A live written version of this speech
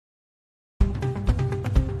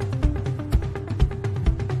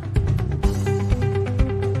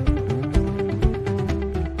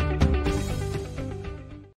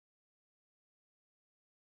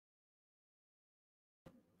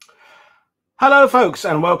Hello, folks,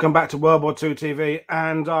 and welcome back to World War II TV.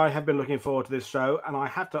 And I have been looking forward to this show, and I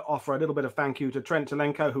have to offer a little bit of thank you to Trent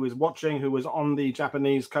Telenko, who is watching, who was on the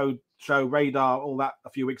Japanese code show Radar, all that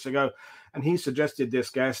a few weeks ago, and he suggested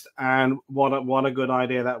this guest, and what a good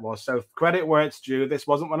idea that was. So credit where it's due. This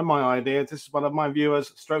wasn't one of my ideas. This is one of my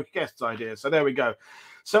viewers' stroke guests' ideas. So there we go.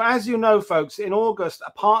 So as you know, folks, in August,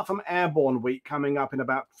 apart from Airborne Week coming up in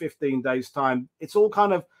about 15 days' time, it's all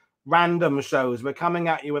kind of random shows. We're coming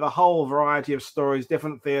at you with a whole variety of stories,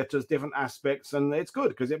 different theaters, different aspects, and it's good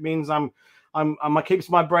because it means I'm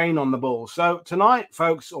keeps my brain on the ball. So tonight,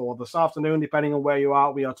 folks, or this afternoon, depending on where you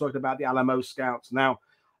are, we are talking about the Alamo Scouts. Now,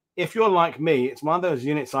 if you're like me, it's one of those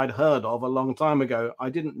units I'd heard of a long time ago.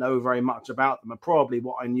 I didn't know very much about them, and probably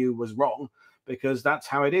what I knew was wrong, because that's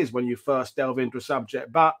how it is when you first delve into a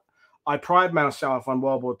subject. But I pride myself on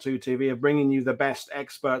World War II TV of bringing you the best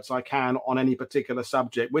experts I can on any particular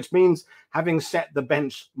subject, which means having set the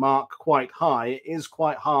benchmark quite high, it is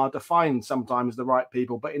quite hard to find sometimes the right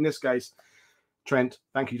people. But in this case, Trent,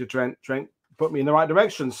 thank you to Trent. Trent put me in the right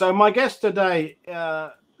direction. So my guest today,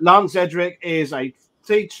 Lance Zedric, is a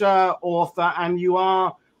teacher, author, and you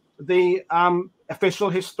are the official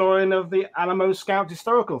historian of the Alamo Scout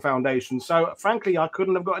Historical Foundation. So frankly, I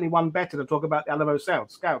couldn't have got anyone better to talk about the Alamo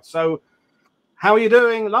Scouts. So how are you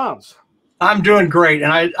doing, Lance? I'm doing great.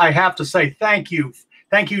 And I have to say thank you.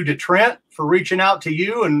 Thank you to Trent for reaching out to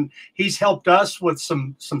you. And he's helped us with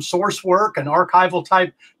some source work and archival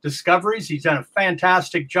type discoveries. He's done a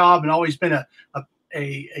fantastic job and always been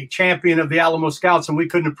a champion of the Alamo Scouts. And we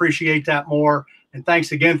couldn't appreciate that more. And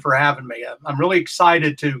thanks again for having me. I'm really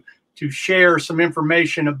excited to share some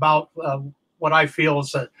information about what I feel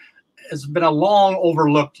has been a long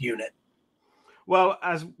overlooked unit. Well,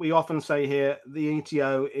 as we often say here, the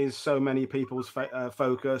ETO is so many people's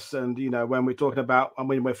focus. And, you know, when we're talking about,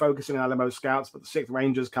 when we're focusing on Alamo Scouts, but the 6th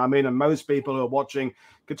Rangers come in, and most people who are watching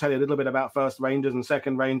could tell you a little bit about 1st Rangers and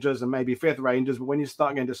 2nd Rangers and maybe 5th Rangers. But when you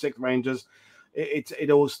start getting to 6th Rangers, it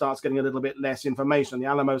all starts getting a little bit less information. The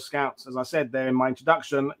Alamo Scouts, as I said there in my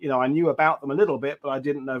introduction, you know, I knew about them a little bit, but I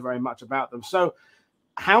didn't know very much about them. So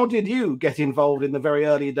how did you get involved in the very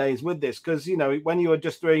early days with this? Because, you know, when you were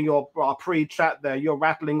just doing our pre-chat there, you're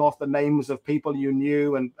rattling off the names of people you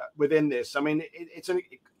knew and within this. I mean,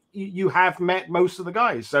 you have met most of the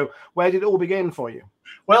guys. So where did it all begin for you?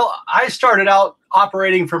 Well, I started out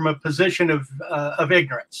operating from a position of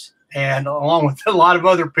ignorance, and along with a lot of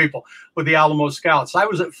other people with the Alamo Scouts. I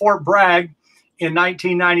was at Fort Bragg in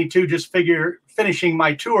 1992, just finishing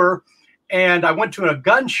my tour, and I went to a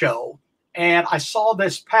gun show, and I saw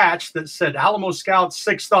this patch that said Alamo Scouts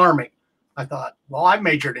 6th Army. I thought, well, I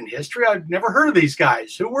majored in history. I've never heard of these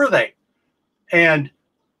guys. Who were they? And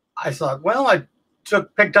I thought, well, I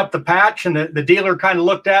picked up the patch, and the dealer kind of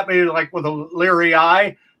looked at me like with a leery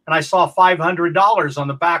eye, and I saw $500 on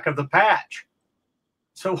the back of the patch.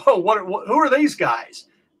 So who are these guys?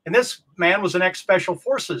 And this man was an ex-Special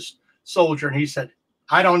Forces soldier. And he said,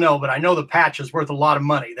 I don't know, but I know the patch is worth a lot of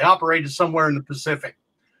money. They operated somewhere in the Pacific.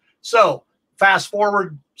 So fast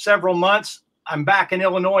forward several months, I'm back in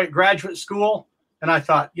Illinois at graduate school. And I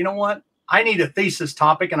thought, you know what? I need a thesis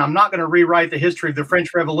topic, and I'm not going to rewrite the history of the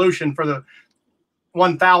French Revolution for the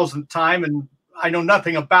 1000th time. And I know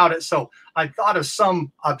nothing about it. So I thought of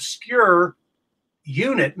some obscure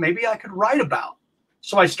unit maybe I could write about.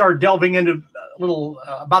 So I started delving into a little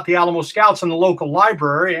about the Alamo Scouts in the local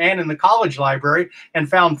library and in the college library, and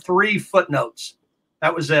found 3 footnotes.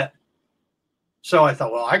 That was it. So I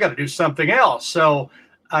thought, well, I got to do something else. So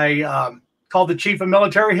I called the chief of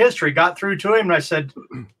military history, got through to him, and I said,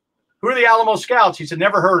 who are the Alamo Scouts? He said,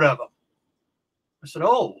 never heard of them. I said,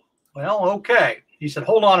 oh, well, okay. He said,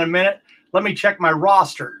 hold on a minute. Let me check my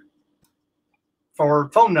roster for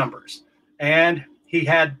phone numbers. And he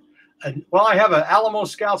had, well, I have an Alamo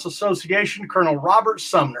Scouts Association, Colonel Robert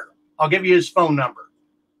Sumner. I'll give you his phone number.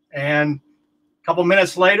 And a couple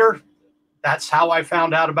minutes later, that's how I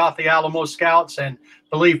found out about the Alamo Scouts. And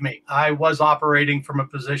believe me, I was operating from a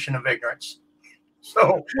position of ignorance.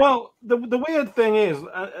 So, well, the weird thing is,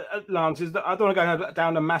 Lance, is that I don't want to go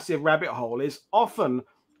down a massive rabbit hole. Is often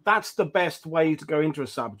that's the best way to go into a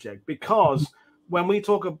subject, because when we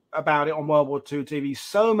talk about it on World War II TV,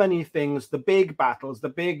 so many things, the big battles, the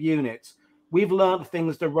big units, we've learned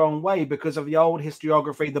things the wrong way because of the old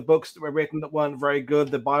historiography, the books that were written that weren't very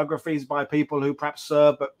good, the biographies by people who perhaps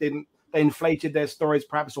served but didn't, they inflated their stories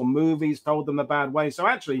perhaps, or movies told them a bad way. So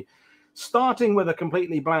actually, starting with a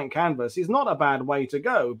completely blank canvas is not a bad way to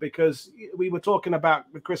go, because we were talking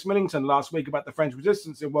about with Chris Millington last week about the French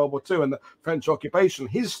resistance in World War II and the French occupation.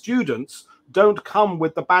 His students don't come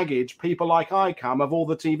with the baggage people like I come of all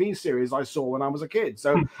the TV series I saw when I was a kid.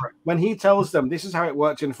 So when he tells them this is how it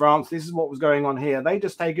worked in France, this is what was going on here, they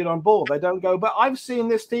just take it on board. They don't go, but I've seen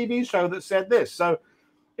this TV show that said this. So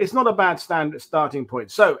it's not a bad starting point.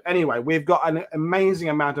 So anyway, we've got an amazing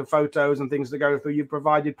amount of photos and things to go through. You've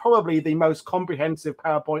provided probably the most comprehensive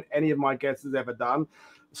PowerPoint any of my guests has ever done.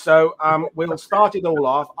 So we'll start it all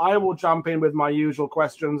off. I will jump in with my usual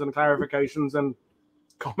questions and clarifications and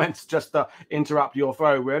comments just to interrupt your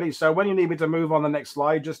flow, really. So when you need me to move on the next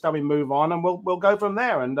slide, just tell me move on, and we'll go from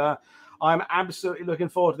there. And I'm absolutely looking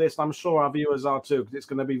forward to this. I'm sure our viewers are too, because it's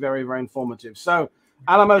going to be very, very informative. So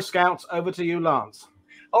Alamo Scouts, over to you, Lance.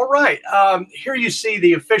 All right. Here you see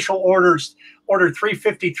the official orders, Order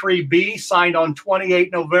 353B, signed on 28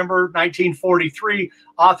 November 1943,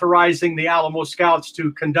 authorizing the Alamo Scouts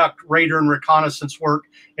to conduct radar and reconnaissance work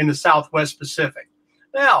in the Southwest Pacific.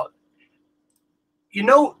 Now, you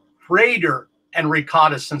know, radar and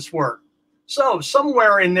reconnaissance work. So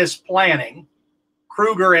somewhere in this planning,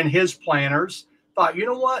 Kruger and his planners thought, you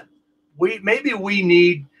know what, maybe we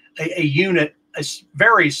need a unit, a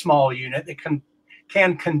very small unit that can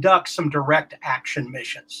conduct some direct action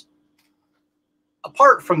missions.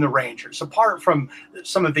 Apart from the Rangers, apart from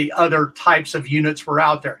some of the other types of units were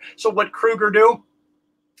out there. So what Kruger do?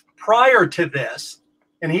 Prior to this,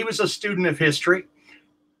 and he was a student of history,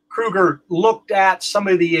 Kruger looked at some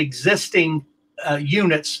of the existing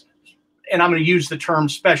units, and I'm going to use the term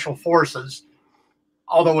special forces,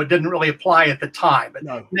 although it didn't really apply at the time, but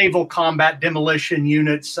no. Naval combat demolition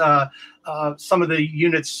units, some of the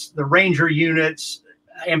units, the Ranger units,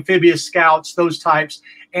 amphibious scouts, those types.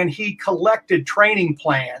 And he collected training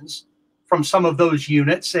plans from some of those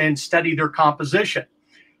units and studied their composition.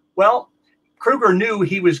 Well, Kruger knew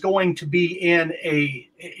he was going to be in a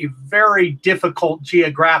very difficult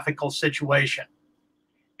geographical situation.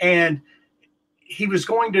 And he was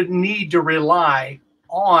going to need to rely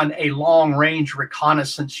on a long-range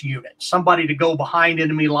reconnaissance unit, somebody to go behind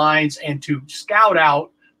enemy lines and to scout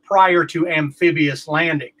out prior to amphibious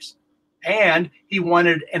landings. And he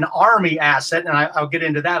wanted an Army asset, and I'll get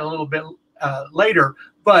into that a little bit later,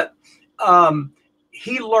 but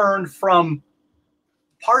he learned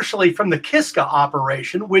partially from the Kiska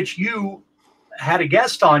operation, which you had a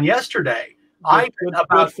guest on yesterday.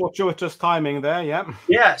 Good fortuitous timing there, yeah.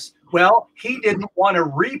 Yes. Well, he didn't want to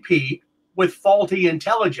repeat with faulty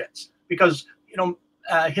intelligence because, you know,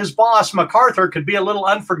 his boss, MacArthur, could be a little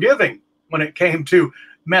unforgiving when it came to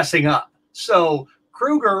messing up. So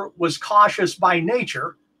Kruger was cautious by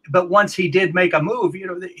nature, but once he did make a move, you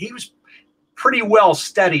know, he was pretty well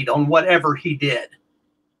studied on whatever he did.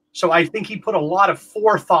 So I think he put a lot of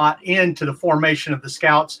forethought into the formation of the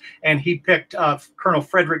Scouts, and he picked Colonel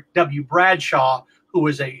Frederick W. Bradshaw, who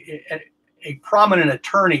was a prominent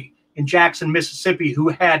attorney in Jackson, Mississippi, who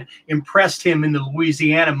had impressed him in the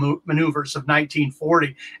Louisiana maneuvers of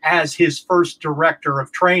 1940 as his first director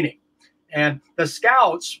of training. And the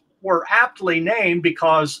Scouts were aptly named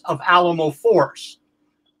because of Alamo Force.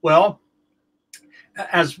 Well,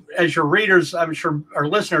 as your readers, I'm sure, our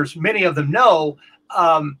listeners, many of them know,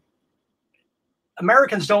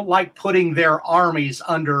 Americans don't like putting their armies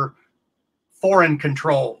under foreign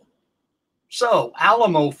control. So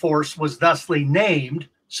Alamo Force was thusly named,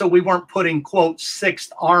 so we weren't putting, quote,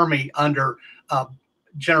 6th Army under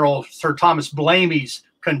General Sir Thomas Blamey's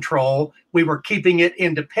control. We were keeping it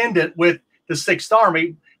independent with the 6th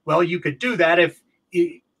Army. Well, you could do that if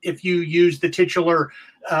you use the titular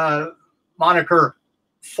moniker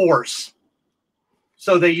Force.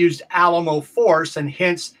 So they used Alamo Force, and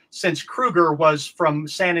hence, since Kruger was from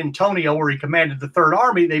San Antonio, where he commanded the 3rd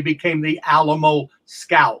Army, they became the Alamo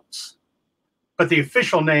Scouts. But the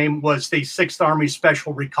official name was the 6th Army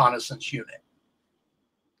Special Reconnaissance Unit.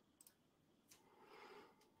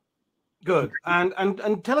 Good.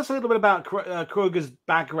 And tell us a little bit about Kruger's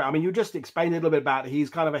background. I mean, you just explained a little bit about it. He's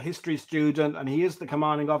kind of a history student, and he is the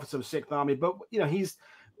commanding officer of 6th Army. But, you know,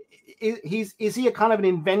 is he a kind of an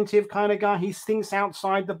inventive kind of guy? He thinks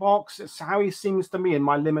outside the box. It's how he seems to me in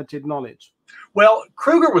my limited knowledge. Well,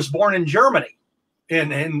 Kruger was born in Germany,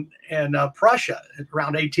 in Prussia,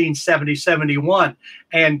 around 1870-71,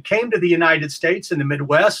 and came to the United States in the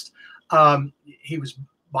Midwest. He was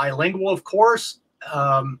bilingual, of course.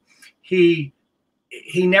 He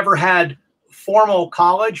never had formal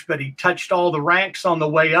college, but he touched all the ranks on the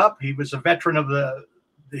way up. He was a veteran of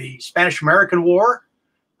the Spanish-American War,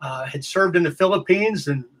 had served in the Philippines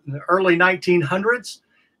in the early 1900s,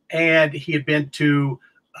 and he had been to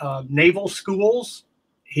naval schools.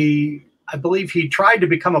 I believe he tried to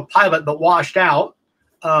become a pilot, but washed out.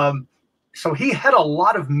 So he had a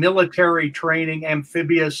lot of military training,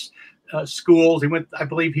 amphibious schools. He went, I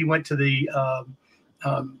believe, he went to the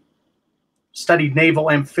studied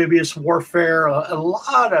naval amphibious warfare.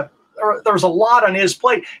 There was a lot on his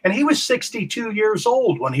plate, and he was 62 years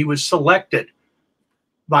old when he was selected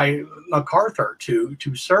by MacArthur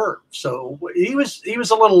to serve. So he was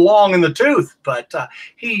a little long in the tooth, but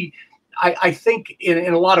I think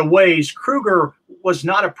in a lot of ways, Kruger was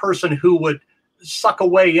not a person who would suck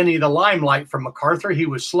away any of the limelight from MacArthur. He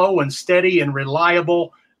was slow and steady and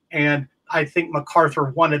reliable, and I think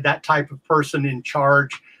MacArthur wanted that type of person in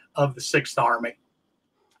charge of the 6th Army.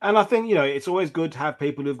 And I think, you know, it's always good to have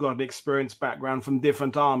people who've got an experienced background from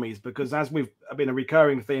different armies, because as we've been a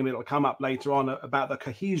recurring theme, it'll come up later on about the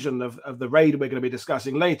cohesion of the raid we're going to be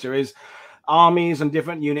discussing later, is armies and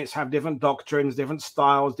different units have different doctrines, different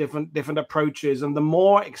styles, different approaches. And the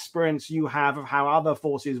more experience you have of how other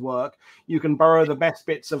forces work, you can borrow the best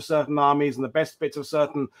bits of certain armies and the best bits of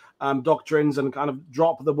certain doctrines and kind of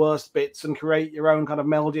drop the worst bits and create your own kind of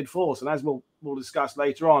melded force. And as we'll discuss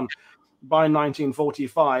later on, by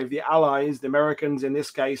 1945, the Allies, the Americans in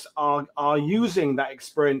this case, are using that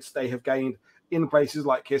experience they have gained in places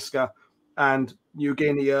like Kiska and New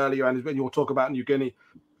Guinea earlier, and you'll talk about New Guinea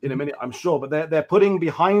in a minute, I'm sure, but they're putting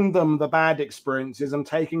behind them the bad experiences and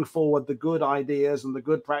taking forward the good ideas and the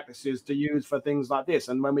good practices to use for things like this.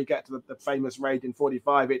 And when we get to the famous raid in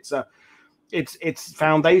 45, its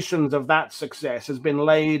foundations of that success has been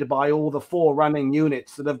laid by all the forerunning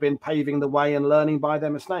units that have been paving the way and learning by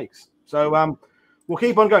their mistakes. So we'll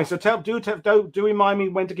keep on going. So do remind me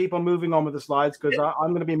when to keep on moving on with the slides, because I'm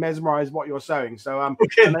going to be mesmerized what you're saying. So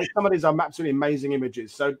okay. And some of these are absolutely amazing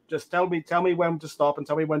images. So just tell me when to stop and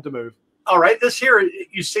tell me when to move. All right, this here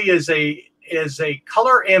you see is a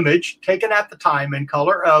color image taken at the time in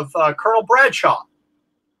color of Colonel Bradshaw,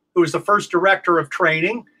 who was the first director of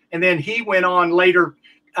training, and then he went on later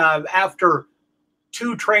after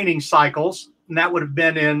 2 training cycles, and that would have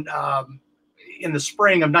been in the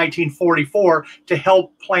spring of 1944 to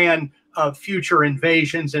help plan future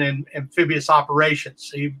invasions and amphibious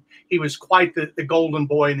operations. He was quite the golden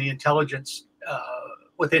boy in the intelligence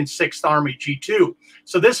within 6th Army G2.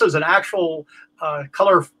 So this is an actual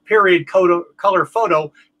color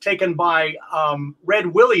photo taken by Red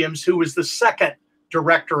Williams, who was the 2nd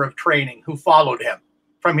director of training who followed him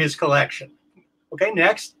from his collection. Okay,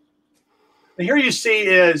 next. And here you see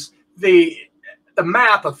is the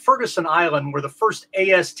map of Ferguson Island, where the first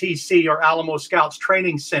ASTC, or Alamo Scouts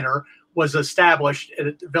Training Center, was established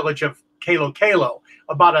at the village of Kalo Kalo,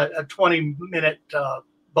 about a 20-minute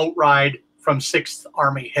boat ride from 6th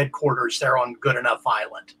Army headquarters there on Goodenough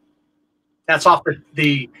Island. That's off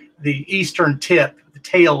the eastern tip, the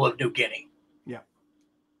tail of New Guinea. Yeah.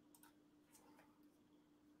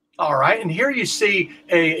 All right, and here you see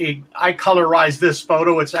I colorized this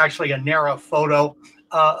photo. It's actually a NARA photo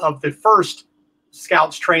of the first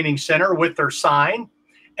Scouts Training Center with their sign.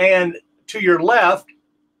 And to your left,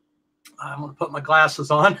 I'm going to put my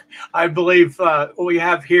glasses on. I believe what we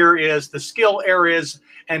have here is the skill areas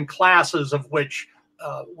and classes of which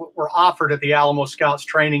were offered at the Alamo Scouts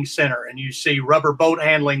Training Center. And you see rubber boat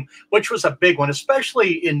handling, which was a big one,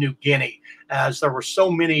 especially in New Guinea, as there were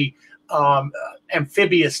so many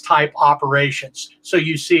amphibious type operations. So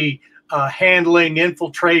you see handling,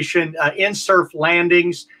 infiltration, in-surf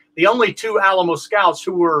landings. The only 2 Alamo Scouts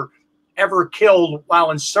who were ever killed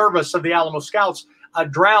while in service of the Alamo Scouts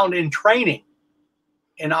drowned in training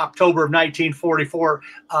in October of 1944,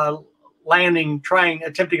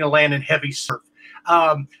 attempting to land in heavy surf.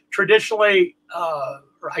 Traditionally,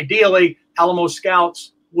 or ideally, Alamo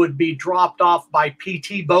Scouts would be dropped off by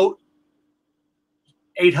PT boat,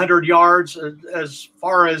 800 yards, as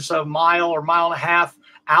far as a mile or mile and a half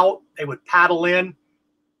out. They would paddle in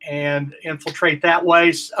and infiltrate that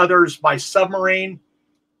way. Others by submarine.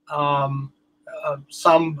 Some,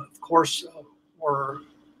 of course, were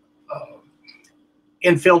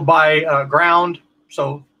infilled by ground.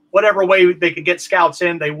 So whatever way they could get scouts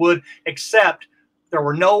in, they would, except there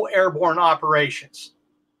were no airborne operations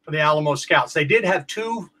for the Alamo Scouts. They did have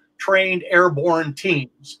 2 trained airborne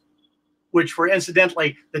teams, which were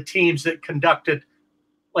incidentally the teams that conducted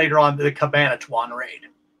later on the Cabanatuan raid.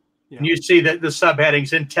 Yeah. And you see that the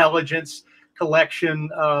subheadings: intelligence, collection,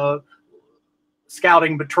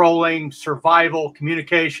 scouting, patrolling, survival,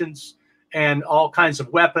 communications, and all kinds of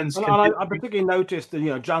weapons. And I particularly noticed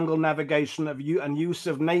the jungle navigation and use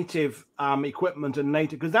of native equipment and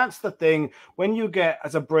native, because that's the thing when you get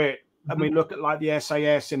as a Brit and we look at like the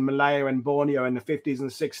SAS in Malaya and Borneo in the 50s and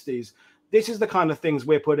 60s. This is the kind of things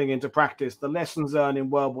we're putting into practice, the lessons learned in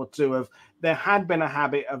World War II of there had been a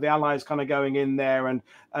habit of the Allies kind of going in there and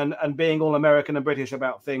being all American and British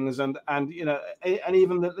about things, and you know, and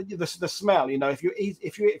even the smell. You know,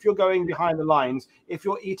 if you're going behind the lines, if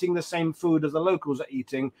you're eating the same food as the locals are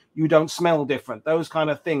eating, you don't smell different. Those kind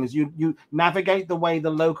of things. You navigate the way the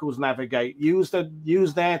locals navigate. Use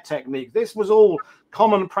their technique. This was all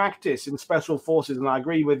common practice in special forces, and I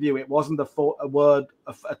agree with you. It wasn't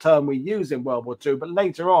a term we use in World War II, but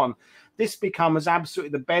later on, this becomes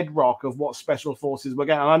absolutely the bedrock of what special forces were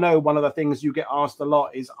getting. And I know one of the things you get asked a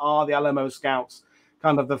lot is, are the Alamo Scouts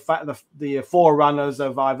kind of the forerunners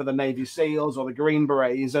of either the Navy SEALs or the Green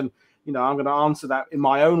Berets? And you know, I'm going to answer that in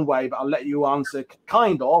my own way, but I'll let you answer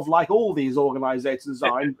kind of like all these organizations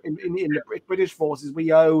are. In the British forces,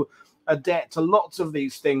 we owe a debt to lots of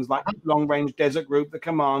these things, like Long Range Desert Group, the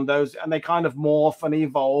Commandos, and they kind of morph and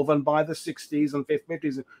evolve. And by the 60s and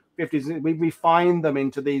 50s, we refine them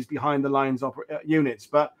into these behind the lines units.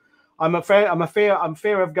 But I'm fear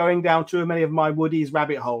of going down too many of my Woody's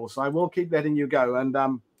rabbit holes, so I will keep letting you go. And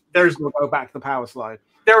we'll go back to the power slide.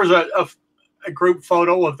 There was a group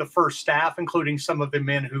photo of the first staff, including some of the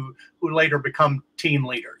men who later become team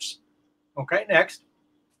leaders. Okay, next.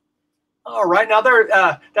 All right, now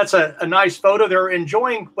that's a nice photo. They're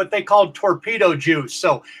enjoying what they called torpedo juice.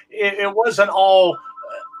 So it wasn't all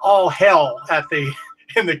hell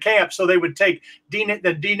in the camp. So they would take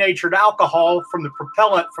the denatured alcohol from the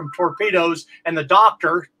propellant from torpedoes, and the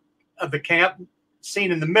doctor of the camp,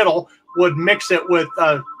 seen in the middle, would mix it with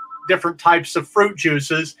different types of fruit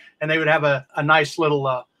juices, and they would have a nice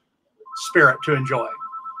little spirit to enjoy.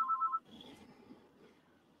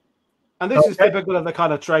 And this is typical of the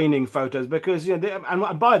kind of training photos, because, you know,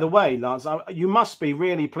 and by the way, Lance, you must be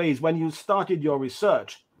really pleased when you started your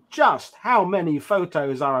research just how many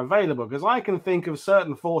photos are available, because I can think of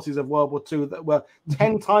certain forces of World War II that were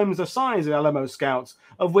 10 times the size of Alamo Scouts,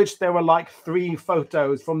 of which there were like 3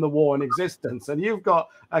 photos from the war in existence. And you've got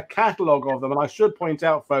a catalogue of them. And I should point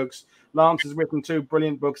out, folks, Lance has written 2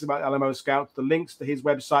 brilliant books about Alamo Scouts. The links to his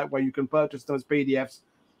website where you can purchase them as PDFs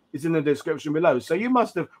is in the description below. So you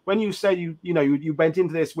must have, when you said you went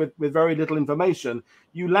into this with very little information,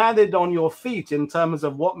 you landed on your feet in terms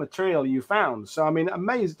of what material you found. So I mean,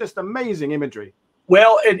 amazing imagery.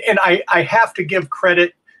 Well, and I have to give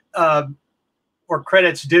credit where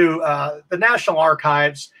credit's due. The National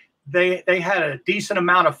Archives, they had a decent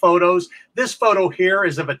amount of photos. This photo here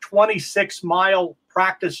is of a 26-mile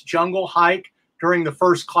practice jungle hike during the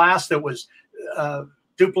first class that was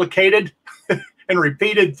duplicated and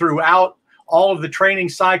repeated throughout all of the training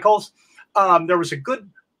cycles. There was a good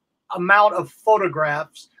amount of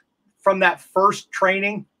photographs from that first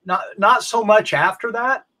training, not so much after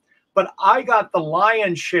that, but I got the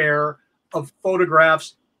lion's share of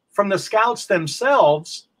photographs from the scouts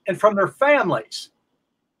themselves and from their families.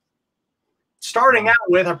 Starting out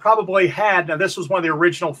with, I probably had, now this was one of the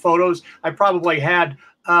original photos, I probably had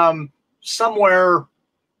somewhere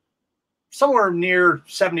near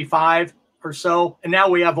 75 or so, and now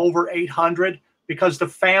we have over 800 because the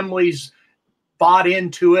families bought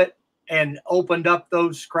into it and opened up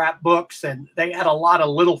those scrapbooks, and they had a lot of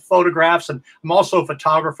little photographs. And I'm also a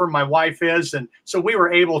photographer, my wife is, and so we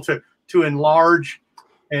were able to enlarge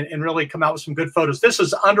and really come out with some good photos. This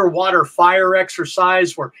is underwater fire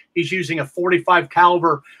exercise where he's using a 45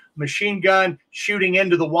 caliber machine gun shooting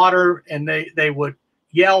into the water, and they would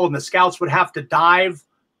yell, and the scouts would have to dive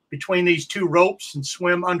between these 2 ropes and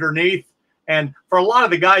swim underneath. And for a lot of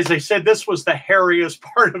the guys, they said this was the hairiest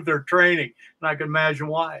part of their training, and I can imagine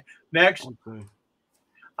why. Next.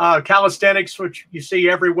 Okay. Calisthenics, which you see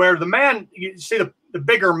everywhere. The man, you see the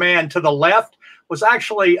bigger man to the left was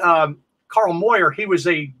actually Carl Moyer. He was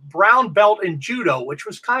a brown belt in judo, which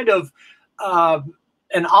was kind of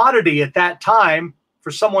an oddity at that time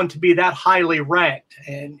for someone to be that highly ranked.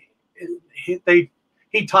 And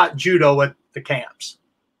he taught judo at the camps.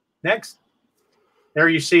 Next. There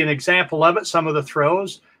you see an example of it, some of the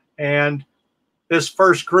throws. And this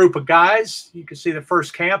first group of guys, you can see the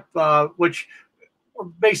first camp, which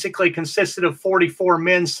basically consisted of 44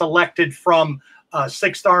 men selected from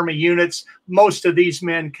 6th Army units. Most of these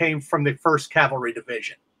men came from the 1st Cavalry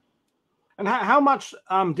Division. And how much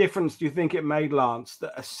difference do you think it made, Lance,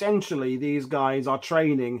 that essentially these guys are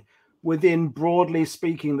training within, broadly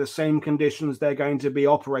speaking, the same conditions they're going to be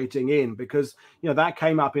operating in? Because, you know, that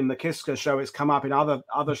came up in the Kiska show. It's come up in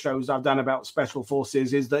other shows I've done about special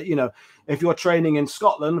forces, is that, you know, if you're training in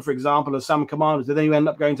Scotland, for example, as some commanders, and then you end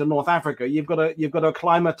up going to North Africa, you've got to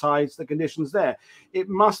acclimatize the conditions there. It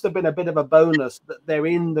must have been a bit of a bonus that they're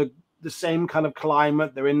in the same kind of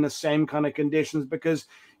climate, they're in the same kind of conditions, because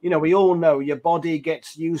we all know your body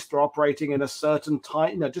gets used to operating in a certain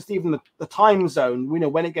time, just even the time zone,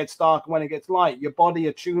 when it gets dark and when it gets light, your body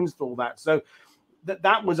attunes to all that. So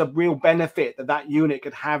that was a real benefit, that unit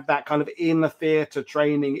could have that kind of in the theater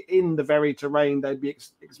training in the very terrain they'd be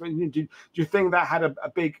experiencing. Do you think that had a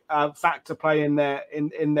big factor play in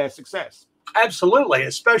their success? Absolutely,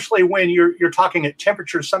 especially when you're talking at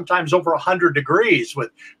temperatures sometimes over 100 degrees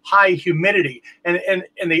with high humidity. And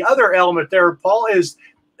the other element there, Paul, is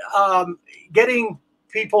getting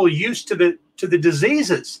people used to the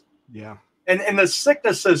diseases. Yeah. And the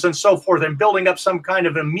sicknesses and so forth, and building up some kind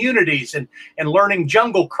of immunities and learning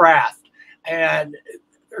jungle craft. And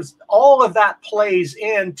there's all of that plays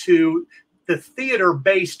into the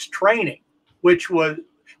theater-based training, which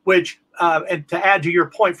and to add to your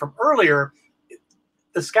point from earlier,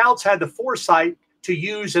 the Scouts had the foresight to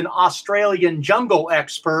use an Australian jungle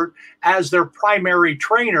expert as their primary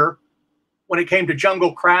trainer when it came to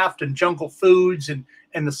jungle craft and jungle foods and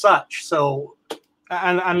the such. So,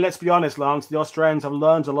 and let's be honest, Lance, the Australians have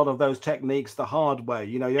learned a lot of those techniques the hard way.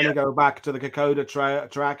 You only go back to the Kokoda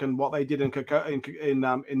track and what they did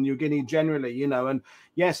in New Guinea generally. And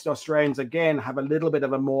yes, the Australians again have a little bit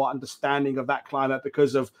of a more understanding of that climate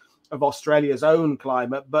because of Australia's own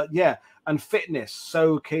climate. But yeah, and fitness,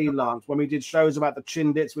 so key, Lance. When we did shows about the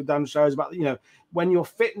Chindits, we've done shows about, when your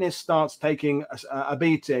fitness starts taking a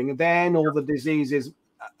beating, then all the diseases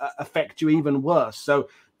affect you even worse. So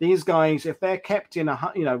these guys, if they're kept in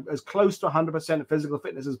as close to 100% physical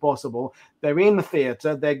fitness as possible, they're in the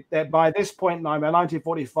theater. They're by this point now, by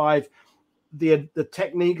 1945, the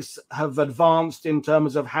techniques have advanced in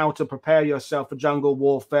terms of how to prepare yourself for jungle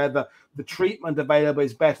warfare. The treatment available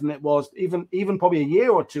is better than it was even probably a year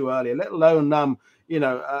or two earlier, let alone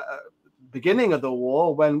beginning of the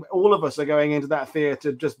war, when all of us are going into that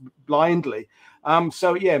theater just blindly.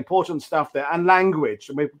 So yeah, important stuff there. And language,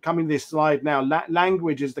 and we're coming to this slide now.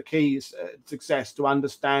 Language is the key success to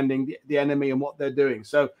understanding the enemy and what they're doing.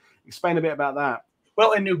 So explain a bit about that.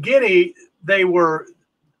 Well, in New Guinea, they were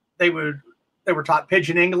taught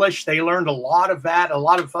Pidgin English. They learned a lot of that, a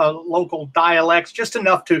lot of local dialects, just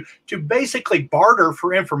enough to basically barter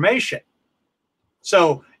for information.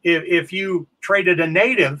 So if you traded a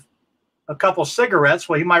native a couple cigarettes,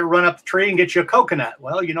 well, he might run up the tree and get you a coconut.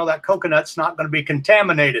 Well, that coconut's not going to be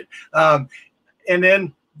contaminated. And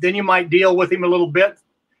then you might deal with him a little bit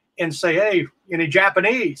and say, hey, any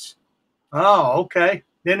Japanese? Oh, okay.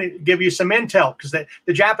 Then it give you some intel, because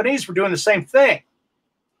the Japanese were doing the same thing.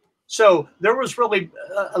 So there was really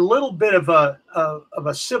a little bit of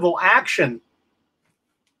a civil action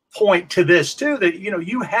point to this too, that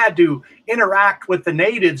you had to interact with the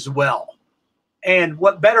natives well. And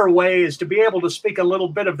what better way is to be able to speak a little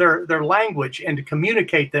bit of their language and to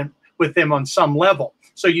communicate with them on some level.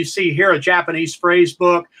 So you see here a Japanese phrase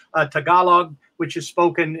book, Tagalog, which is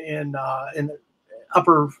spoken in the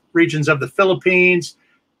upper regions of the Philippines,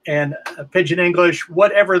 and Pidgin English,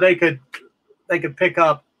 whatever they could pick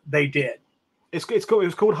up, they did. It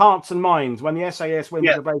was called Hearts and Minds. When the SAS went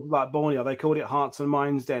to places like Borneo, they called it Hearts and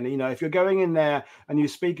Minds then. If you're going in there and you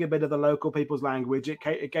speak a bit of the local people's language,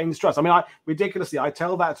 it gains trust. I mean, ridiculously, I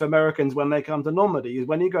tell that to Americans when they come to Normandy.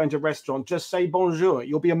 When you go into a restaurant, just say bonjour.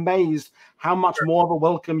 You'll be amazed how much more of a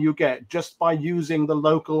welcome you get just by using the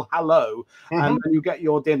local hello. And then you get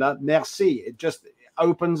your dinner, merci. It just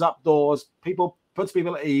opens up doors. Puts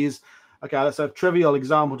people at ease. Okay, that's a trivial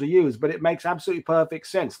example to use, but it makes absolutely perfect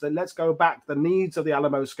sense. Then let's go back to the needs of the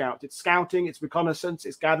Alamo Scout. It's scouting, it's reconnaissance,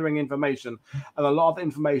 it's gathering information. And a lot of the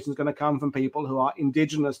information is going to come from people who are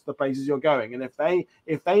indigenous to the places you're going. And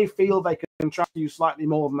if they feel they can trust you slightly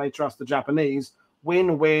more than they trust the Japanese,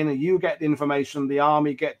 win-win. You get the information, the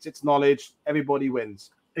army gets its knowledge, everybody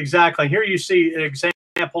wins. Exactly. Here you see an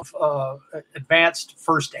example of advanced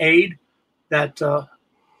first aid that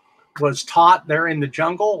was taught there in the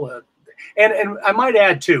jungle. And I might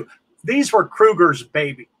add too, these were Kruger's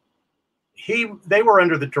baby. They were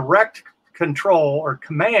under the direct control or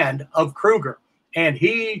command of Kruger, and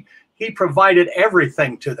he provided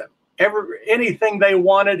everything to them. Anything they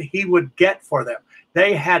wanted, he would get for them.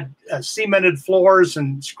 They had cemented floors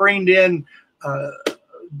and screened in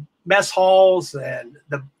mess halls, and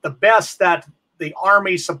the best that the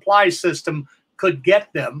Army supply system could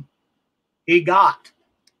get them, he got.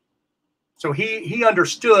 So he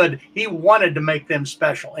understood, he wanted to make them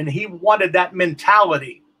special, and he wanted that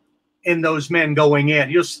mentality in those men going in.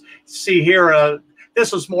 You'll see here,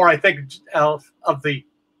 this was more, I think, of the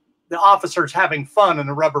officers having fun in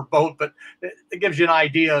a rubber boat, but it gives you an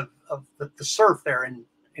idea of the surf there in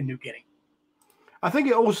New Guinea. I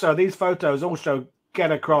think these photos also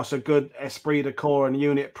get across a good esprit de corps and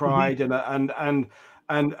unit pride, and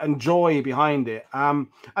and joy behind it. And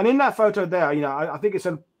in that photo there, you know, I think it's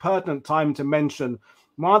a pertinent time to mention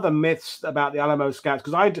one of the myths about the Alamo Scouts,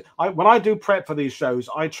 because when I do prep for these shows,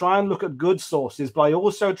 I try and look at good sources, but I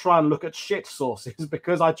also try and look at shit sources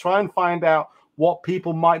because I try and find out what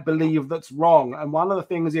people might believe that's wrong. And one of the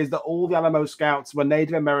things is that all the Alamo Scouts were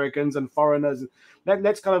Native Americans and foreigners.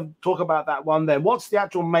 Let's kind of talk about that one then. What's the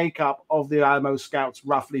actual makeup of the Alamo Scouts,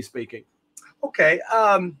 roughly speaking? Okay.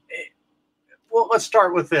 Well, let's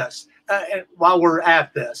start with this. While we're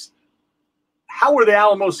at this, how were the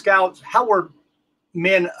Alamo Scouts, how were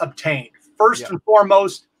men obtained? First and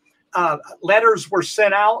foremost, letters were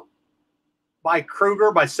sent out by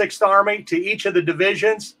Kruger, by 6th Army, to each of the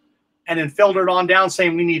divisions, and then filtered on down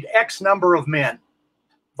saying we need X number of men,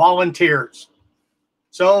 volunteers.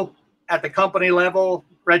 So at the company level,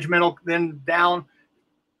 regimental, then down,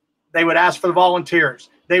 they would ask for the volunteers.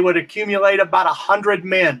 They would accumulate about 100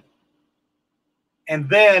 men, and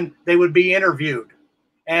then they would be interviewed.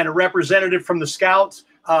 And a representative from the Scouts,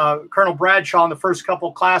 Colonel Bradshaw, in the first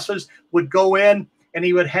couple classes, would go in, and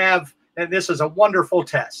he would have, and this is a wonderful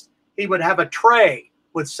test, he would have a tray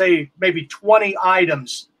with, say, maybe 20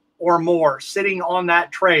 items or more sitting on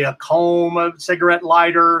that tray, a comb, a cigarette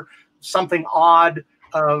lighter, something odd,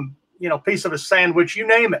 you know, piece of a sandwich, you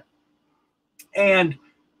name it. And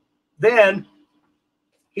then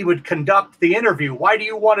he would conduct the interview. Why do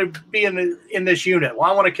you want to be in this unit? Well,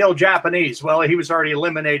 I want to kill Japanese. Well, he was already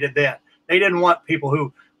eliminated then. They didn't want people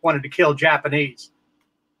who wanted to kill Japanese.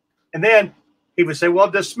 And then he would say,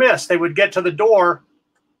 well, dismiss. They would get to the door,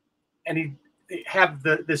 and he'd have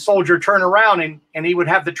the soldier turn around, and he would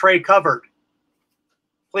have the tray covered.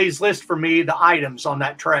 Please list for me the items on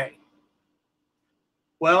that tray.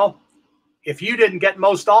 Well, if you didn't get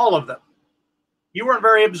most all of them, you weren't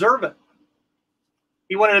very observant.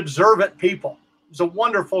 He wanted observant people. It was a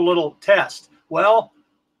wonderful little test. Well,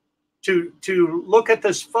 to look at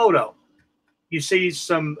this photo, you see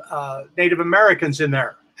some Native Americans in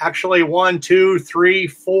there. Actually, 1, 2, 3,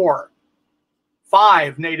 4,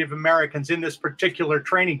 5 Native Americans in this particular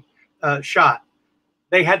training shot.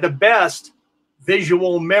 They had the best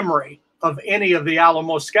visual memory of any of the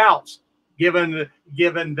Alamo Scouts, given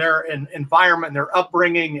their environment, their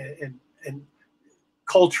upbringing, and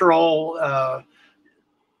cultural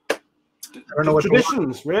I don't know what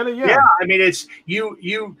traditions, really. Yeah, I mean, it's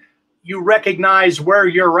you recognize where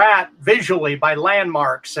you're at visually by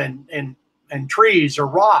landmarks and trees or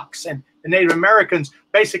rocks, and the Native Americans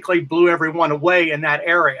basically blew everyone away in that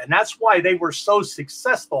area, and that's why they were so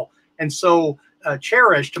successful and so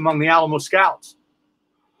cherished among the Alamo Scouts.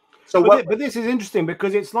 So, but this is interesting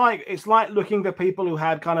because it's like looking at people who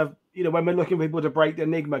had kind of, you know, when we're looking for people to break the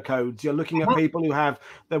Enigma codes, you're looking at people who have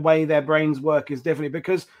the way their brains work is differently.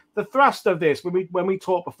 Because the thrust of this, when we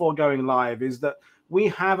talk before going live, is that we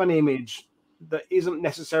have an image that isn't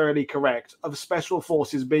necessarily correct of special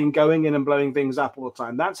forces going in and blowing things up all the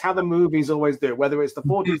time. That's how the movies always do, whether it's the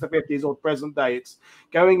 40s, the 50s, or present day. It's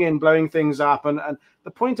going in, blowing things up. And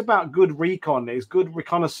the point about good recon is good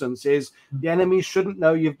reconnaissance is the enemy shouldn't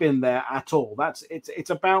know you've been there at all. It's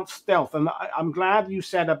about stealth. And I'm glad you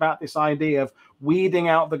said about this idea of weeding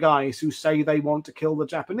out the guys who say they want to kill the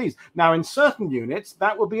Japanese. Now, in certain units,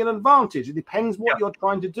 that would be an advantage. It depends what you're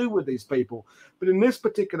trying to do with these people. But in this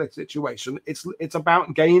particular situation, it's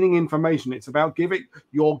about gaining information. It's about giving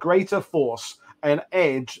your greater force an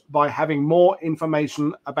edge by having more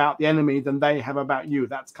information about the enemy than they have about you.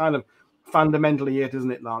 That's kind of fundamentally it, isn't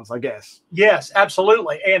it, Lance, I guess? Yes,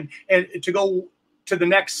 absolutely. And to go to the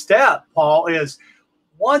next step, Paul, is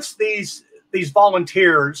once these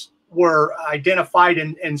volunteers were identified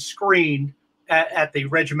and screened at the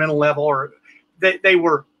regimental level, or they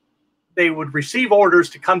would receive orders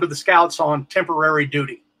to come to the Scouts on temporary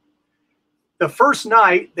duty. The first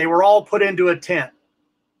night, they were all put into a tent,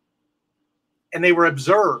 and they were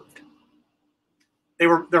observed. There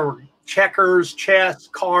were checkers, chess,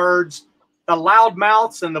 cards. The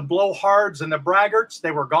loudmouths and the blowhards and the braggarts,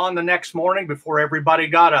 they were gone the next morning before everybody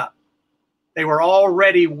got up. They were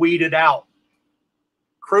already weeded out.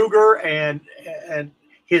 Kruger and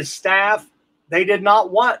his staff, they did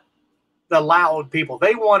not want the loud people.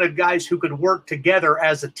 They wanted guys who could work together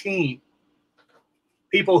as a team.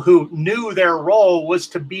 People who knew their role was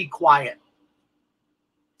to be quiet,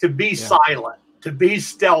 to be silent, to be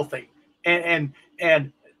stealthy, and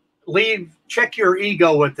check your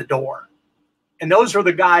ego at the door. And those are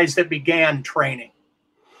the guys that began training.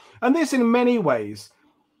 And this, in many ways,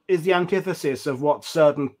 is the antithesis of what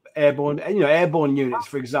certain airborne, airborne units,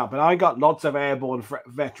 for example. I got lots of airborne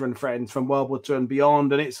veteran friends from World War II and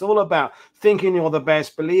beyond, and it's all about thinking you're the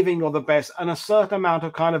best, believing you're the best, and a certain amount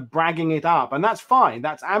of kind of bragging it up, and that's fine.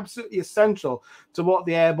 That's absolutely essential to what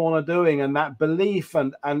the airborne are doing, and that belief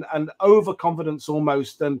and overconfidence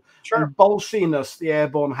almost, and bolshiness the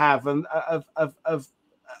airborne have, and of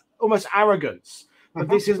almost arrogance. But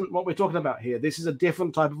this isn't what we're talking about here. This is a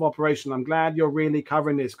different type of operation. I'm glad you're really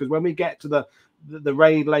covering this, because when we get to the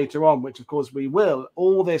raid later on, which of course we will,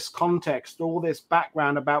 all this context, all this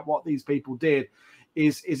background about what these people did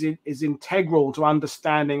is integral to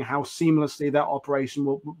understanding how seamlessly that operation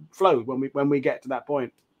will flow when we get to that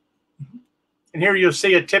point. And here you'll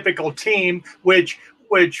see a typical team, which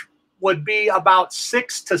would be about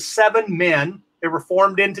 6 to 7 men. They were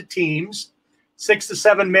formed into teams. 6 to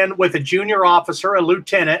 7 men with a junior officer, a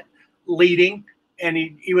lieutenant, leading, and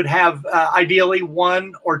he would have ideally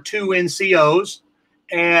 1 or 2 NCOs.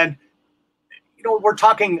 And, we're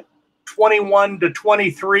talking 21 to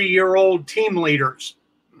 23-year-old team leaders.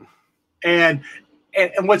 And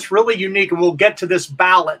what's really unique, and we'll get to this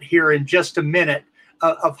ballot here in just a minute,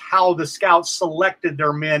 of how the Scouts selected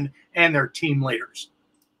their men and their team leaders.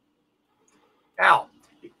 Now,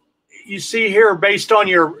 you see here, based on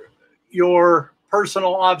your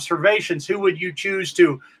personal observations, who would you choose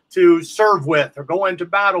to serve with, or go into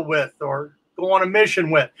battle with, or go on a mission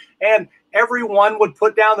with? And everyone would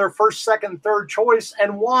put down their first, second, third choice,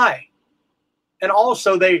 and why. And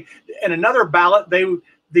also, in another ballot,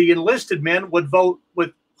 the enlisted men would vote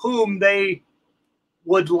with whom they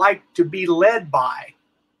would like to be led by,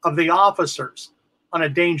 of the officers on a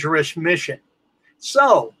dangerous mission.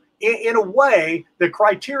 So, in a way, the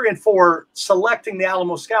criterion for selecting the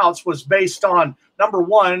Alamo Scouts was based on, number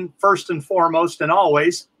one, first and foremost and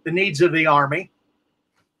always, the needs of the Army.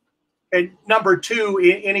 And number two,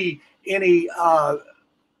 any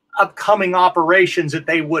upcoming operations that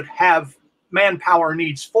they would have manpower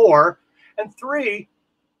needs for. And 3,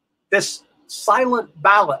 this silent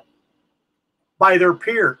ballot by their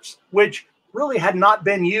peers, which really had not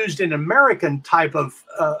been used in American type of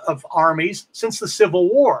armies since the Civil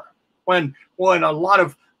War, when a lot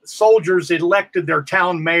of soldiers elected their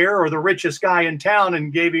town mayor or the richest guy in town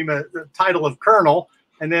and gave him the title of colonel,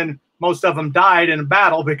 and then most of them died in a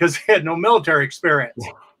battle because they had no military experience.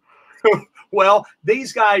 Well,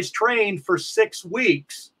 these guys trained for 6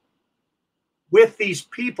 weeks with these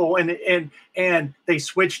people, and they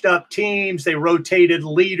switched up teams, they rotated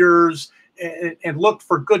leaders, and looked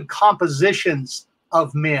for good compositions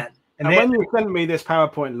of men. And when you sent me this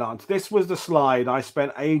PowerPoint, Lance, this was the slide I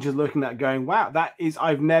spent ages looking at, going, wow,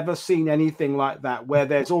 I've never seen anything like that, where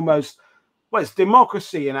there's almost, well, it's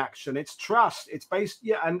democracy in action, it's trust, it's based,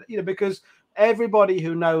 and because everybody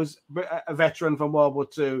who knows a veteran from World War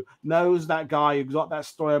II knows that guy who got that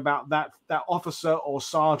story about that officer or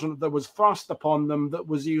sergeant that was thrust upon them, that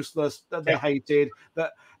was useless, that they hated,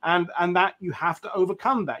 and that you have to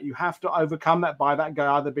overcome that. You have to overcome that by that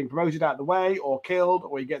guy either being promoted out of the way or killed,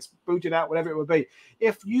 or he gets booted out, whatever it would be.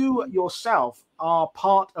 If you yourself are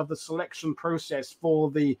part of the selection process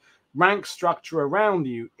for the rank structure around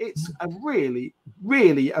you, it's a really,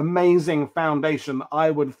 really amazing foundation, I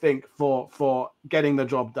would think, for getting the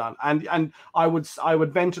job done. And I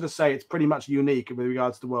would venture to say it's pretty much unique with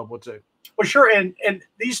regards to World War II. Well, sure. And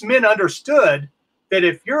these men understood that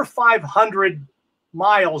if you're 500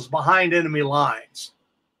 miles behind enemy lines,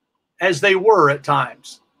 as they were at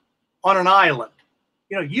times on an island,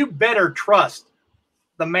 you better trust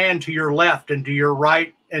the man to your left and to your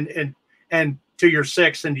right, and to your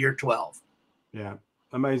 6 and to your 12. Yeah,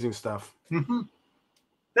 amazing stuff. Mm-hmm.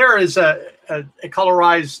 There is a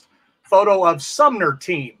colorized photo of Sumner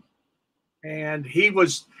team, and he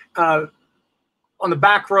was on the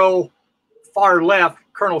back row, far left.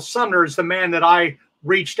 Colonel Sumner is the man that I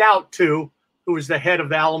reached out to, who was the head of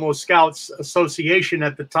the Alamo Scouts Association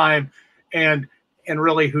at the time, and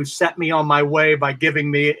really who set me on my way by giving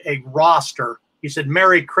me a roster. He said,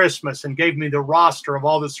 "Merry Christmas," and gave me the roster of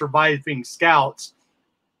all the surviving Scouts.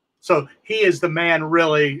 So he is the man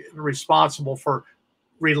really responsible for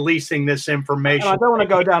releasing this information. And I don't want to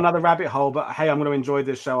go down another rabbit hole, but hey, I'm going to enjoy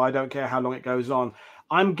this show. I don't care how long it goes on.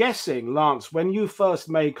 I'm guessing, Lance, when you first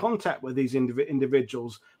made contact with these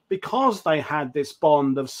individuals, because they had this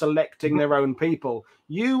bond of selecting their own people,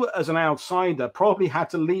 you as an outsider probably had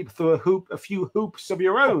to leap through a few hoops of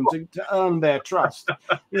your own to earn their trust.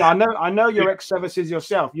 I know you're ex-services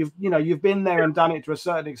yourself. You've been there and done it to a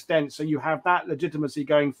certain extent, so you have that legitimacy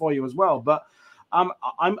going for you as well. But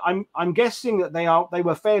I'm guessing that they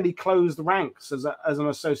were fairly closed ranks as an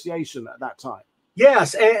association at that time.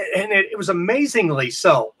 Yes, and it was amazingly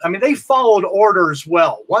so. I mean, they followed orders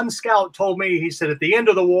well. One scout told me, he said, at the end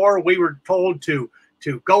of the war, we were told to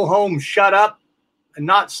go home, shut up, and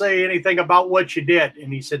not say anything about what you did.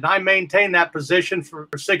 And he said, I maintained that position for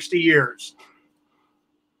 60 years.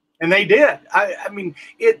 And they did. I mean,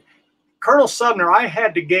 Colonel Sumner, I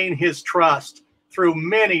had to gain his trust through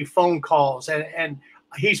many phone calls. And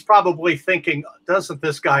he's probably thinking, doesn't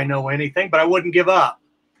this guy know anything? But I wouldn't give up.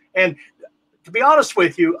 And to be honest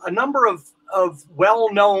with you, a number of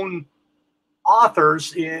well-known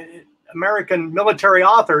authors, American military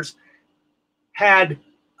authors, had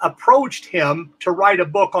approached him to write a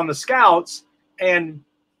book on the Scouts, and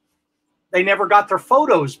they never got their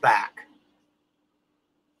photos back.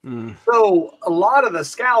 So a lot of the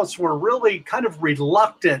Scouts were really kind of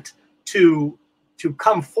reluctant to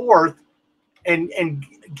come forth and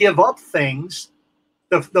give up things,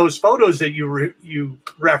 those photos that you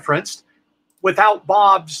referenced, without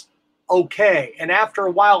Bob's okay. And after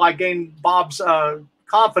a while, I gained Bob's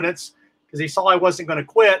confidence because he saw I wasn't going to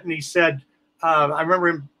quit. And he said, I remember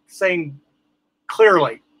him saying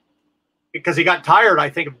clearly, because he got tired, I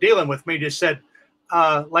think, of dealing with me, just said,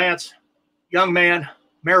 Lance, young man,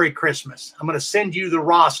 Merry Christmas. I'm going to send you the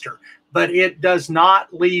roster, but it does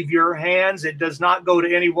not leave your hands. It does not go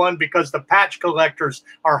to anyone because the patch collectors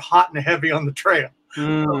are hot and heavy on the trail.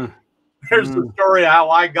 So there's the story of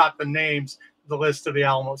how I got the names, the list of the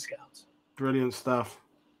Alamo Scouts. Brilliant stuff.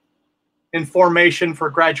 In formation for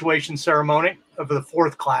graduation ceremony of the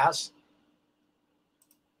 4th class.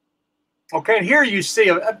 Okay, and here you see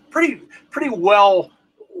a pretty well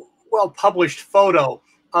published photo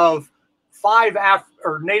of 5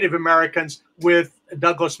 Native Americans with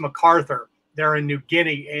Douglas MacArthur there in New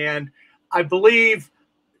Guinea. And I believe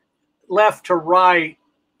left to right,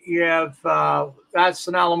 you have, that's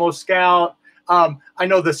an Alamo Scout. I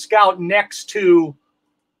know the Scout next to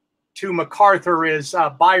MacArthur is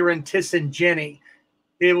Byron Tissingeni.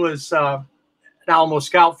 He was an Alamo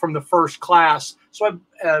Scout from the 1st class. So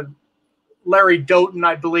Larry Doughton,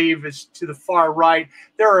 I believe, is to the far right.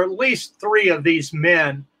 There are at least 3 of these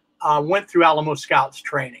men went through Alamo Scouts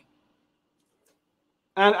training.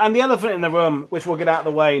 And the elephant in the room, which we'll get out of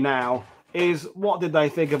the way now, is what did they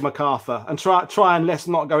think of MacArthur? And try and let's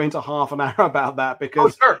not go into half an hour about that,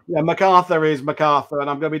 because MacArthur is MacArthur, and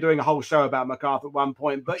I'm going to be doing a whole show about MacArthur at one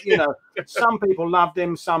point. But you know, some people loved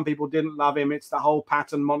him, some people didn't love him. It's the whole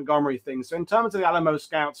Patton Montgomery thing. So in terms of the Alamo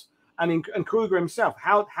Scouts and Kruger himself,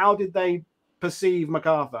 how did they perceive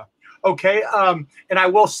MacArthur? Okay, and I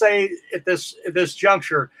will say at this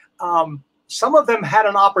juncture, some of them had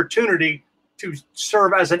an opportunity to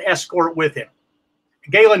serve as an escort with him.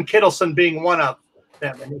 Galen Kittleson being one of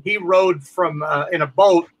them, and he rode from in a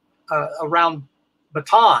boat around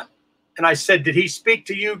Bataan. And I said, "Did he speak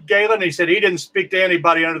to you, Galen?" And he said he didn't speak to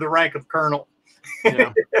anybody under the rank of colonel.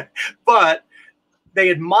 Yeah. But they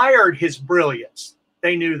admired his brilliance.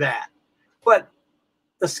 They knew that. But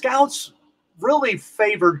the Scouts really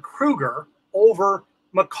favored Kruger over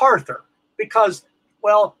MacArthur because,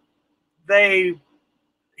 well,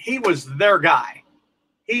 he was their guy.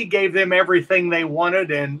 He gave them everything they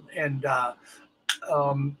wanted, and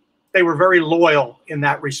they were very loyal in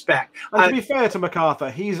that respect. And to be fair to MacArthur,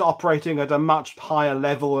 he's operating at a much higher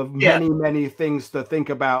level of many things to think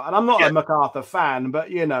about. And I'm not a MacArthur fan, but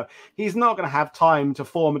you know, he's not going to have time to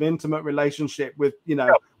form an intimate relationship with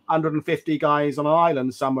 150 guys on an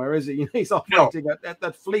island somewhere, is he? He's operating at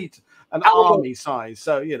that fleet and army size.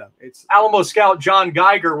 So it's Alamo Scout John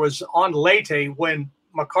Geiger was on Leyte when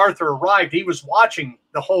MacArthur arrived. He was watching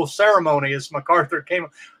the whole ceremony as MacArthur came,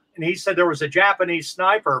 and he said there was a Japanese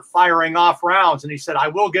sniper firing off rounds, and he said, "I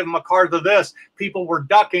will give MacArthur this." People were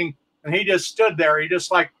ducking, and he just stood there. He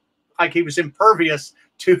just like he was impervious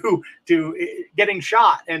to getting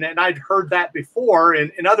shot. And I'd heard that before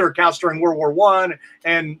in other accounts during World War I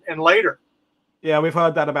and later. Yeah, we've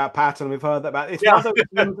heard that about Patton. We've heard that about it's one of those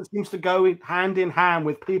things that seems to go hand in hand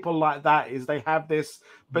with people like that. Is they have this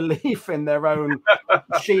belief in their own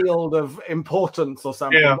shield of importance or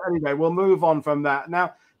something. Yeah. Anyway, we'll move on from that.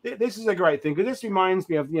 Now, this is a great thing because this reminds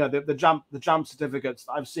me of the jump certificates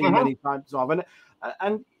that I've seen many times of,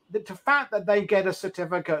 and the fact that they get a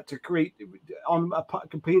certificate to create on a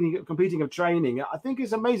competing of training, I think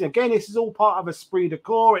is amazing. Again, this is all part of a esprit de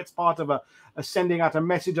corps. It's part of a sending out a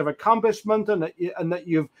message of accomplishment, and that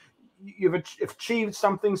you've achieved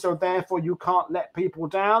something, so therefore you can't let people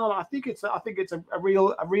down. And I think it's a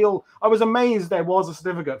real. I was amazed there was a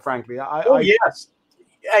certificate, frankly. Yes,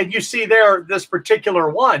 and you see there this particular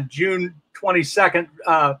one, June 22nd,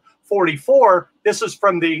 44. This is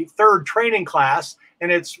from the 3rd training class.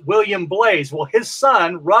 And it's William Blaze. Well, his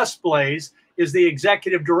son, Russ Blaze, is the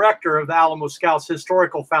executive director of the Alamo Scouts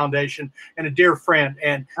Historical Foundation and a dear friend.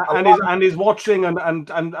 And he's watching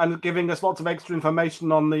and giving us lots of extra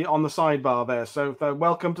information on the sidebar there. So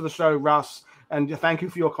welcome to the show, Russ, and thank you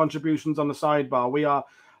for your contributions on the sidebar.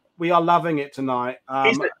 We are loving it tonight.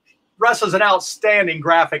 Russ is an outstanding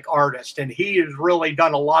graphic artist, and he has really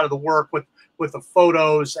done a lot of the work with the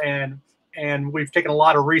photos, and we've taken a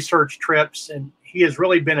lot of research trips, and he has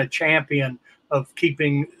really been a champion of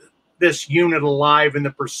keeping this unit alive in the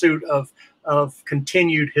pursuit of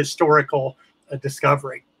continued historical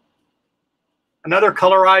discovery. Another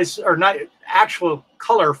colorized, or not actual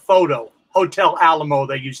color photo, Hotel Alamo,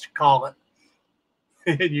 they used to call it.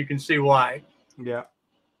 And you can see why. Yeah.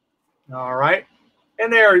 All right.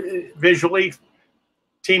 And there, visually,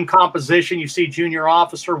 team composition, you see junior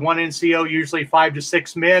officer, 1 NCO, usually 5 to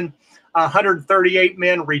 6 men, 138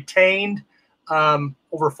 men retained,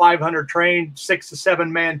 over 500 trained, 6 to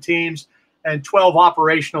 7 man teams, and 12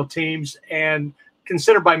 operational teams, and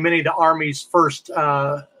considered by many the Army's first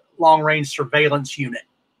long-range surveillance unit.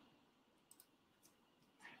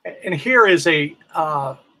 And here is a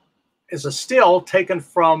still taken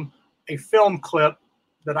from a film clip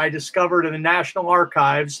that I discovered in the National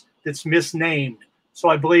Archives that's misnamed. So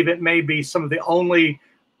I believe it may be some of the only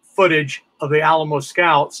footage of the Alamo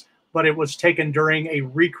Scouts, but it was taken during a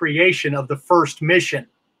recreation of the first mission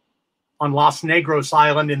on Los Negros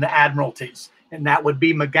Island in the Admiralties. And that would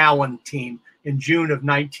be McGowan team in June of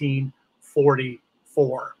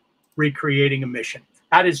 1944, recreating a mission.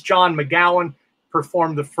 That is John McGowan,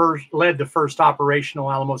 led the first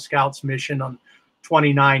operational Alamo Scouts mission on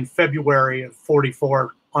 29 February of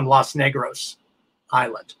 44 on Los Negros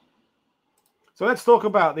Island. So let's talk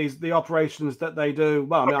about the operations that they do.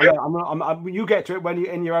 Well, I mean, you get to it when you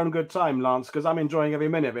in your own good time, Lance, because I'm enjoying every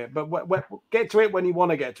minute of it. But get to it when you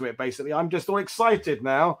want to get to it. Basically, I'm just all excited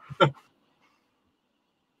now.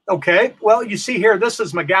 Okay. Well, you see here, this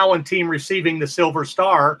is McGowan team receiving the Silver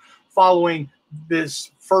Star following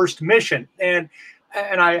this first mission, and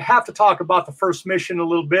I have to talk about the first mission a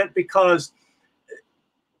little bit because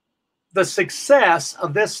the success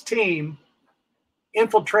of this team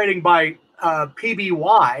infiltrating by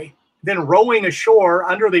PBY, then rowing ashore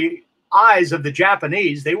under the eyes of the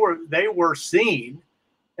Japanese. They were seen,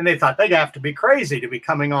 and they thought they'd have to be crazy to be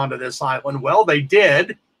coming onto this island. Well, they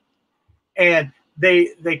did, and they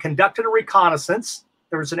conducted a reconnaissance.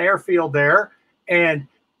 There was an airfield there, and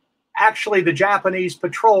actually the Japanese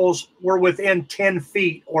patrols were within 10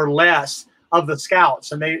 feet or less of the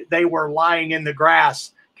scouts, and they were lying in the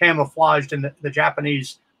grass, camouflaged, and the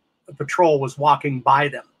Japanese patrol was walking by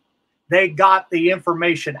them. They got the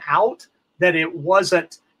information out that it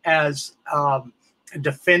wasn't as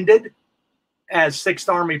defended as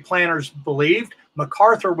 6th Army planners believed.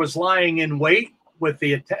 MacArthur was lying in wait with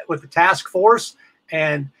the task force,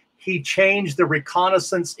 and he changed the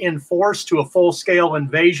reconnaissance in force to a full-scale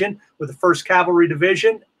invasion with the 1st Cavalry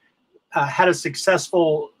Division, had a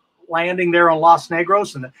successful landing there on Los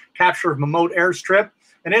Negros and the capture of Mamote Airstrip.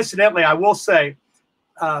 And incidentally, I will say,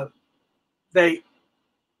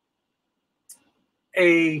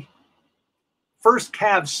 a 1st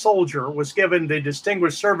Cav soldier was given the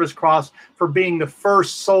Distinguished Service Cross for being the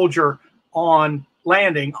first soldier on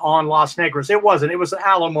landing on Los Negros. It wasn't. It was an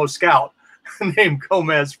Alamo Scout named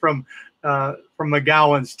Gomez from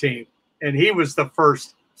McGowan's team, and he was the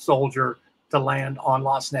first soldier to land on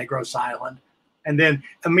Los Negros Island. And then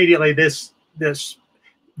immediately this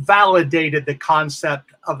validated the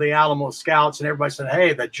concept of the Alamo Scouts, and everybody said,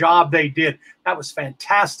 hey, the job they did, that was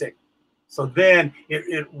fantastic. So then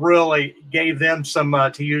it really gave them some,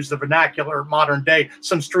 to use the vernacular modern day,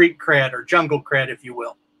 some street cred or jungle cred, if you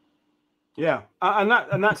will. Yeah,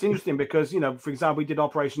 and that's interesting because, you know, for example, we did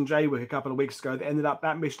Operation Jaywick a couple of weeks ago. That ended up,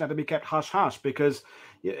 that mission had to be kept hush-hush because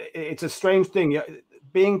it's a strange thing.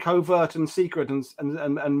 Being covert and secret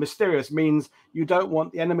and mysterious means you don't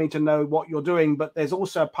want the enemy to know what you're doing, but there's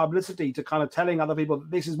also publicity to kind of telling other people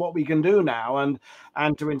that this is what we can do now, and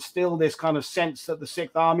to instill this kind of sense that the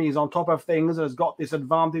 6th Army is on top of things, has got this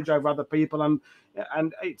advantage over other people, and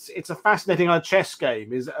it's a fascinating chess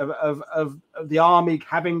game is of the Army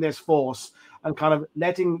having this force and kind of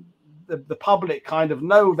letting the public kind of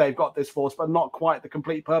know they've got this force, but not quite the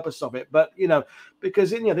complete purpose of it. But, you know,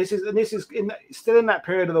 because, you know, this is still in that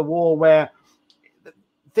period of the war where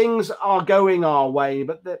things are going our way,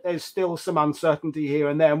 but there's still some uncertainty here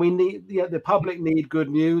and there. And we need, the public need good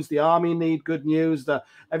news. The Army need good news.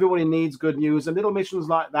 Everybody needs good news. And little missions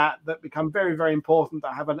like that become very, very important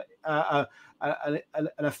to have an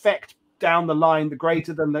effect down the line, the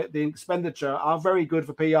greater than the expenditure, are very good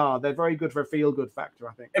for PR. They're very good for a feel-good factor,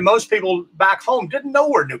 I think. And most people back home didn't know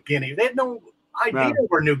where New Guinea. They had no idea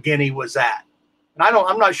where New Guinea was at. And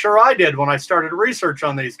I'm not sure I did when I started research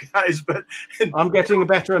on these guys, but I'm getting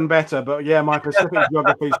better and better. But yeah, my Pacific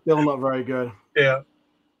geography is still not very good. Yeah.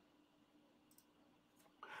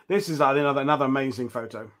 This is another amazing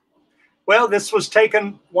photo. Well, this was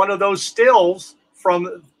taken one of those stills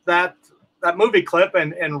from that movie clip,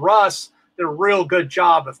 and Russ did a real good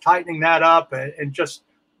job of tightening that up and just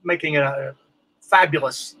making it a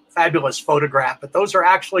fabulous photograph. But those are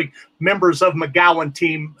actually members of McGowan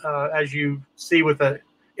team, as you see with the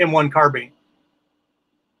M1 carbine.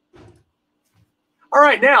 All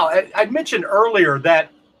right, now I mentioned earlier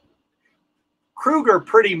that Kruger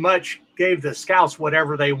pretty much gave the scouts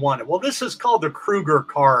whatever they wanted. Well, this is called the Kruger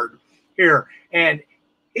card here, and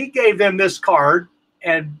he gave them this card,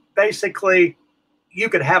 and basically you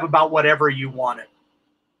could have about whatever you wanted.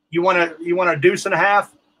 You want a deuce and a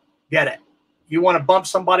half, get it. You want to bump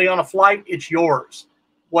somebody on a flight, it's yours.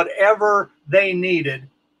 Whatever they needed,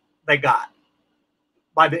 they got.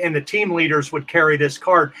 And the team leaders would carry this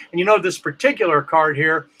card. And you know, this particular card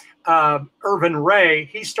here, Irvin Ray,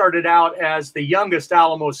 he started out as the youngest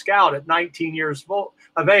Alamo Scout at 19 years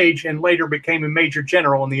of age and later became a major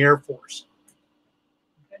general in the Air Force.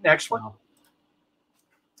 Next one. Wow.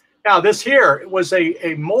 Now, this here was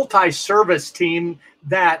a multi-service team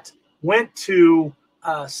that went to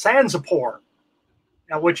Sanzapor,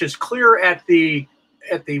 which is clear at the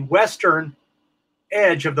western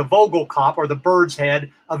edge of the Vogelkop, or the Bird's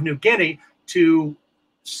Head of New Guinea, to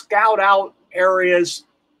scout out areas,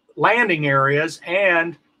 landing areas,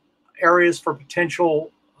 and areas for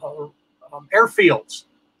potential airfields.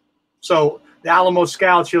 So the Alamo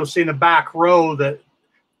Scouts, you'll see in the back row that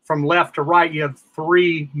from left to right, you have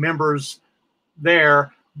 3 members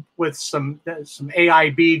there with some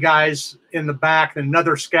AIB guys in the back, and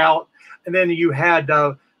another scout. And then you had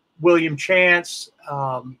William Chance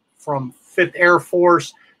from 5th Air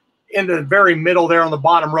Force. In the very middle there on the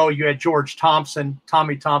bottom row, you had George Thompson.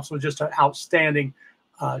 Tommy Thompson was just an outstanding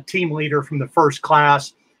team leader from the 1st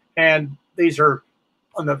class. And these are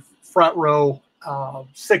on the front row,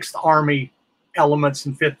 6th Army elements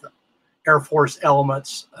and 5th Air Force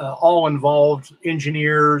elements, all involved,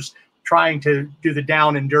 engineers trying to do the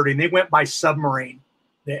down and dirty. And they went by submarine,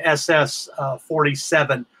 the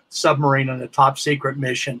SS-47 submarine on a top secret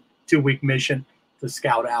mission, 2-week mission to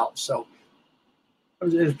scout out. So it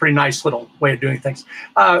was a pretty nice little way of doing things.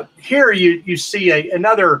 Here you see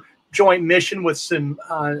another joint mission with some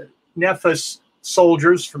Nefas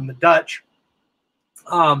soldiers from the Dutch.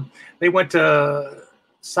 They went to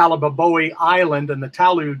Salababoe Island and the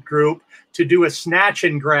Talud group to do a snatch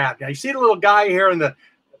and grab. Now you see the little guy here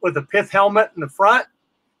with the pith helmet in the front?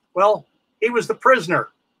 Well, he was the prisoner.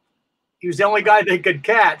 He was the only guy they could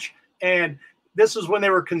catch. And this is when they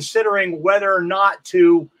were considering whether or not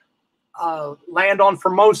to land on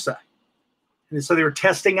Formosa. And so they were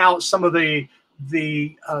testing out some of the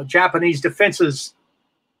Japanese defenses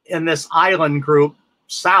in this island group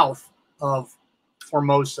south of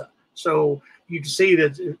Formosa. So you can see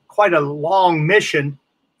that quite a long mission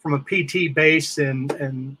from a PT base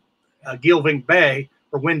in Gilving Bay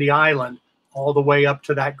or Windy Island all the way up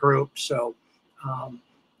to that group. So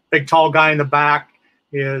big tall guy in the back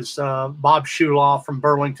is Bob Shuloff from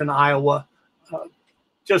Burlington, Iowa.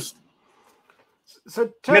 Just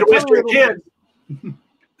so Midwestern kid.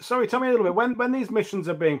 Sorry, tell me a little bit. When these missions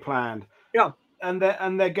are being planned, yeah, and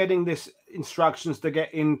they're getting this instructions to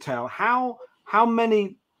get intel, how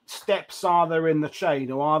many steps are there in the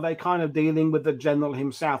chain, or are they kind of dealing with the general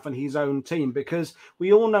himself and his own team? Because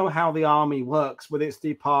we all know how the army works with its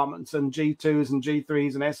departments and G2s and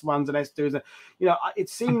G3s and S1s and S2s. And, you know, it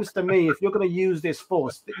seems to me if you're going to use this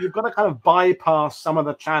force, you've got to kind of bypass some of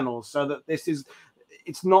the channels so that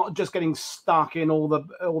it's not just getting stuck in all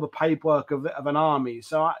the paperwork of an army.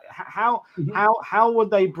 So how would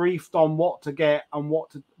they briefed on what to get and what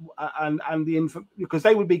to and the info, because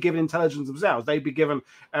they would be given intelligence themselves. They'd be given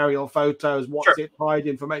aerial photos, what's it, hide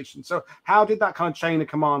information. So how did that kind of chain of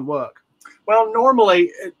command work? Well,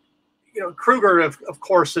 normally, you know, Kruger of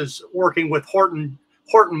course is working with Horton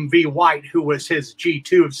V. White, who was his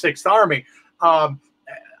G2 of 6th Army.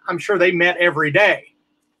 I'm sure they met every day,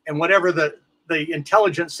 and whatever the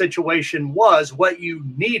intelligence situation was, what you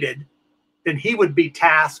needed, then he would be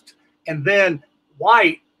tasked, and then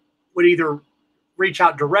White would either reach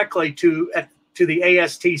out directly to the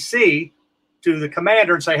ASTC, to the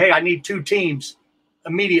commander, and say, hey, I need 2 teams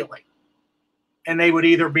immediately. And they would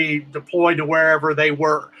either be deployed to wherever they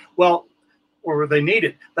were, or they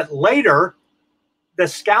needed. But later, the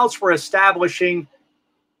scouts were establishing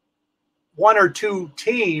 1 or 2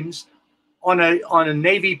 teams on a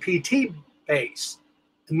Navy PT base,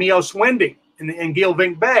 Mios Windy in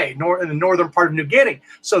Gilvink Bay, in the northern part of New Guinea.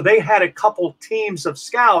 So they had a couple teams of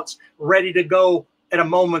scouts ready to go at a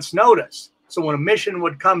moment's notice. So when a mission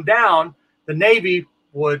would come down, the Navy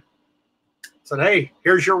would say, "Hey,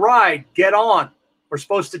 here's your ride. Get on. We're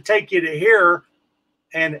supposed to take you to here,"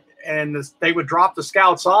 and they would drop the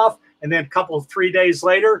scouts off, and then 3 days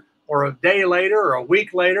later, or a day later, or a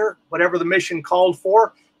week later, whatever the mission called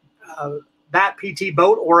for, that PT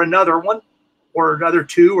boat or another one, or another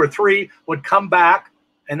 2 or 3 would come back,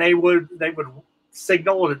 and they would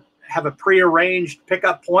signal and have a prearranged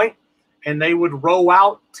pickup point, and they would row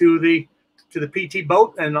out to the PT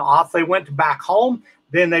boat, and off they went back home.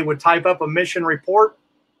 Then they would type up a mission report,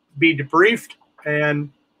 be debriefed,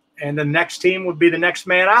 and the next team would be the next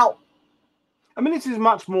man out. I mean, this is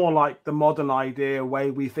much more like the modern way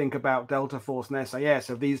we think about Delta Force and SAS,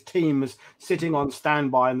 of these teams sitting on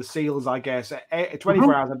standby, and the SEALs, I guess,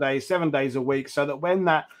 24 hours a day, 7 days a week, so that when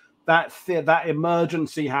that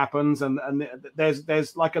emergency happens, and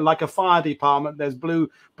there's like a fire department, there's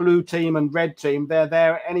blue team and red team, they're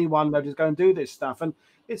there, anyone that is going to do this stuff. And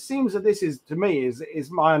it seems that this is, to me, is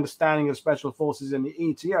my understanding of special forces in the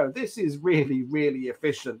ETO. This is really, really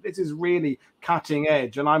efficient. This is really cutting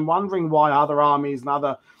edge. And I'm wondering why other armies and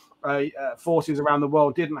other forces around the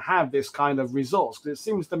world didn't have this kind of resource. Because it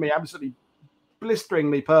seems to me absolutely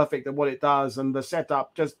blisteringly perfect at what it does, and the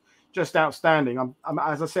setup just outstanding.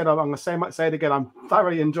 As I said, I'm going to say it again. I'm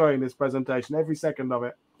thoroughly enjoying this presentation, every second of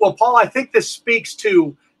it. Well, Paul, I think this speaks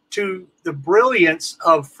to the brilliance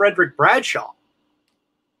of Frederick Bradshaw,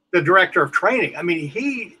 the director of training. I mean,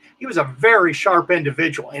 he was a very sharp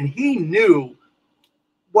individual, and he knew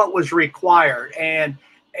what was required. And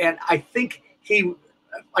I think he,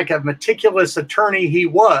 like a meticulous attorney he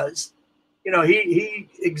was, he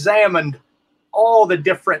examined all the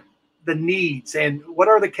needs, and what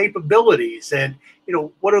are the capabilities, and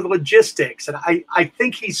what are the logistics. And I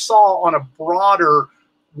think he saw on a broader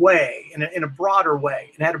way, in a broader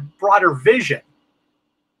way, and had a broader vision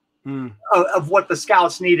of what the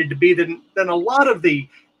scouts needed to be than a lot of the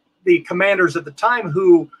commanders at the time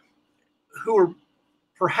who were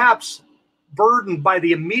perhaps burdened by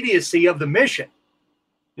the immediacy of the mission.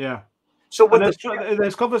 Yeah. So when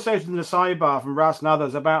there's conversations in the sidebar from Russ and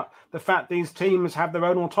others about the fact these teams have their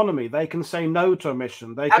own autonomy. They can say no to a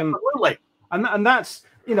mission. They can, absolutely. And that's,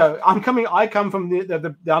 I come from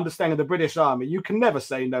the understanding of the British Army. You can never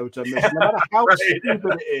say no to a mission, no matter how right.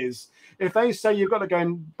 stupid it is. If they say you've got to go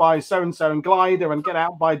and buy so-and-so and glider and get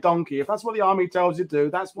out by donkey, if that's what the army tells you to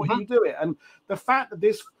do, that's what you do it. And the fact that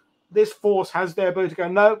this force has their ability to go,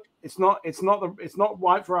 no, it's not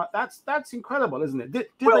right for us. That's incredible, isn't it? Did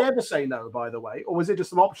they ever say no, by the way, or was it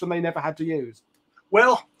just an option they never had to use?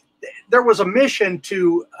 Well, there was a mission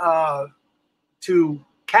to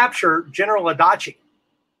capture General Adachi,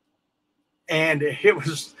 and it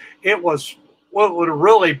was what would have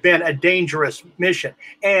really been a dangerous mission.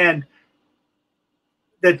 And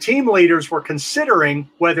the team leaders were considering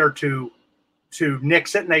whether to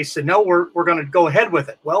nix it, and they said, no, we're going to go ahead with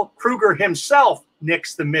it. Well, Kruger himself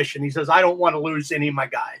nixed the mission. He says, I don't want to lose any of my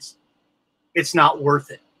guys. It's not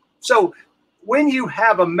worth it. So when you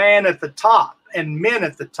have a man at the top and men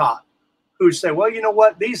at the top who say, well, you know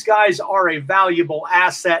what, these guys are a valuable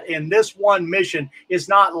asset, and this one mission is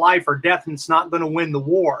not life or death, and it's not going to win the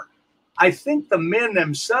war. I think the men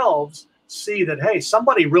themselves see that, hey,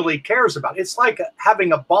 somebody really cares about it. It's like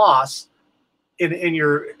having a boss in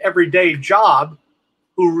your everyday job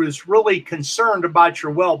who is really concerned about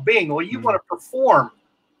your well-being. Well, you want to perform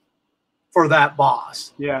for that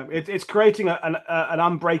boss. Yeah, it's creating an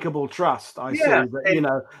unbreakable trust. I see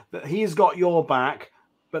that, that he's got your back,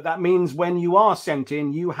 but that means when you are sent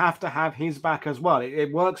in, you have to have his back as well.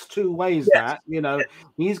 It works two ways. Yes. That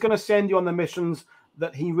he's going to send you on the missions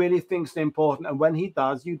that he really thinks are important, and when he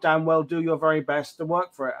does, you damn well do your very best to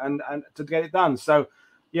work for it and to get it done. So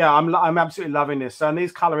yeah, I'm absolutely loving this. And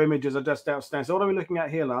these color images are just outstanding. So what are we looking at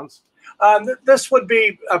here, Lance? This would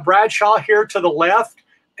be Bradshaw here to the left,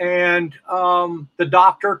 and the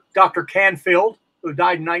Dr. Canfield, who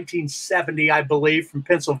died in 1970, I believe, from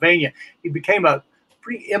Pennsylvania. He became a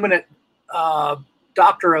pretty eminent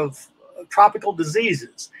doctor of tropical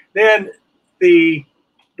diseases. Then the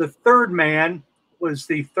third man was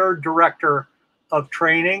the third director of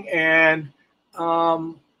training, and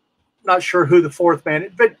not sure who the fourth man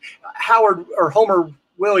is, but Howard or Homer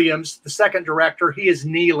Williams, the second director, he is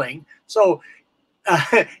kneeling. So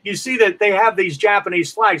you see that they have these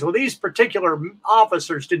Japanese flags. Well, these particular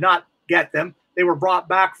officers did not get them. they were brought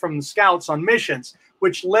back from the Scouts on missions,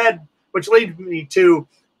 which led me to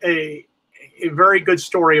a very good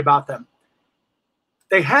story about them.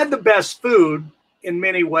 They had the best food in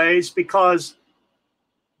many ways because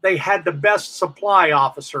they had the best supply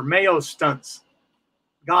officer, Mayo Stunts.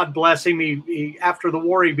 God bless him. He after the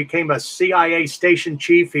war, he became a CIA station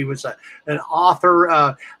chief. He was an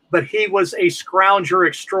author, but he was a scrounger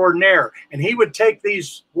extraordinaire. And he would take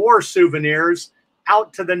these war souvenirs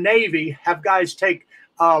out to the Navy, have guys take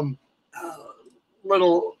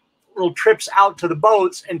little trips out to the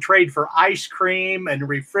boats and trade for ice cream and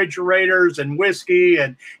refrigerators and whiskey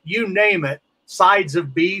and you name it, sides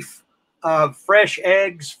of beef, fresh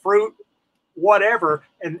eggs, fruit, whatever.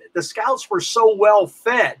 And the Scouts were so well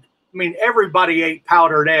fed. I mean, everybody ate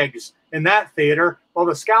powdered eggs in that theater. Well,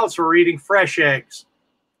 the Scouts were eating fresh eggs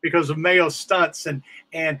because of Mayo Stunts. And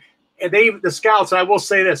the Scouts, and I will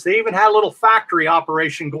say this, they even had a little factory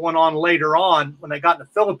operation going on later on when they got in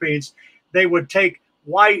the Philippines. They would take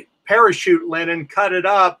white parachute linen, cut it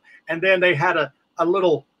up, and then they had a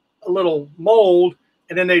little mold,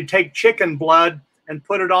 and then they'd take chicken blood and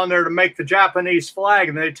put it on there to make the Japanese flag,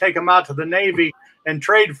 and they'd take them out to the Navy and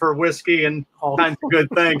trade for whiskey and all kinds of good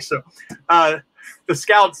things. So the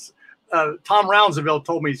Scouts, Tom Rounsaville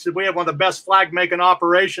told me, he said, we have one of the best flag making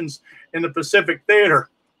operations in the Pacific Theater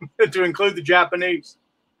to include the Japanese.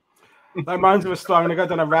 That reminds me of a story. I'm going to go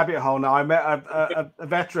down a rabbit hole now. I met a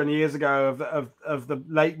veteran years ago of the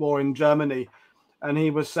late war in Germany, and he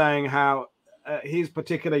was saying how his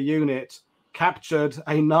particular unit captured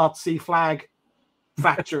a Nazi flag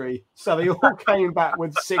factory. So they all came back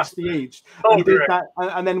with 60 each. And, did that,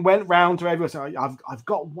 and then went round to everyone saying, I've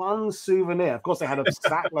got one souvenir. Of course, they had a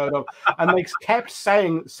sackload of, and they kept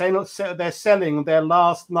saying they're selling their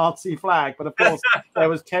last Nazi flag. But of course, there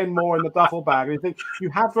was 10 more in the duffel bag. And you think you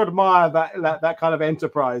have to admire that kind of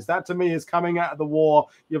enterprise. That to me is coming out of the war.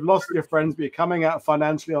 You've lost your friends, but you're coming out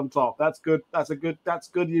financially on top. That's good. That's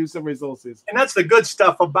good use of resources. And that's the good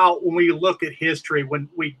stuff about when we look at history, when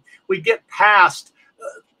we get past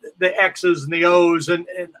the X's and the O's and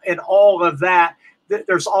all of that.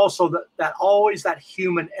 There's also always that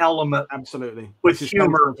human element. Absolutely, with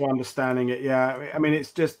humor to understanding it. Yeah, I mean,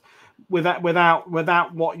 it's just without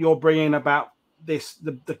what you're bringing about this,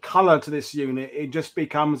 the color to this unit, it just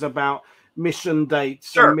becomes about mission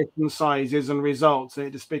dates and mission sizes and results. And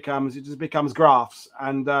it just becomes graphs,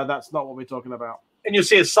 and that's not what we're talking about. And you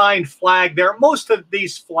see a signed flag there. Most of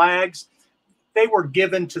these flags, they were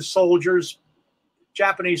given to soldiers,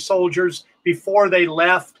 Japanese soldiers, before they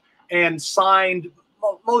left, and signed.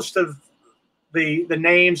 Most of the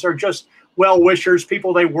names are just well-wishers,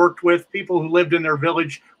 people they worked with, people who lived in their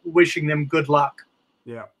village, wishing them good luck.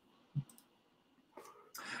 Yeah.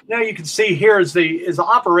 Now you can see here is the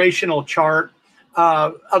operational chart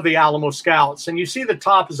of the Alamo Scouts, and you see the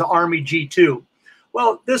top is the Army G2.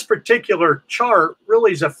 Well, this particular chart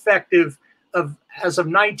really is effective as of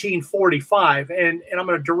 1945, and I'm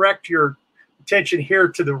going to direct your attention here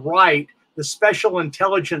to the right, the Special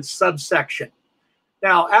Intelligence subsection.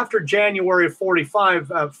 Now, after January of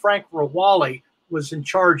 45, Frank Rawali was in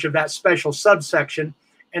charge of that special subsection,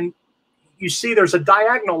 and you see there's a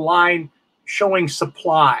diagonal line showing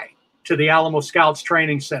supply to the Alamo Scouts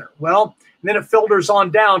Training Center. Well, then it filters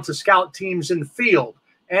on down to scout teams in the field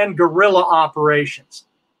and guerrilla operations.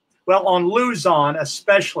 Well, on Luzon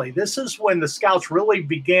especially, this is when the Scouts really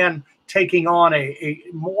began taking on a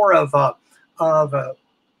more of a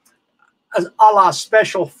la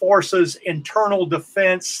Special Forces, internal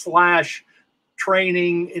defense /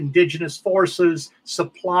 training indigenous forces,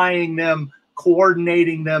 supplying them,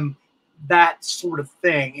 coordinating them, that sort of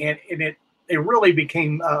thing. And they really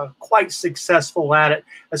became quite successful at it,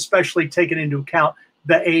 especially taking into account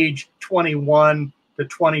the age 21 to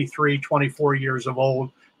 23, 24 years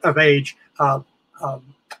of age,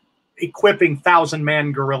 equipping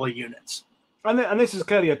 1,000-man guerrilla units. And this is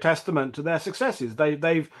clearly a testament to their successes.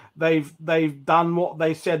 They've done what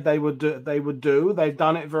they said they would do. They've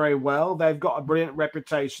done it very well. They've got a brilliant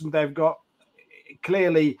reputation. They've got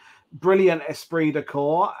clearly brilliant esprit de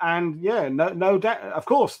corps. And yeah, no doubt. Of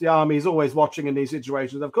course, the Army is always watching in these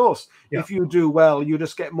situations. Of course, if you do well, you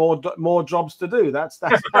just get more jobs to do. That's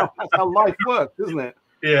how life works, isn't it?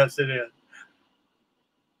 Yes, it is.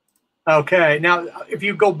 Okay, now if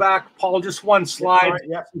you go back, Paul, just one slide,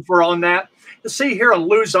 if we're on that. You see here in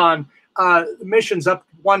Luzon, the mission's up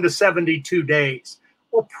 1 to 72 days.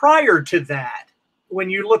 Well, prior to that, when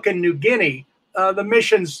you look in New Guinea, the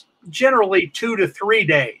mission's generally 2 to 3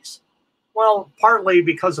 days. Well, partly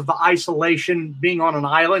because of the isolation, being on an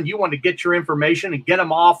island, you want to get your information and get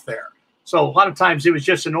them off there. So a lot of times it was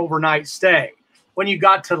just an overnight stay. When you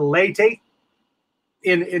got to Leyte,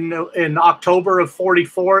 in October of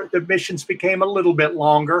 44, the missions became a little bit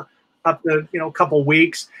longer, up to a couple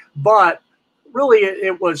weeks. But really,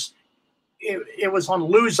 it was on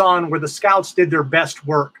Luzon where the Scouts did their best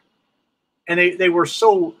work, and they were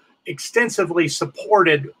so extensively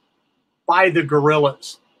supported by the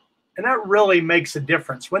guerrillas, and that really makes a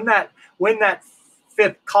difference when that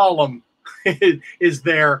fifth column is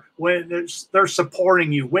there, when they're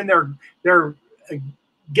supporting you, when they're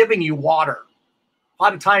giving you water. A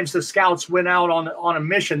lot of times the Scouts went out on a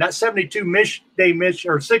mission. That 72-day mission,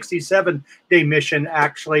 or 67-day mission,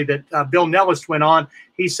 actually, that Bill Nellis went on.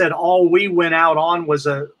 He said all we went out on was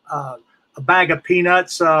a bag of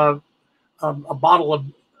peanuts, a bottle of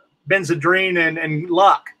Benzedrine, and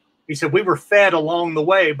luck. He said we were fed along the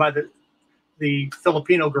way by the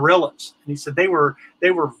Filipino guerrillas. And he said they were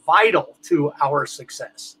vital to our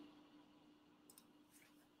success.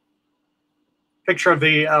 Picture of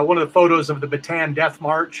the one of the photos of the Bataan Death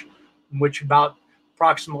March, in which about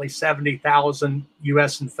approximately 70,000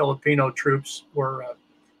 U.S. and Filipino troops were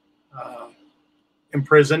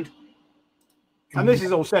imprisoned. And this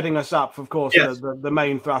is all setting us up, of course, yes, the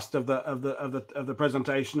main thrust of the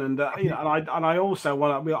presentation. And and I also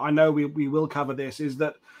want to, I know we will cover this, is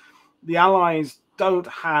that the Allies don't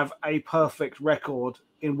have a perfect record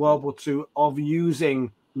in World War II of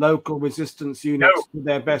using local resistance units to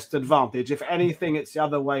their best advantage. If anything, it's the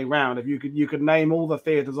other way around. If you could name all the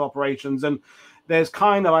theaters operations, and there's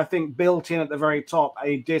kind of, I think, built in at the very top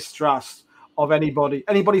a distrust of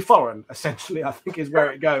anybody foreign, essentially, I think, is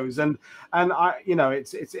where it goes. And I,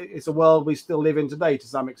 it's a world we still live in today to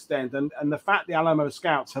some extent. And the fact the Alamo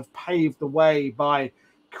Scouts have paved the way by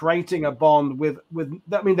creating a bond with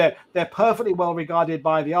I mean, they're perfectly well regarded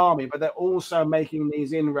by the army, but they're also making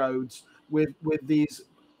these inroads with these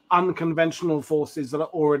unconventional forces that are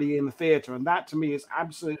already in the theater, and that to me is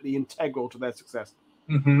absolutely integral to their success.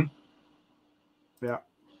 Mm-hmm. Yeah,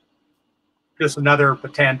 just another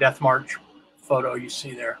Bataan Death March photo you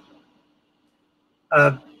see there.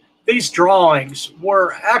 These drawings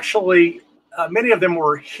were actually many of them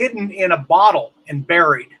were hidden in a bottle and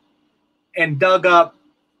buried and dug up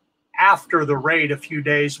after the raid a few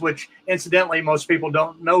days, which incidentally most people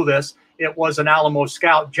don't know this. It was an Alamo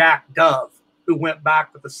Scout, Jack Dove, who went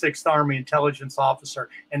back with the 6th Army intelligence officer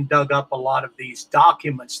and dug up a lot of these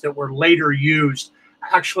documents that were later used.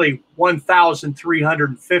 Actually,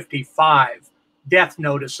 1,355 death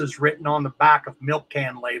notices written on the back of milk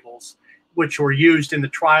can labels, which were used in the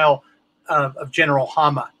trial of General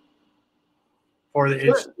Hama.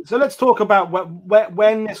 So let's talk about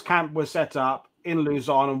when this camp was set up in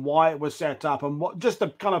Luzon and why it was set up, and what just the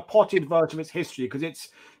kind of potted version of its history, because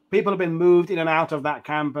people have been moved in and out of that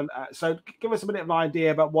camp. And so give us a bit of an idea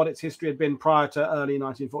about what its history had been prior to early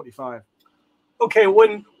 1945. Okay,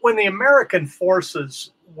 when the American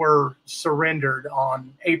forces were surrendered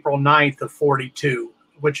on April 9th of 42,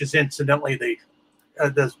 which is incidentally the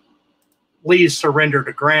Lee's surrender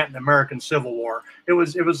to Grant in the American Civil War, it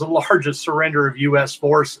was the largest surrender of U.S.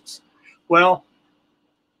 forces. Well,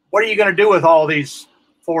 what are you going to do with all these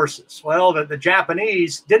forces? Well, the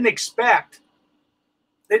Japanese didn't expect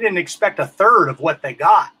a third of what they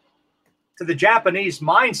got. To the Japanese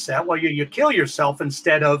mindset, well, you kill yourself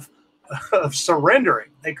instead of surrendering.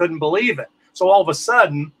 They couldn't believe it. So all of a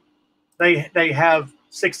sudden, they have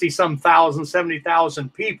 60-some thousand,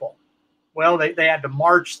 70,000 people. Well, they had to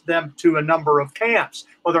march them to a number of camps.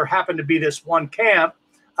 Well, there happened to be this one camp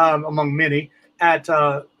among many at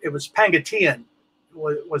it was Pangasinan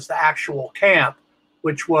was the actual camp,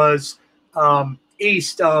 which was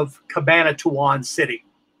east of Cabanatuan City.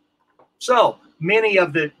 So many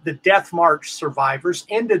of the Death March survivors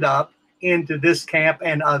ended up into this camp,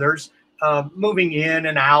 and others moving in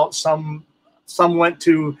and out. Some went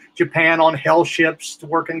to Japan on hell ships to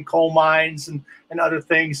work in coal mines and other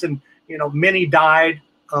things. And, many died.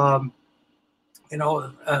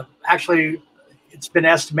 Actually, it's been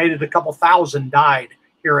estimated a couple thousand died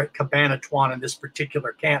here at Cabanatuan in this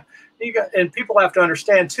particular camp. And people have to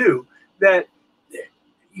understand, too, that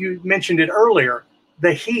you mentioned it earlier,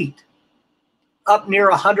 the heat up near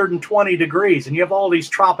 120 degrees, and you have all these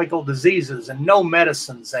tropical diseases and no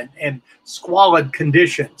medicines and squalid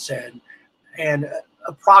conditions and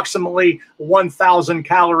approximately 1,000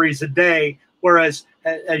 calories a day. Whereas,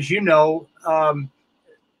 as you know,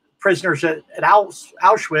 prisoners at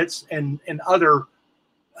Auschwitz and other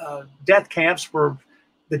death camps were,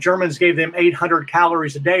 the Germans gave them 800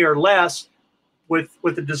 calories a day or less with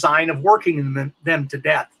the design of working them to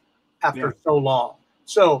death after so long.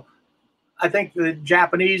 So I think the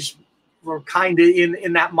Japanese were kind of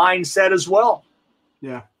in that mindset as well.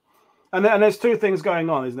 Yeah. And there's two things going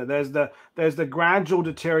on, isn't it? There's the gradual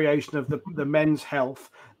deterioration of the men's health.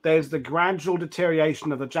 There's the gradual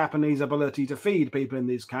deterioration of the Japanese ability to feed people in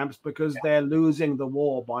these camps because they're losing the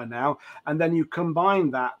war by now. And then you combine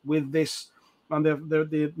that with this, and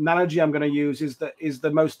the analogy I'm going to use is that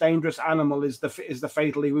the most dangerous animal is the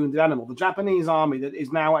fatally wounded animal. The Japanese army that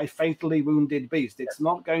is now a fatally wounded beast. It's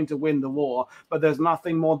not going to win the war, but there's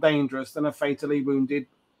nothing more dangerous than a fatally wounded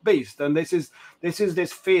beast. And this is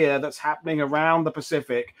this fear that's happening around the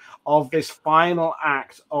Pacific of this final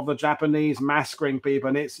act of the Japanese massacring people.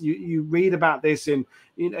 And it's you read about this in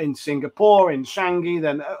Singapore, in Shanghai,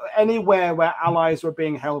 then anywhere where allies were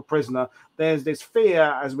being held prisoner. There's this fear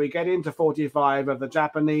as we get into 45 of the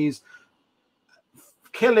Japanese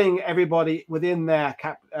killing everybody within their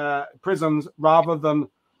prisons rather than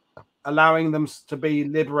allowing them to be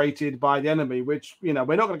liberated by the enemy, which, we're not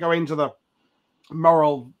going to go into the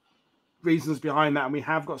moral reasons behind that, and we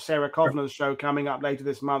have got Sarah Kovner's show coming up later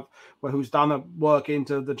this month, who's done a work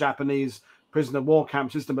into the Japanese prisoner war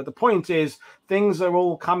camp system. But the point is, things are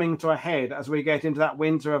all coming to a head as we get into that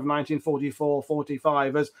winter of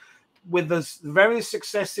 1944-45. As with the various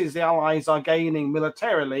successes the Allies are gaining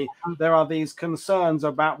militarily, there are these concerns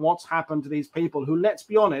about what's happened to these people who, let's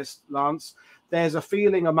be honest, Lance, there's a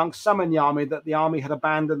feeling amongst some in the army that the army had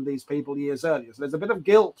abandoned these people years earlier. So there's a bit of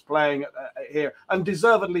guilt playing here, and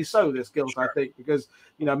deservedly so, this guilt, I think, because,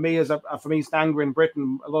 me from East Anglia in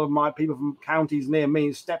Britain, a lot of my people from counties near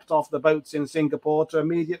me stepped off the boats in Singapore to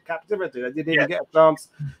immediate captivity. They didn't even get a chance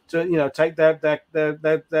to, take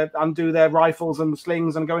their undo their rifles and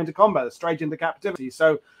slings and go into combat, straight into captivity.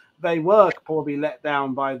 So they were probably let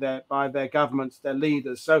down by their governments, their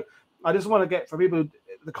leaders. So I just want to get for people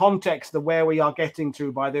the context of where we are getting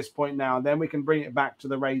to by this point now, and then we can bring it back to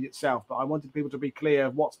the raid itself. But I wanted people to be clear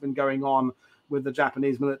of what's been going on with the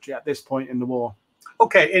Japanese military at this point in the war.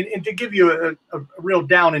 Okay, and to give you a real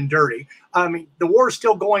down and dirty, I mean, the war is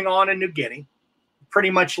still going on in New Guinea,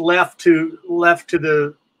 pretty much left to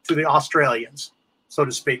the Australians, so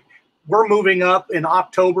to speak. We're moving up in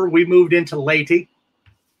October. We moved into Leyte.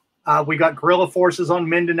 We got guerrilla forces on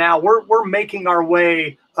Mindanao. We're making our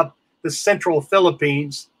way up the central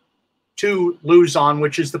Philippines to Luzon,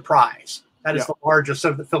 which is the prize. That is the largest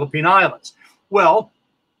of the Philippine Islands. Well,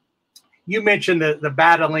 you mentioned the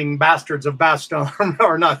battling bastards of Bastogne,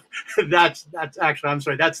 or not. That's actually, I'm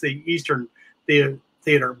sorry, that's the Eastern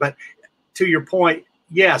Theater. But to your point,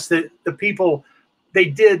 yes, the people, they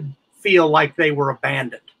did feel like they were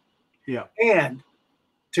abandoned. Yeah. And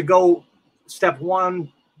to go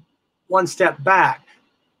one step back,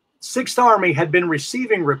 6th Army had been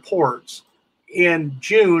receiving reports in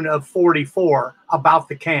June of 44 about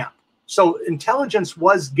the camp. So intelligence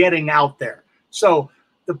was getting out there. So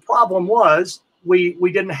the problem was we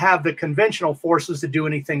didn't have the conventional forces to do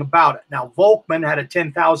anything about it. Now, Volkmann had a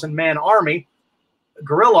 10,000-man army, a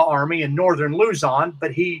guerrilla army in northern Luzon,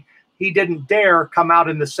 but he didn't dare come out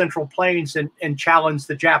in the Central Plains and challenge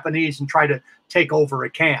the Japanese and try to take over a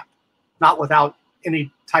camp, not without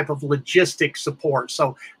any type of logistic support.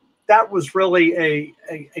 So that was really a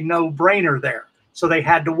no-brainer there. So they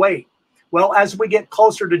had to wait. Well, as we get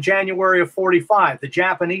closer to January of 45, the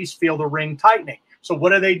Japanese feel the ring tightening. So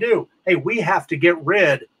what do? Hey, we have to get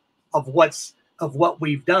rid of what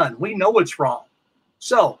we've done. We know it's wrong.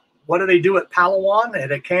 So what do they do at Palawan,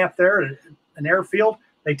 at a camp there, at an airfield?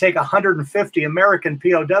 They take 150 American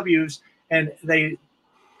POWs and they,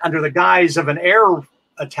 under the guise of an air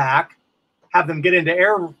attack, have them get into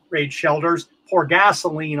air raid shelters, pour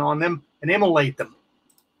gasoline on them, and immolate them.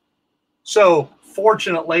 So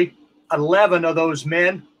fortunately, 11 of those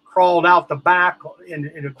men crawled out the back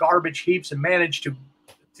into garbage heaps and managed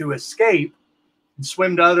to escape and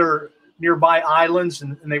swim to other nearby islands,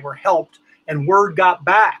 and they were helped, and word got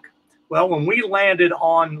back. Well, when we landed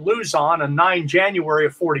on Luzon on 9 January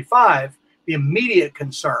of 45, the immediate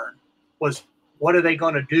concern was, what are they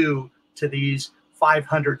going to do to these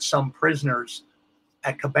 500-some prisoners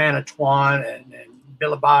at Cabanatuan and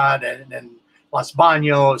Bilibad and Los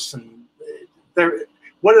Baños, and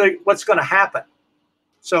what's going to happen?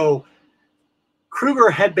 So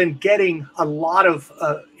Kruger had been getting a lot of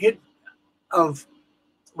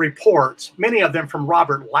reports, many of them from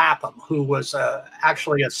Robert Lapham, who was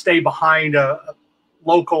actually a stay-behind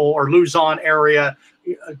local or Luzon area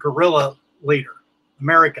guerrilla leader,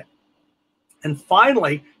 American. And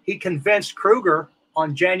finally, he convinced Kruger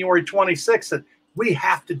on January 26th that we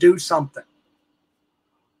have to do something.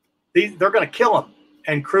 They're going to kill him.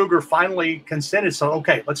 And Kruger finally consented. So,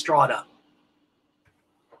 okay, let's draw it up.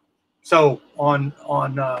 So on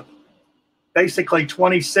basically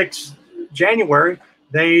 26 January,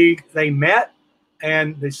 they met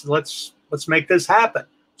and they said, let's make this happen.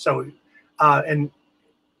 So, and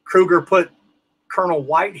Kruger put Colonel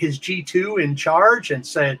White, his G2, in charge and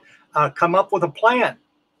said, come up with a plan.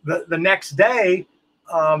 The next day,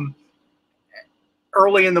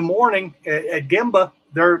 early in the morning at Gimba,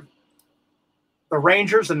 the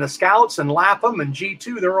Rangers and the Scouts and Lapham and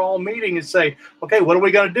G2, they're all meeting and say, okay, what are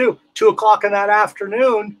we going to do? 2 o'clock in that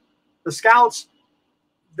afternoon, the Scouts,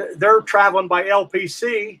 they're traveling by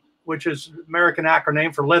LPC, which is American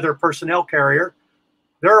acronym for Leather Personnel Carrier.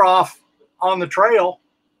 They're off on the trail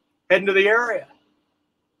heading to the area.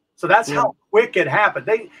 So that's how quick it happened.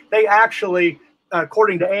 They actually,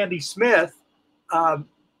 according to Andy Smith,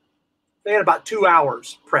 they had about 2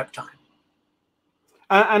 hours prep time.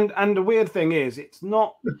 And the weird thing is, it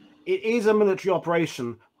is a military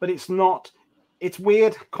operation, but it's not. It's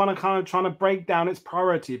weird, kind of trying to break down its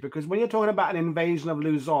priority, because when you're talking about an invasion of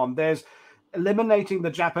Luzon, there's eliminating the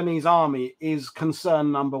Japanese army is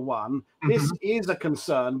concern number one. This is a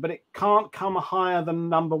concern, but it can't come higher than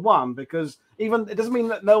number one, because even it doesn't mean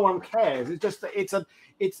that no one cares. It's just that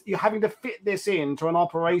it's you're having to fit this into an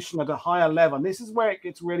operation at a higher level. And this is where it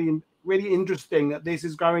gets really, really interesting that this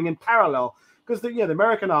is going in parallel, because the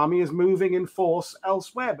American army is moving in force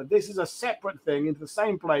elsewhere, but this is a separate thing into the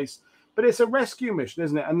same place. But it's a rescue mission,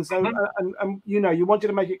 isn't it? And so, and you wanted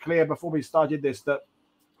to make it clear before we started this that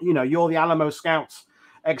you're the Alamo Scouts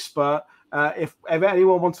expert. If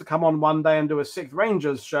anyone wants to come on one day and do a 6th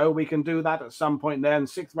Rangers show, we can do that at some point there. And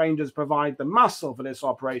 6th Rangers provide the muscle for this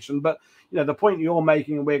operation. But the point you're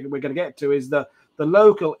making, and we're going to get to, is the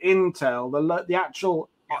local intel, the actual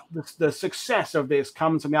the success of this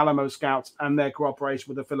comes from the Alamo Scouts and their cooperation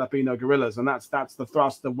with the Filipino guerrillas, and that's the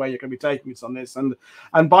thrust of where you're going to be taking us on this.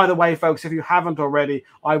 And by the way, folks, if you haven't already,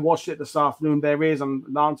 I watched it this afternoon. There is, and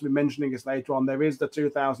Lance will be mentioning this later on, there is the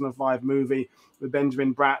 2005 movie with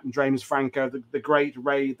Benjamin Bratt and James Franco, the great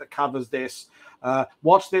raid that covers this.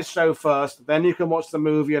 Watch this show first, then you can watch the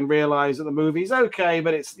movie and realize that the movie's okay,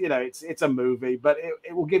 but it's it's a movie, but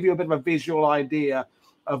it will give you a bit of a visual idea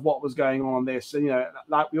of what was going on this. And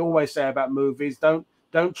like we always say about movies, don't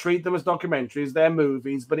treat them as documentaries. They're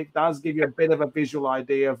movies, but it does give you a bit of a visual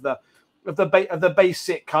idea of the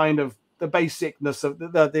basic kind of the basicness of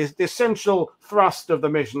the essential thrust of the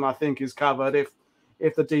mission. I think is covered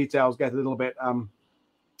if the details get a little bit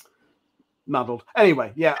muddled.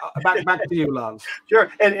 Anyway, back to you, Lance.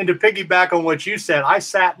 Sure. And to piggyback on what you said, I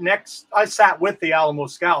sat with the Alamo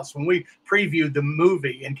Scouts when we previewed the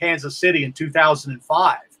movie in Kansas City in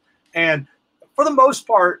 2005. And for the most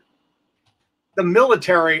part, the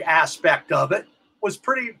military aspect of it was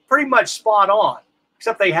pretty much spot on,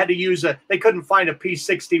 except they had to use they couldn't find a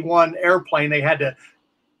P-61 airplane. They had to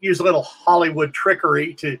use a little Hollywood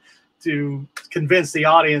trickery to convince the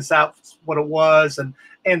audience that's what it was. And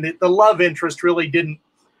the love interest really didn't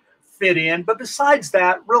fit in. But besides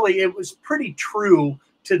that, really, it was pretty true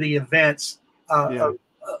to the events of the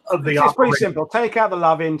operation. It's pretty simple. Take out the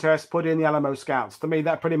love interest, put in the Alamo Scouts. To me,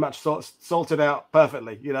 that pretty much sorted out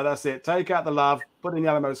perfectly. That's it. Take out the love, put in the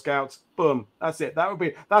Alamo Scouts. Boom. That's it.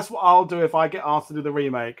 That's what I'll do if I get asked to do the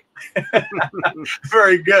remake.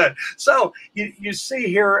 Very good. So you see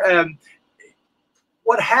here,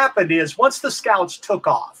 what happened is once the Scouts took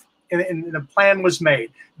off, and the plan was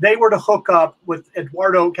made, they were to hook up with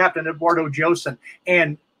Captain Eduardo Josen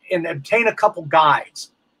and obtain a couple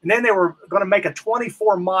guides. And then they were going to make a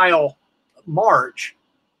 24-mile march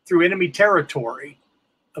through enemy territory,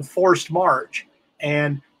 a forced march.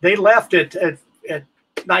 And they left it at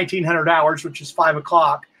 1900 hours, which is 5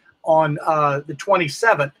 o'clock on the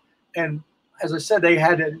 27th. And as I said, they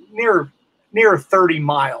had a near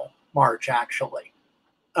 30-mile march, actually.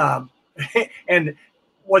 And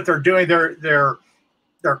what they're doing, they're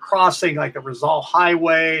crossing like the Rizal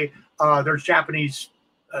Highway. There's Japanese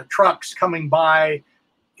trucks coming by.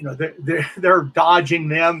 They're dodging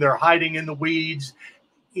them. They're hiding in the weeds.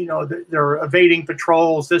 They're evading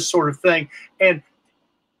patrols, this sort of thing. And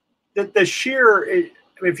the sheer,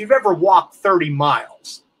 if you've ever walked 30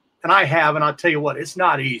 miles, and I have, and I'll tell you what, it's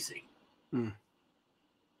not easy.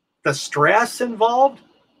 The stress involved,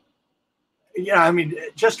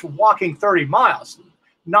 just walking 30 miles,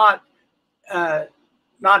 not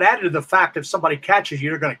added to the fact if somebody catches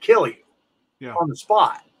you, they're going to kill you on the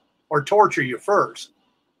spot or torture you first.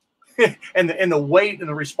 and the weight and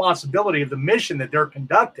the responsibility of the mission that they're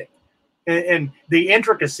conducting, and the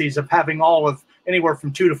intricacies of having all of anywhere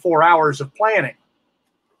from 2 to 4 hours of planning.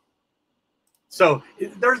 So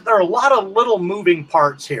there are a lot of little moving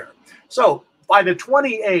parts here. So by the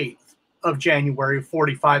 28th of January of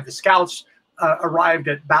 45, the Scouts arrived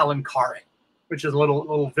at Balancare, which is a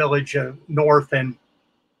little village north and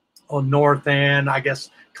on north end, I guess,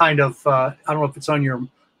 kind of, I don't know if it's on your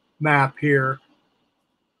map here.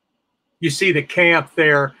 You see the camp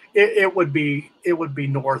there. It would be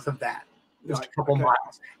north of that, just a couple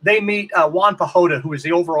miles. They meet Juan Pajota, who is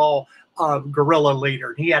the overall guerrilla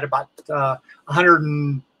leader. He had about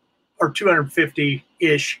 100 or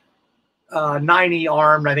 250-ish, 90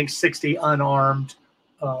 armed, I think 60 unarmed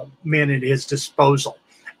men at his disposal.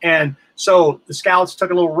 And so the scouts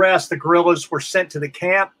took a little rest. The guerrillas were sent to the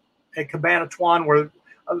camp at Cabanatuan, where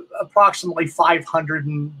approximately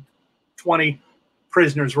 520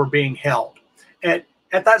 prisoners were being held. At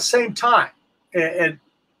that same time, at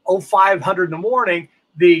 0500 in the morning,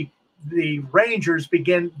 the Rangers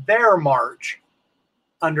begin their march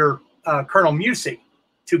under Colonel Musey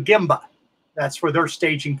to Gimba. That's where their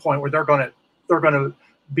staging point, where they're going to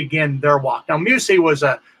begin their walk. Now, Musey was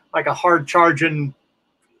like a hard charging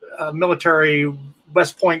military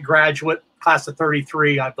West Point graduate, class of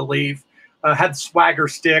 33, I believe. Had the swagger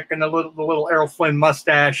stick and the little Errol Flynn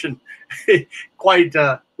mustache, and quite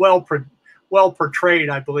well portrayed,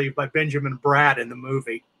 I believe, by Benjamin Bratt in the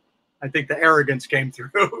movie. I think the arrogance came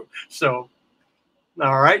through. So,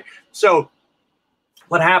 all right. So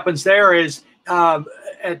what happens there is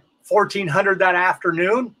at 1400 that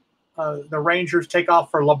afternoon, the Rangers take off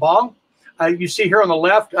for Labong. You see here on the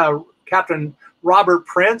left, Captain Robert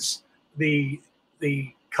Prince, the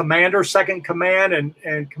commander, second command,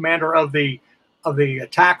 and commander of the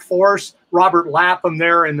attack force. Robert Lapham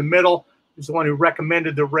there in the middle is the one who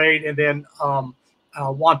recommended the raid, and then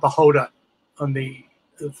Juan Pajota on the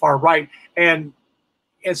far right. And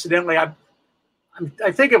incidentally, I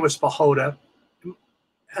think it was Pajota.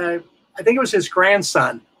 I think it was his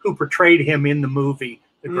grandson who portrayed him in the movie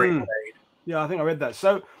The Great Raid. Yeah, I think I read that.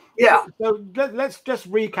 So yeah. So let's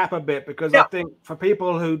just recap a bit, because yeah. I think for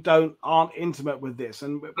people who aren't intimate with this,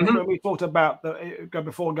 and when we talked about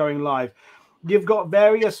before going live, you've got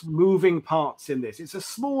various moving parts in this. It's a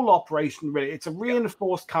small operation, really. It's a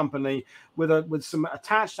reinforced company with some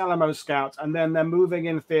attached Alamo Scouts, and then they're moving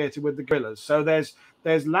in theater with the guerrillas. So there's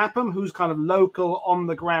Lapham, who's kind of local on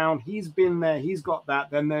the ground. He's been there. He's got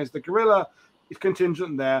that. Then there's the guerrilla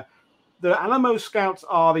contingent there. The Alamo Scouts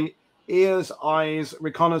are the ears, eyes,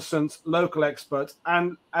 reconnaissance, local experts,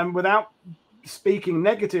 and without speaking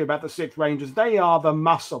negative about the 6th Rangers, they are the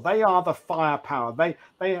muscle, they are the firepower.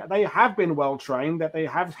 They have been well trained, that they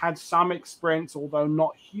have had some experience, although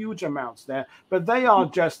not huge amounts there, but they are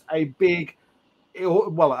just a big,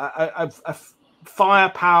 well, a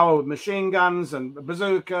firepower with machine guns and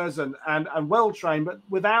bazookas and well trained, but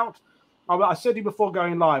without. I said to you before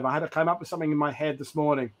going live, I had to come up with something in my head this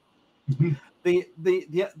morning.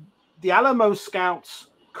 The Alamo Scouts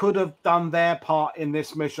could have done their part in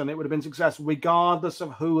this mission. It would have been successful regardless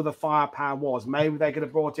of who the firepower was. Maybe they could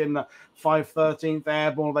have brought in the 513th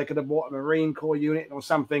Airborne, they could have brought a Marine Corps unit or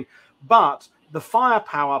something. But the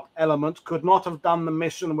firepower element could not have done the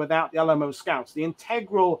mission without the Alamo Scouts. The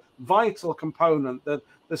integral, vital component, the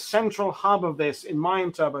central hub of this, in my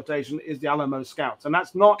interpretation, is the Alamo Scouts. And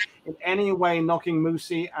that's not in any way knocking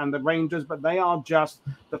Musey and the Rangers, but they are just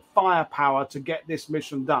the firepower to get this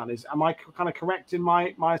mission done. Am I kind of correct in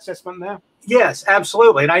my assessment there? Yes,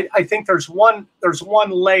 absolutely. And I think there's one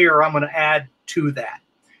layer I'm going to add to that.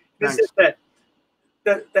 This is that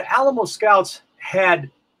the Alamo Scouts had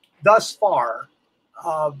thus far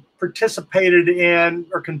participated in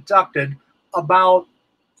or conducted about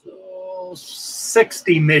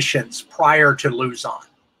 60 missions prior to Luzon.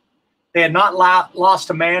 They had not lost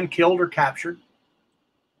a man killed or captured.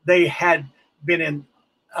 They had been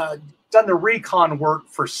done the recon work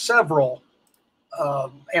for several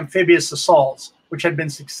amphibious assaults, which had been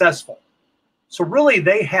successful. So really,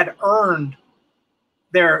 they had earned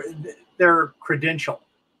their credential.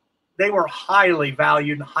 They were highly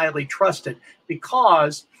valued and highly trusted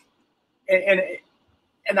because,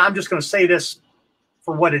 and I'm just going to say this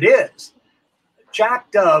for what it is.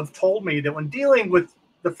 Jack Dove told me that when dealing with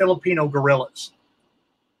the Filipino guerrillas,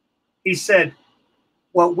 he said,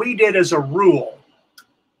 what we did as a rule,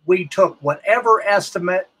 we took whatever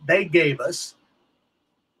estimate they gave us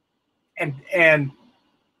and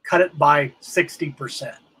cut it by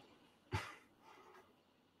 60%.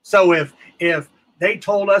 So if they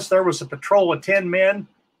told us there was a patrol of 10 men,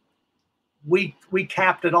 we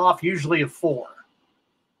capped it off usually of 4.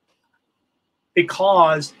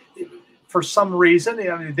 Because for some reason,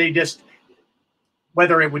 they just,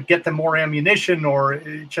 whether it would get them more ammunition or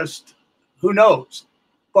just, who knows.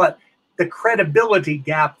 But the credibility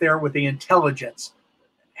gap there with the intelligence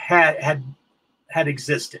had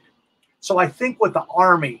existed. So I think what the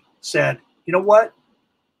Army said, you know what?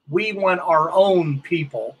 We want our own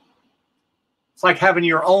people It's like having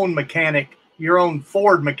your own mechanic, your own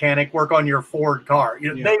Ford mechanic work on your Ford car.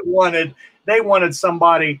 You know, they wanted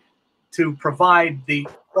somebody to provide the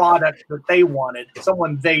product that they wanted,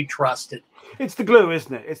 someone they trusted. It's the glue,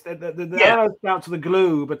 isn't it? It's the Alamo Scouts are the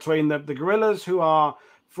glue between the guerrillas, who are,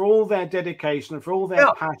 for all their dedication, for all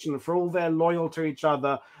their passion, for all their loyalty to each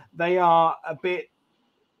other, they are a bit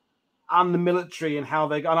un-military in how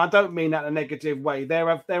they go. And I don't mean that in a negative way. They're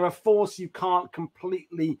a force you can't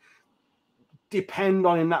completely depend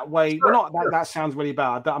on in that way. Sure, well, not that sounds really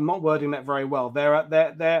bad. I'm not wording that very well.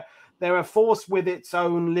 They're a force with its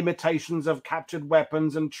own limitations of captured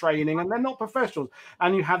weapons and training, and they're not professionals.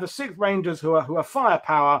 And you have the 6th Rangers who are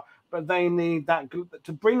firepower, but they need that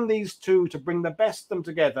to bring these two, to bring the best of them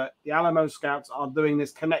together. The Alamo Scouts are doing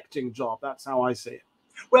this connecting job. That's how I see it.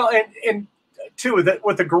 Well, and too,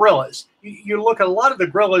 with the guerrillas, you look at a lot of the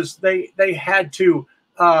guerrillas, they had to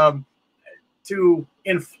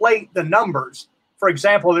inflate the numbers. For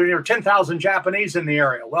example, there are 10,000 Japanese in the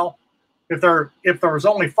area. Well, if there was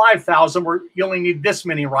only 5,000, you only need this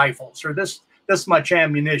many rifles or this much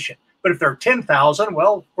ammunition. But if there are 10,000,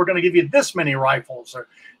 well, we're going to give you this many rifles.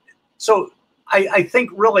 So I think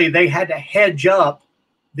really they had to hedge up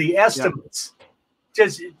the estimates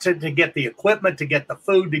just to get the equipment, to get the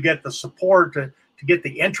food, to get the support, to get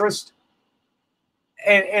the interest.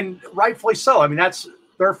 And rightfully so. I mean,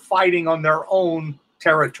 they're fighting on their own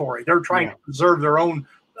territory. They're trying to preserve their own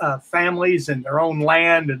families and their own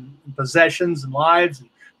land and possessions and lives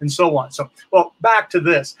and so on. So, well, back to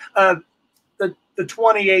this. The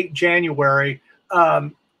 28th January,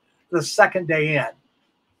 the second day in,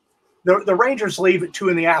 the Rangers leave at 2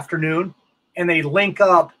 in the afternoon, and they link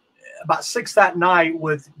up about 6 that night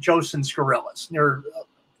with Joseph's guerrillas near a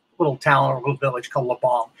little town or a little village called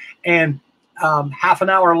Labong. And half an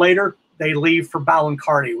hour later, they leave for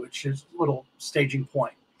Balancardi, which is a little staging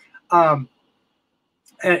point.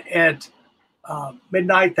 At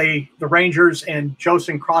midnight, the Rangers and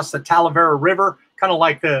Joseph cross the Talavera River, kind of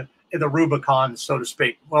like the Rubicon, so to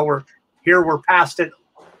speak. Well, we're past it.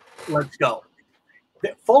 Let's go.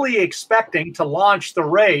 Fully expecting to launch the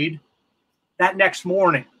raid that next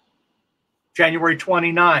morning, January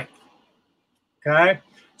 29th. Okay,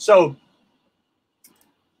 so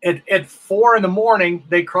at 4 in the morning,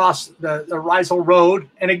 they cross the Rizal Road.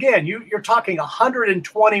 And again, you're talking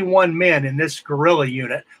 121 men in this guerrilla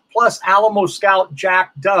unit, plus Alamo Scout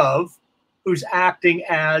Jack Dove, who's acting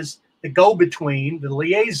as the go-between, the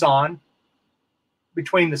liaison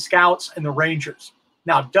between the Scouts and the Rangers.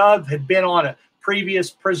 Now, Dove had been on a previous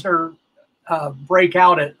prisoner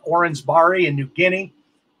breakout at Oranjebari in New Guinea.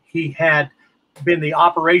 He had been the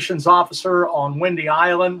operations officer on Windy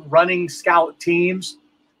Island, running Scout teams.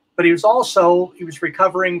 But he was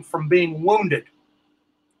recovering from being wounded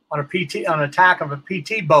on an attack of a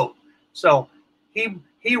PT boat. So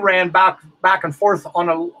he ran back and forth on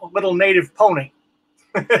a little native pony.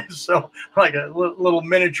 So like a little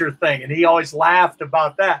miniature thing. And he always laughed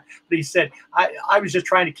about that. But he said, I was just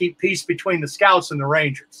trying to keep peace between the Scouts and the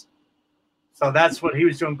Rangers. So that's what he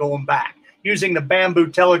was doing, going back, using the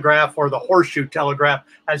bamboo telegraph, or the horseshoe telegraph,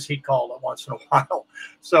 as he called it once in a while.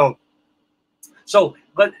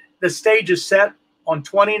 But the stage is set on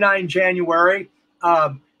 29 January.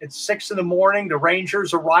 It's 6 in the morning. The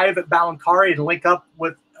Rangers arrive at Balancardi and link up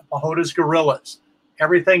with Pahota's guerrillas.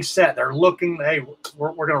 Everything's set. They're looking, hey,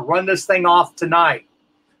 we're going to run this thing off tonight.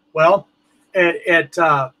 Well, at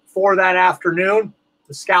 4 that afternoon,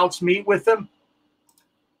 the Scouts meet with them.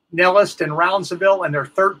 Nellist and Roundsville and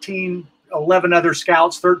their 11 other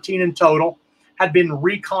Scouts, 13 in total, had been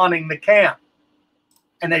reconning the camp.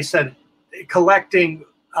 And they said, collecting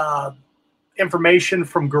information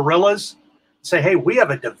from guerrillas, say, hey, we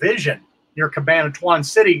have a division near Cabanatuan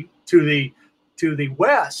City to the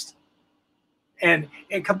west. And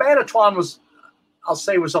Cabanatuan was a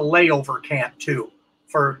layover camp too,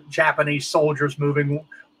 for Japanese soldiers moving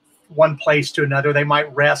one place to another. They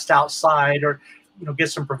might rest outside or,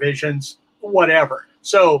 get some provisions, whatever.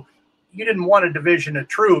 So you didn't want a division of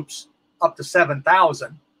troops up to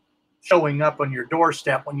 7,000 showing up on your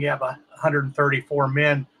doorstep when you have 134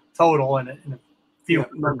 men total and a few,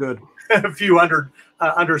 not good. a few hundred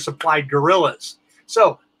undersupplied guerrillas.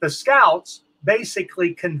 So the Scouts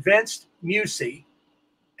basically convinced Musey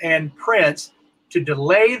and Prince to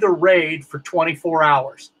delay the raid for 24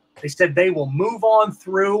 hours. They said they will move on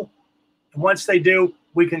through, and once they do,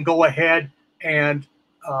 we can go ahead and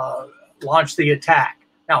launch the attack.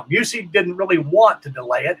 Now, Musey didn't really want to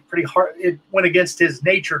delay it. Pretty hard. It went against his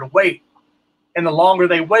nature to wait. And the longer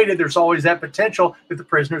they waited, there's always that potential that the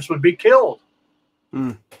prisoners would be killed,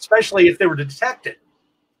 especially if they were detected.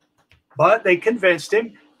 But they convinced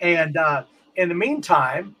him, and in the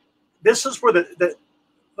meantime, this is where the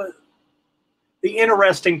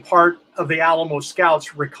interesting part of the Alamo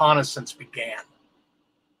Scouts reconnaissance began.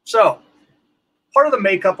 So part of the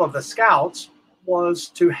makeup of the Scouts was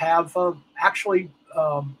to have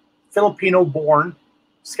Filipino-born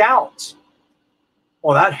Scouts.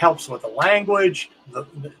 Well, that helps with the language,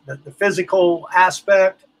 the physical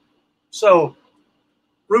aspect. So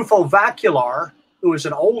Rufo Vacular, who was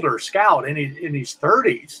an older Scout in his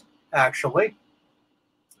 30s, actually,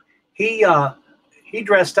 he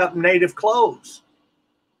dressed up in native clothes.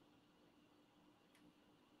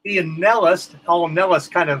 He and Nellis, although Nellis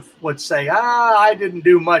kind of would say, I didn't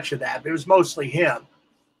do much of that, but it was mostly him.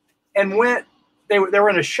 And they were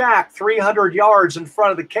in a shack 300 yards in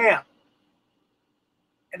front of the camp.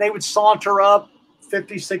 And they would saunter up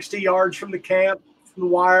 50, 60 yards from the camp, from the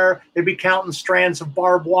wire. They'd be counting strands of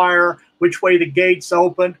barbed wire, which way the gates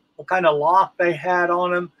opened, what kind of lock they had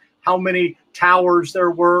on them, how many towers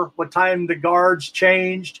there were, what time the guards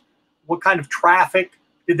changed, what kind of traffic.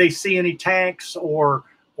 Did they see any tanks or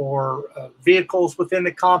vehicles within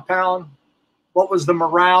the compound? What was the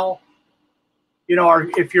morale? You know,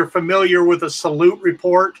 if you're familiar with a salute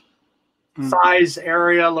report, size,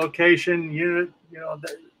 area, location, unit, you know,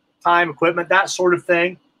 the time, equipment, that sort of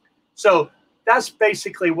thing. So that's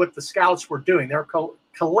basically what the Scouts were doing. They're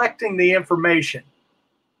collecting the information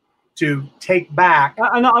to take back.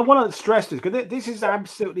 And I want to stress this, because this is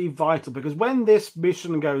absolutely vital, because when this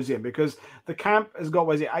mission goes in, because the camp has got,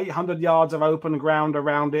 what is it, 800 yards of open ground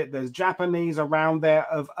around it. There's Japanese around there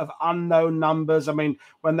of unknown numbers. I mean,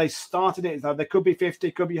 when they started it, there could be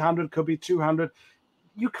 50, could be 100, could be 200.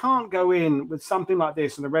 You can't go in with something like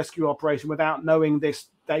this in a rescue operation without knowing this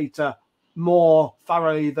data more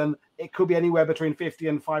thoroughly than it could be anywhere between 50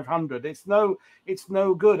 and 500. It's no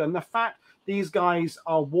good. And the fact these guys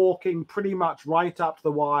are walking pretty much right up to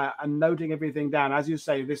the wire and noting everything down, as you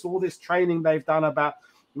say, all this training they've done about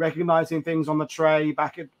recognizing things on the tray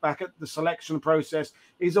back at the selection process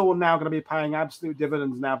is all now going to be paying absolute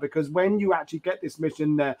dividends now, because when you actually get this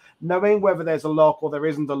mission there, knowing whether there's a lock or there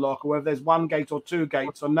isn't a lock, or whether there's one gate or two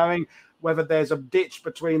gates, or knowing whether there's a ditch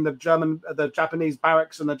between the Japanese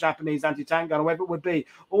barracks and the Japanese anti-tank gun, or whatever it would be,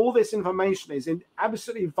 all this information is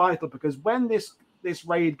absolutely vital, because when this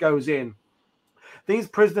raid goes in, these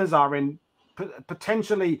prisoners are in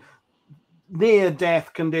potentially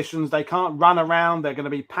near-death conditions. They can't run around. They're going to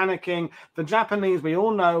be panicking. The Japanese, we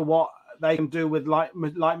all know what they can do with light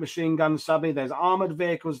machine guns suddenly. There's armored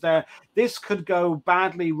vehicles there. This could go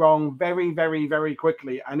badly wrong very, very, very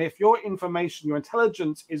quickly. And if your information, your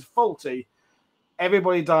intelligence is faulty,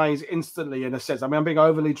 everybody dies instantly, in a sense. I mean, I'm being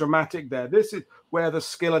overly dramatic there. This is where the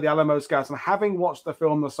skill of the Alamo Scouts, and having watched the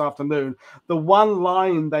film this afternoon, the one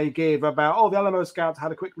line they give about, the Alamo Scouts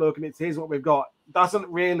had a quick look and here's what we've got, doesn't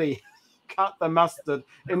really cut the mustard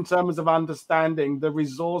in terms of understanding the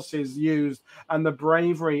resources used and the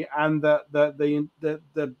bravery and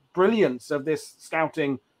the brilliance of this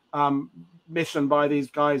scouting mission by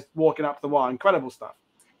these guys walking up the wire. Incredible stuff.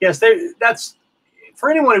 Yes, that's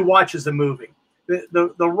for anyone who watches the movie.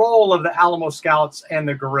 The role of the Alamo Scouts and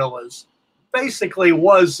the guerrillas basically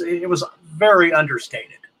was very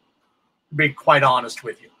understated, to be quite honest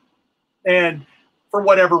with you. And for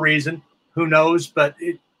whatever reason, who knows, but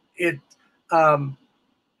it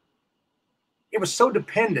was so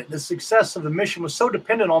dependent. The success of the mission was so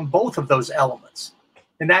dependent on both of those elements,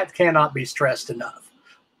 and that cannot be stressed enough.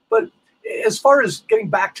 But as far as getting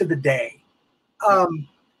back to the day,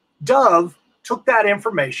 Dove took that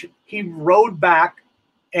information. He rode back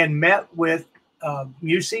and met with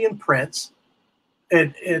Musey and Prince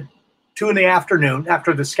at 2 in the afternoon,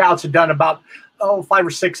 after the Scouts had done about 5 or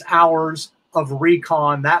 6 hours of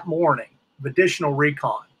recon that morning, of additional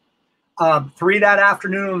recon. 3 that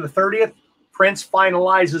afternoon on the 30th, Prince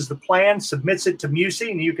finalizes the plan, submits it to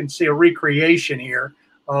Musey, and you can see a recreation here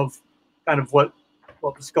of kind of what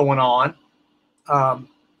was going on. A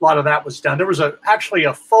lot of that was done. There was actually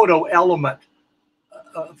a photo element,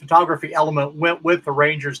 a photography element went with the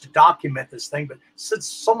Rangers to document this thing, but since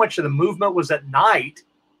so much of the movement was at night,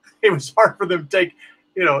 it was hard for them to take,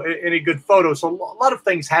 any good photos. So a lot of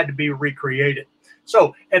things had to be recreated.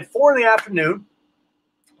 So at 4 in the afternoon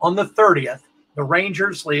on the 30th, the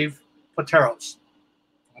Rangers leave Plateros.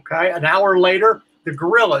 Okay, an hour later, the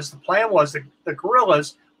guerrillas, the plan was the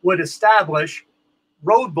guerrillas would establish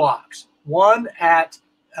roadblocks, one at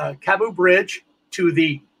Cabu Bridge to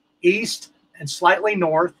the east and slightly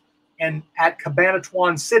north, and at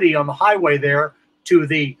Cabanatuan City on the highway there to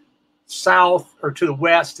the south, or to the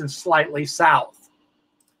west and slightly south,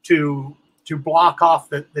 to block off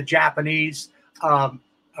the Japanese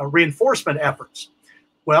reinforcement efforts.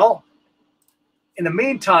 Well, In the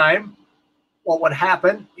meantime, what would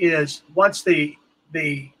happen is once the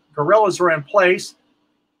guerrillas were in place,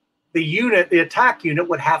 the attack unit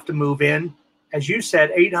would have to move in, as you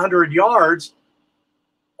said, 800 yards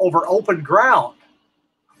over open ground.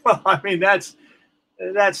 Well, I mean, that's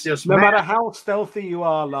just no mad. matter how stealthy you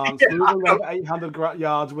are, Lance. Yeah, moving over 800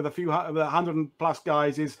 yards with a few 100+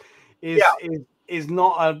 guys is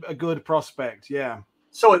not a good prospect. Yeah.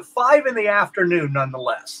 So at 5 in the afternoon,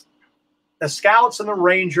 nonetheless, the scouts and the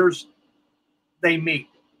Rangers, they meet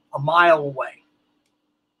a mile away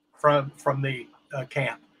from the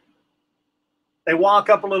camp. They walk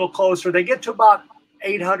up a little closer. They get to about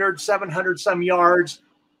 800, 700 some yards,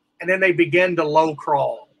 and then they begin to low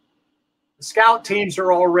crawl. The scout teams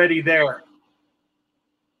are already there.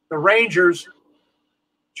 The Rangers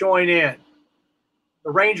join in. The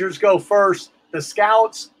Rangers go first. The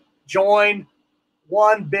scouts join.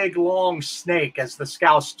 One big long snake, as the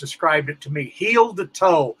scouts described it to me, heel to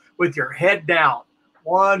toe with your head down.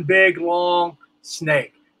 One big long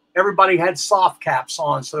snake. Everybody had soft caps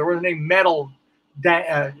on, so there wasn't any metal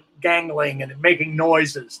gangling and making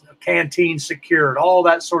noises. The canteen secured, all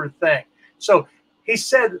that sort of thing. So he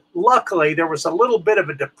said, luckily, there was a little bit of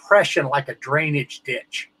a depression, like a drainage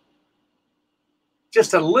ditch,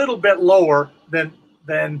 just a little bit lower than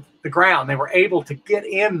the ground. They were able to get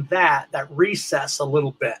in that recess a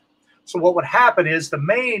little bit. So what would happen is the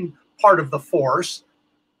main part of the force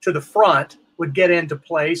to the front would get into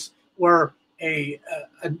place, where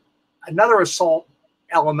another assault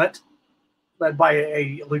element led by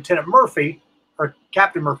a Lieutenant Murphy or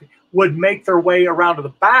Captain Murphy would make their way around to the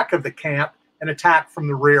back of the camp and attack from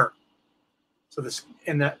the rear. So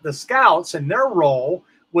the scouts in their role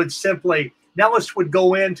would simply, Nellis would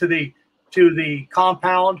go into the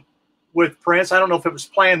compound with Prince. I don't know if it was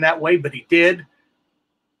planned that way, but he did.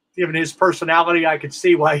 Given his personality, I could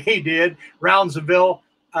see why he did. Roundsville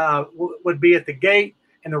would be at the gate,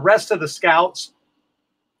 and the rest of the scouts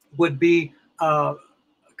would be a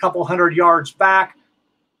couple hundred yards back.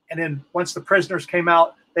 And then once the prisoners came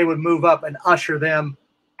out, they would move up and usher them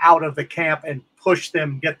out of the camp and push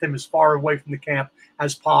them, get them as far away from the camp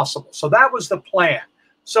as possible. So that was the plan.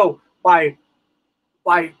 So by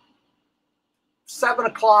 7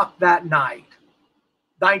 o'clock that night,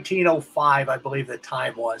 1905, I believe the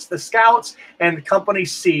time was, the scouts and Company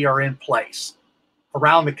C are in place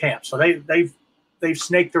around the camp. So they've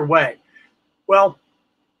snaked their way. Well,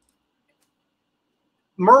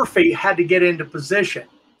 Murphy had to get into position.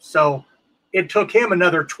 So it took him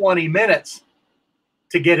another 20 minutes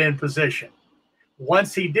to get in position.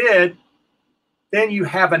 Once he did, then you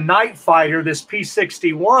have a night fighter, this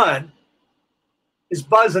P-61, is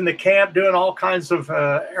buzzing the camp, doing all kinds of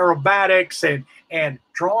aerobatics and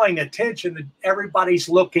drawing attention that everybody's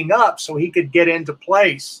looking up so he could get into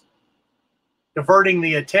place, diverting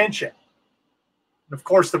the attention. And of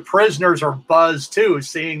course, the prisoners are buzzed too,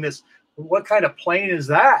 seeing this. What kind of plane is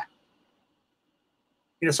that?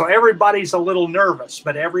 So everybody's a little nervous,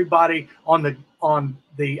 but everybody on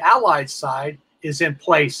the Allied side is in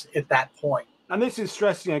place at that point. And this is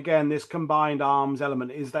stressing again this combined arms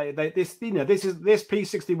element. Is that this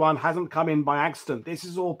P-61 hasn't come in by accident. This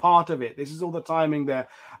is all part of it. This is all the timing there.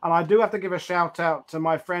 And I do have to give a shout out to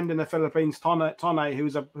my friend in the Philippines, Tone,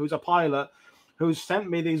 who's a pilot, who's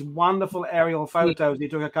sent me these wonderful aerial photos he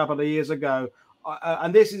took a couple of years ago.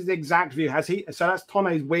 And this is the exact view. So that's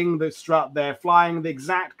Tone's wing, the strut there, flying the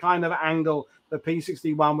exact kind of angle the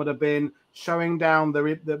P-61 would have been, showing down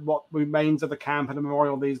what remains of the camp and the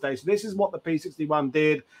memorial these days. So this is what the P-61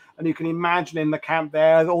 did. And you can imagine in the camp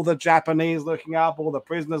there, all the Japanese looking up, all the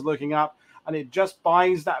prisoners looking up. And it just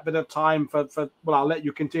buys that bit of time for well, I'll let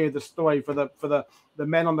you continue the story for the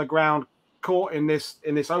men on the ground caught in this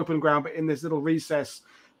open ground, but in this little recess,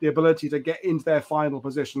 the ability to get into their final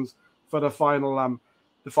positions for the final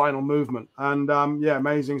movement. And yeah,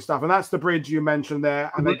 amazing stuff. And that's the bridge you mentioned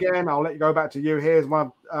there. And again, I'll let you go back to you. Here's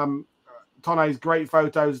one of Tone's great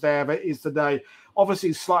photos there of it is today.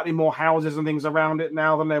 Obviously, slightly more houses and things around it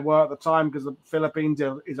now than there were at the time, because the Philippines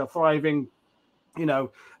is a thriving,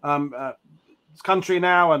 country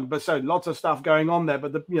now, but so lots of stuff going on there.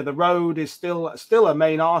 But the road is still a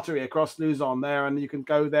main artery across Luzon there, and you can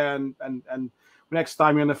go there and next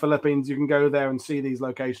time you're in the Philippines, you can go there and see these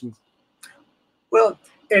locations. Well,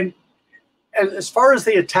 and as far as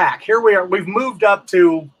the attack, here we are. We've moved up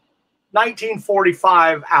to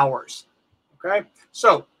 1945 hours. Okay,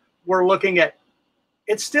 so we're looking at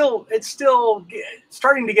it's still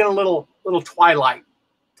starting to get a little twilight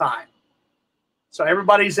time. So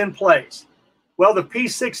everybody's in place. Well, the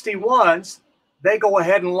P-61s, they go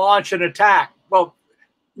ahead and launch an attack. Well,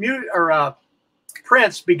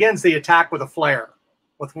 Prince begins the attack with a flare,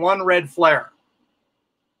 with one red flare.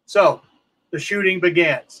 So the shooting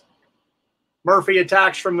begins. Murphy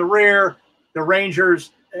attacks from the rear. The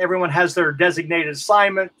Rangers, everyone has their designated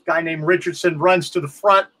assignment. A guy named Richardson runs to the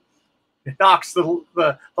front, knocks the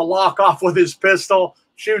lock off with his pistol,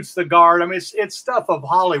 shoots the guard. I mean, it's stuff of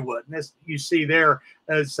Hollywood. And this you see there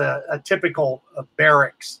as a typical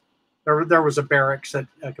barracks. There was a barracks at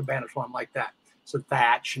Cabanatuan like that. So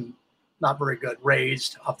thatch and not very good,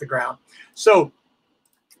 raised off the ground. So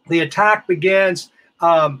the attack begins.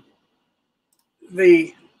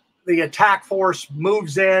 The attack force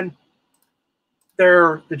moves in.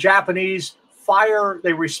 The Japanese fire.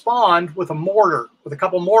 They respond with a mortar, with a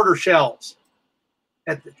couple mortar shells,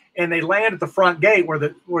 and they land at the front gate where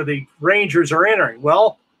the Rangers are entering.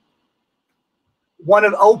 Well, one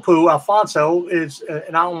of Alfonso is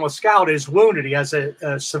an Alamo Scout, is wounded. He has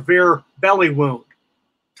a severe belly wound.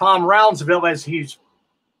 Tom Roundsville, as he's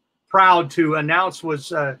proud to announce,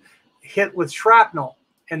 was hit with shrapnel.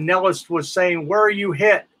 And Nellis was saying, "Where are you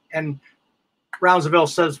hit?" And Roundsville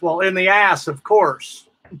says, "Well, in the ass, of course."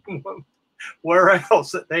 Where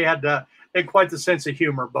else? They had quite the sense of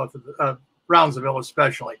humor, both of Roundsville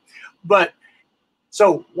especially. But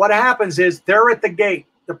so what happens is they're at the gate.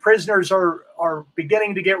 The prisoners are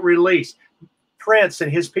beginning to get released. Prince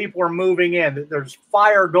and his people are moving in. There's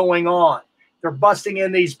fire going on. They're busting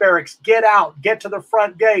in these barracks. Get out. Get to the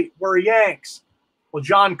front gate. We're Yanks. Well,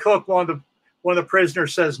 John Cook, one of the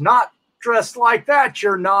prisoners, says, "Not dressed like that,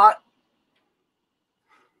 you're not."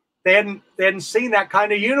 They hadn't seen that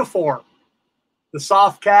kind of uniform. The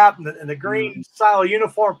soft cap and the green style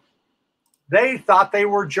uniform. They thought they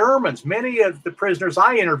were Germans. Many of the prisoners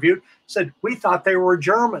I interviewed said, "We thought they were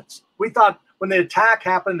Germans. We thought when the attack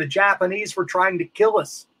happened, the Japanese were trying to kill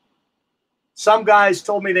us." Some guys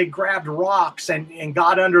told me they grabbed rocks and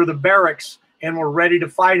got under the barracks and were ready to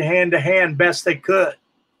fight hand to hand best they could.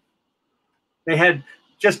 They had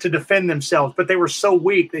just to defend themselves, but they were so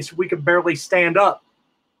weak. They said, "We could barely stand up."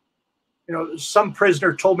 You know, some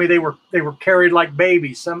prisoner told me they were carried like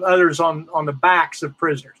babies. Some others on the backs of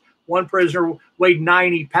prisoners. One prisoner weighed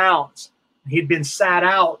 90 pounds. He'd been sat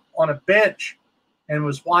out on a bench and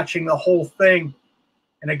was watching the whole thing.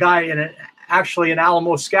 And a guy actually an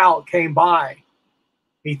Alamo Scout came by.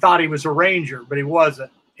 He thought he was a Ranger, but he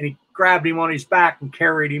wasn't. And he grabbed him on his back and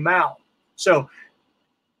carried him out. So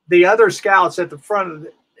the other scouts at the front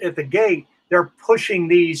at the gate, they're pushing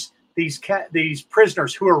these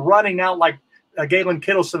prisoners who are running out like Galen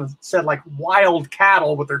Kittleson said, like wild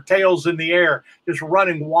cattle with their tails in the air, just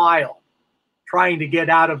running wild, trying to get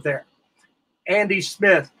out of there. Andy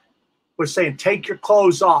Smith was saying, "Take your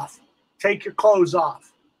clothes off. Take your clothes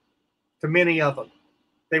off," to many of them.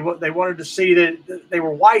 They wanted to see that they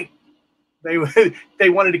were white. They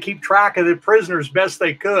wanted to keep track of the prisoners best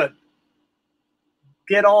they could.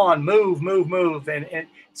 Get on, move, move, move. And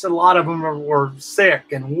so a lot of them were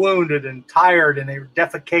sick and wounded and tired, and they were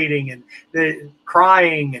defecating and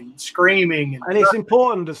crying and screaming. And it's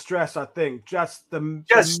important to stress, I think, the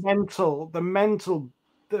mental,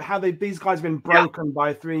 how these guys have been broken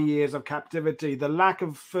by 3 years of captivity, the lack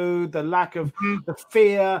of food, the lack of the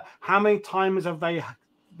fear. How many times have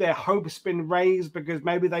their hopes been raised because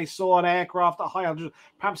maybe they saw an aircraft at high altitude?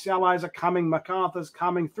 Perhaps the Allies are coming, MacArthur's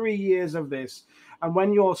coming. 3 years of this. And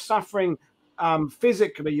when you're suffering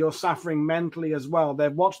physically, you're suffering mentally as well.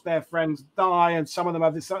 They've watched their friends die, and some of them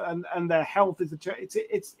have this, and their health is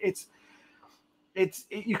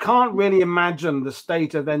you can't really imagine the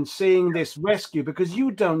state of then seeing this rescue, because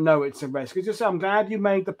you don't know it's a rescue. Just, I'm glad you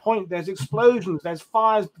made the point. There's explosions, there's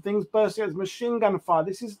fires, things bursting, there's machine gun fire.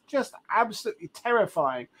 This is just absolutely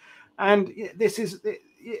terrifying. And this is,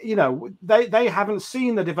 you know, they haven't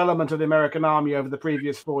seen the development of the American army over the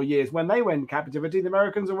previous 4 years. When they went in captivity, the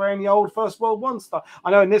Americans are wearing the old First World War stuff.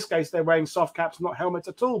 I know in this case they're wearing soft caps, not helmets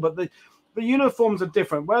at all, but the uniforms are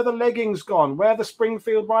different. Where are the leggings gone? Where are the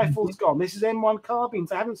Springfield rifles gone? This is M1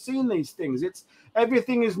 carbines. I haven't seen these things.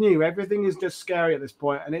 Everything is new. Everything is just scary at this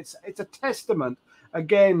point. And it's a testament,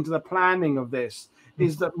 again, to the planning of this,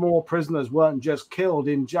 is that more prisoners weren't just killed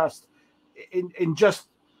in just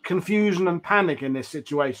confusion and panic in this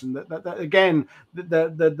situation. That again,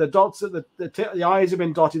 the dots, the I's have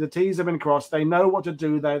been dotted, the T's have been crossed. They know what to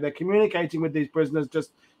do. They're communicating with these prisoners.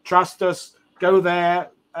 Just trust us. Go there.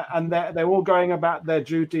 And they're all going about their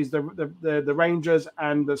duties, the Rangers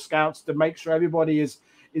and the Scouts, to make sure everybody is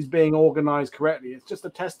being organized correctly. It's just a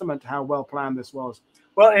testament to how well planned this was.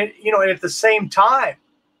 Well, and and at the same time,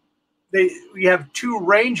 we have two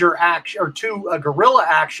guerrilla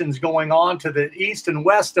actions going on to the east and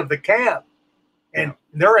west of the camp. and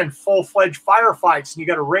they're in full-fledged firefights, and you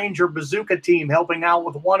got a Ranger bazooka team helping out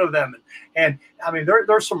with one of them. And I mean,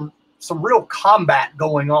 there's some real combat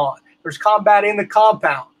going on. There's combat in the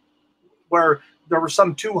compound where there were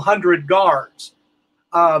some 200 guards.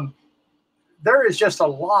 There is just a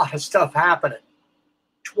lot of stuff happening.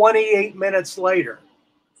 28 minutes later,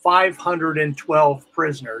 512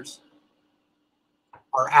 prisoners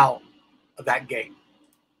are out of that gate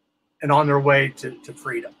and on their way to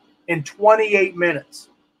freedom in 28 minutes.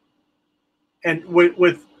 And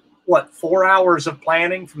with what, 4 hours of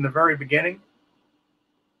planning from the very beginning?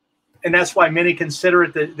 And that's why many consider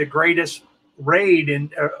it the greatest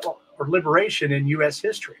raid or liberation in U.S.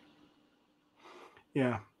 history.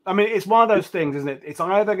 Yeah. I mean, it's one of those things, isn't it? It's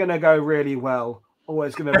either going to go really well or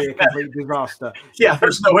it's going to be a complete disaster. Yeah,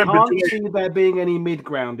 there's no in between. I can't see there being any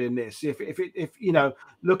mid-ground in this. If you know,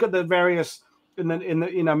 look at the various, in the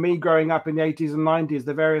you know, me growing up in the 80s and 90s,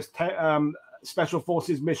 the various special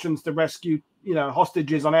forces missions to rescue, you know,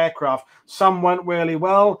 hostages on aircraft. Some went really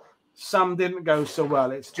well. Some didn't go so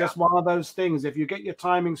well. It's just one of those things. If you get your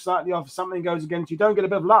timing slightly off, something goes against you, don't get a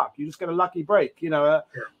bit of luck. You just get a lucky break. You know,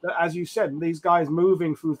 as you said, these guys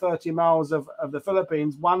moving through 30 miles of the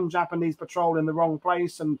Philippines, one Japanese patrol in the wrong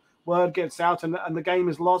place, and word gets out, and the game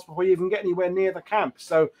is lost before you even get anywhere near the camp.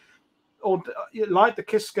 So, or like the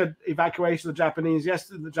Kiska evacuation the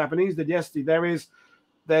Japanese did yesterday,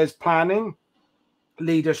 there's planning,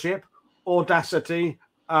 leadership, audacity,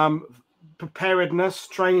 preparedness,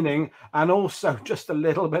 training, and also just a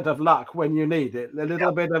little bit of luck when you need it. A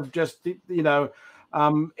little bit of just, you know,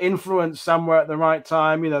 influence somewhere at the right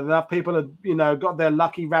time. You know, enough people have, you know, got their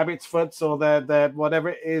lucky rabbit's foots or their whatever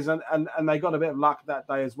it is, and they got a bit of luck that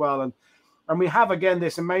day as well. And we have again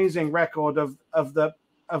this amazing record of the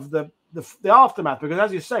aftermath, because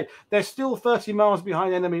as you say, they're still 30 miles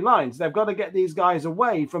behind enemy lines. They've got to get these guys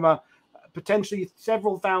away from a potentially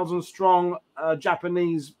several thousand strong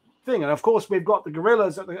Japanese thing. And of course, we've got the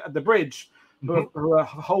guerrillas at the bridge who are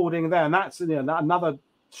holding there, and that's, you know, another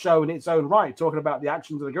show in its own right, talking about the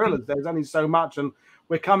actions of the guerrillas. There's only so much, and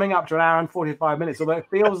we're coming up to an hour and 45 minutes, although it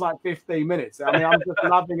feels like 15 minutes. I mean, I'm just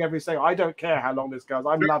loving every second. I don't care how long this goes.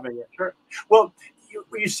 I'm loving it. Sure. Well,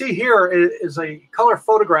 you see here is a color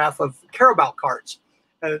photograph of Carabao carts.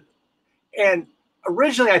 And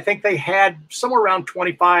originally, I think they had somewhere around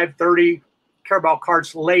 25, 30 Carabao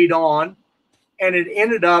carts laid on, and it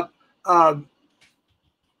ended up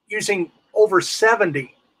using over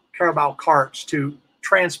 70 Carabao carts to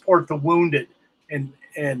transport the wounded and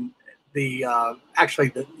the actually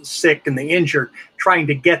the sick and the injured, trying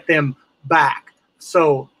to get them back.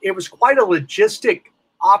 So it was quite a logistic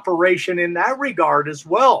operation in that regard as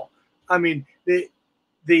well. I mean, the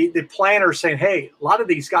planner saying, hey, a lot of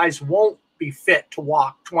these guys won't be fit to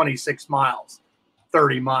walk 26 miles,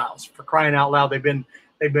 30 miles. For crying out loud, they've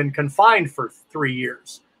been confined for 3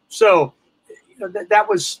 years. So, you know, that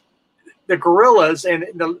was the guerrillas, and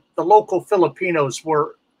the local Filipinos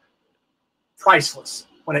were priceless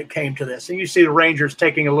when it came to this. And you see the Rangers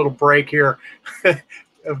taking a little break here,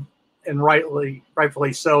 and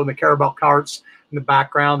rightfully so. And the Carabao carts in the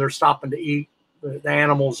background, they're stopping to eat. The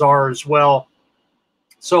animals are as well.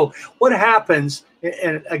 So what happens,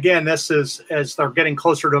 and again, this is as they're getting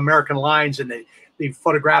closer to American lines, and the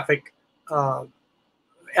photographic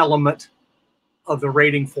element of the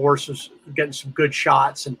raiding force is getting some good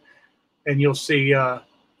shots, and you'll see, you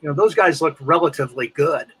know, those guys look relatively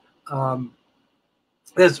good.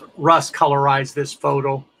 This Russ colorized this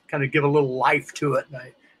photo, kind of give a little life to it, and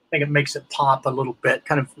I think it makes it pop a little bit.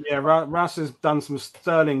 Kind of. Yeah, Russ has done some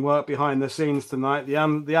sterling work behind the scenes tonight. The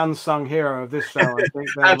unsung hero of this show, I think.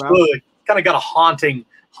 Absolutely, kind of got a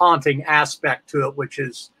haunting aspect to it, which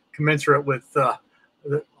is commensurate with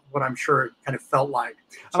what I'm sure it kind of felt like.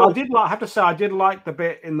 So, and I have to say, I did like the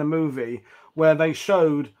bit in the movie where they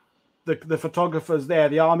showed the photographers there,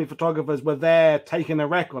 the army photographers were there taking a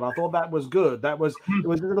record. I thought that was good. It was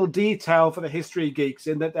a little detail for the history geeks,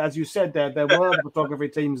 in that, as you said, there were the photography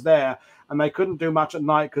teams there, and they couldn't do much at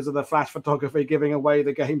night because of the flash photography giving away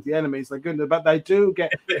the game to the enemies. They couldn't, but they do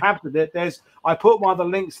get captured it. I put one of the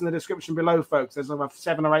links in the description below, folks. There's a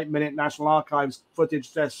 7 or 8 minute National Archives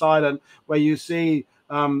footage there, silent, where you see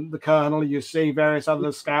the colonel, you see various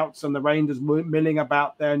other scouts and the Rangers milling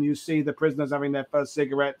about there, and you see the prisoners having their first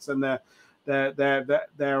cigarettes and their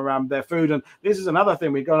food. And this is another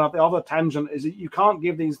thing, we're going off the other tangent, is that you can't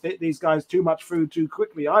give these guys too much food too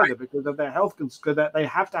quickly either, because of their health, because they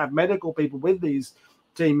have to have medical people with these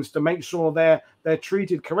teams to make sure they're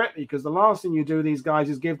treated correctly, because the last thing you do these guys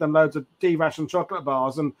is give them loads of D-ration chocolate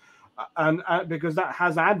bars. And and because that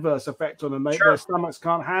has adverse effect on them. Sure. Their stomachs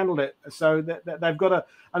can't handle it, so they've got to.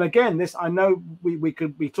 And again, this, I know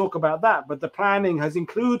we talk about that, but the planning has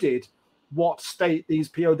included what state these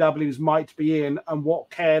POWs might be in and what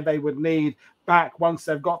care they would need back once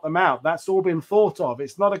they've got them out. That's all been thought of.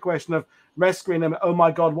 It's not a question of rescuing them. Oh my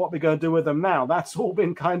God, what are we going to do with them now? That's all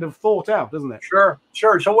been kind of thought out, isn't it? Sure.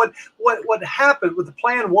 So what happened? What the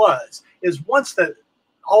plan is once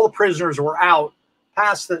all the prisoners were out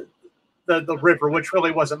past the river, which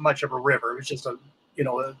really wasn't much of a river. It was just a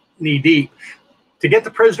knee deep. To get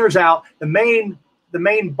the prisoners out, the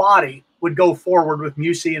main body would go forward with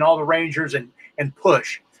Musey and all the Rangers and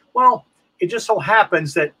push. Well, it just so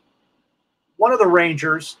happens that one of the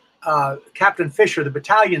Rangers, Captain Fisher, the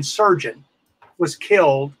battalion surgeon, was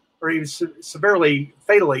killed, or he was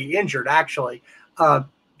fatally injured, actually,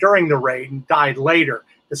 during the raid and died later.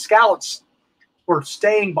 The scouts were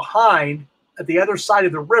staying behind at the other side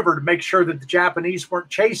of the river to make sure that the Japanese weren't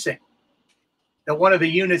chasing, that one of the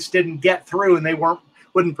units didn't get through and they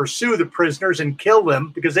wouldn't pursue the prisoners and kill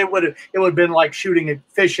them, because it would have been like shooting a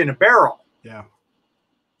fish in a barrel. Yeah.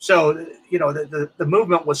 So, the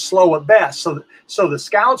movement was slow at best. So the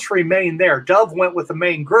scouts remained there. Dove went with the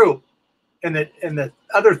main group, and the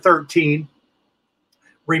other 13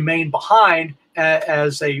 remained behind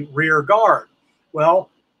as a rear guard. Well,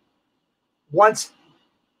 once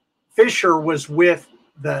Fisher was with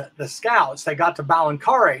the scouts, they got to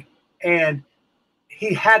Balancare, and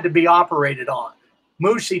he had to be operated on.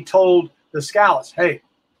 Musey told the scouts, "Hey,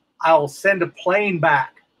 I'll send a plane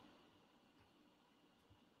back.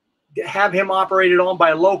 Have him operated on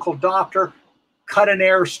by a local doctor, cut an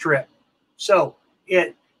airstrip." So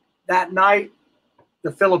that night,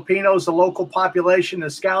 the Filipinos, the local population, the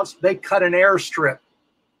scouts, they cut an airstrip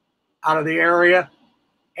out of the area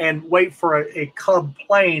and wait for a Cub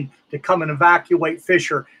plane to come and evacuate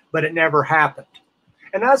Fisher, but it never happened.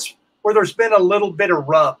 And that's where there's been a little bit of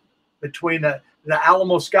rub between the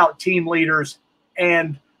Alamo Scout team leaders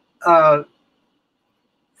and, quite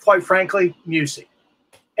frankly, Musey.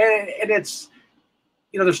 And it's,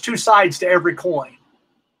 there's two sides to every coin,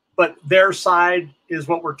 but their side is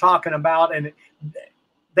what we're talking about, and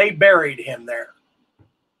they buried him there.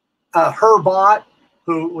 Herbot,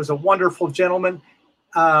 who was a wonderful gentleman,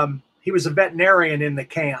 he was a veterinarian in the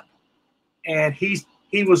camp, and he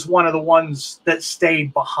was one of the ones that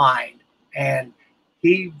stayed behind, and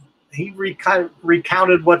he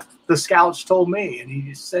recounted what the scouts told me, and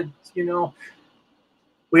he said,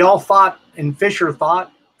 we all thought, and Fisher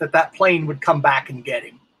thought, that plane would come back and get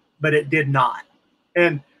him, but it did not.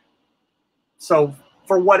 And so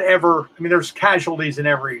for whatever, there's casualties in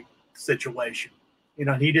every situation.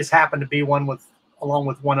 He just happened to be along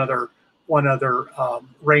with one other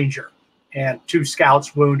Ranger, and two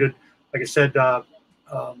scouts wounded. Like I said,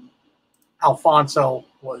 Alfonso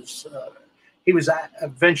he was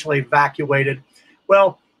eventually evacuated.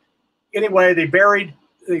 Well, anyway, they buried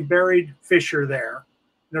Fisher there.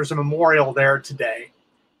 There's a memorial there today.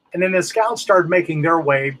 And then the scouts started making their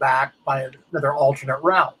way back by another alternate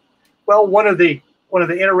route. Well, one of the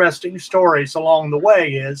interesting stories along the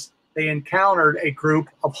way is they encountered a group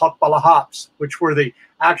of Hukbalahaps, which were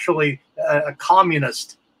actually a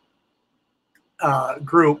communist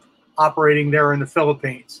group operating there in the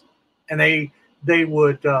Philippines, and they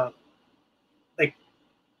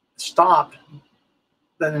stopped.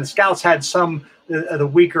 Then the scouts had some of the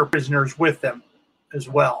weaker prisoners with them as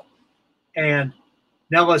well, and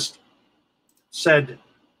Nellis said,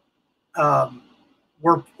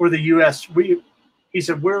 we're the U.S. He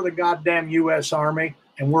said, we're the goddamn U.S. Army,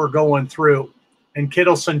 and we're going through. And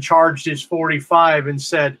Kittleson charged his 45 and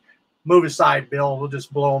said, move aside, Bill. We'll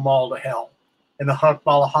just blow them all to hell. And the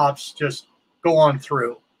Hukbalahaps just go on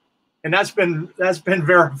through. And that's been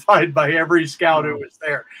verified by every scout who was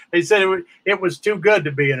there. They said it was too good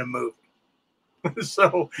to be in a movie.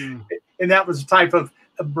 So, and that was the type of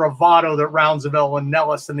bravado that Roundsville and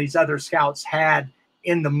Nellis and these other scouts had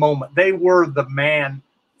in the moment. They were the man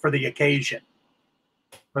for the occasion,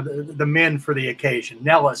 or the men for the occasion.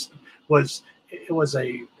 Nellis was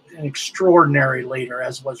an extraordinary leader,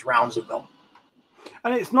 as was Roundsville.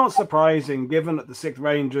 And it's not surprising, given that the 6th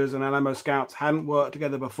Rangers and Alamo Scouts hadn't worked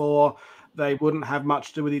together before, they wouldn't have much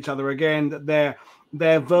to do with each other again, that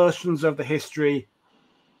their versions of the history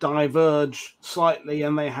diverge slightly,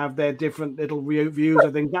 and they have their different little views. I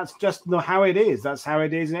think that's just how it is. That's how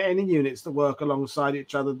it is in any units that work alongside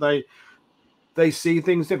each other. They see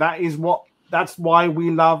things. That's why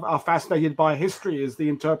we are fascinated by history, is the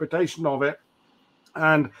interpretation of it.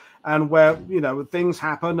 and where, you know, things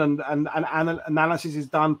happen and analysis is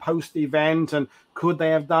done post event, and could they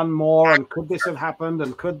have done more, and could this have happened,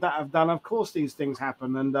 and could that have done? Of course, these things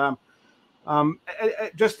happen. And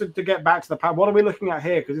just to get back to the what are we looking at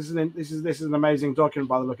here? Because this is an amazing document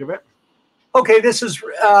by the look of it. Okay, this is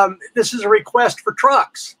a request for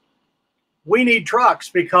trucks. We need trucks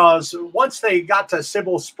because once they got to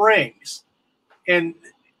Sybil Springs, and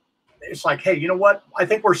it's like, hey, you know what? I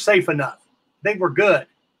think we're safe enough. I think we're good.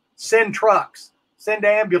 Send trucks, send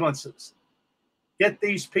ambulances, get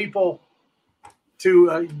these people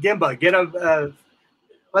to Gimba.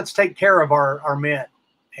 Let's take care of our men,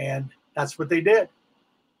 and that's what they did.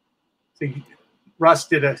 So Russ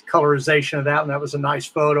did a colorization of that, and that was a nice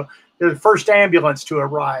photo. They're the first ambulance to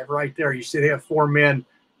arrive right there. You see, they have 4 men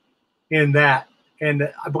in that,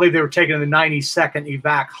 and I believe they were taken to the 92nd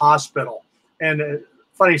Evac Hospital. And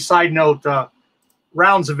funny side note,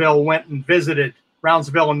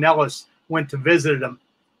 Roundsville and Nellis went to visit them,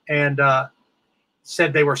 and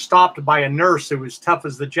said they were stopped by a nurse who was tough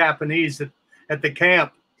as the Japanese at the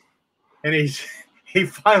camp. And he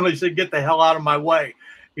finally said, "Get the hell out of my way."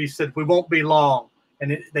 He said, "We won't be long."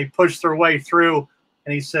 And they pushed their way through,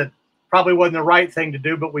 and he said, "Probably wasn't the right thing to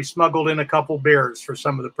do, but we smuggled in a couple beers for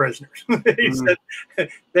some of the prisoners." He said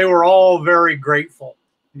they were all very grateful.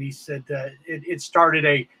 And he said it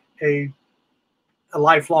started a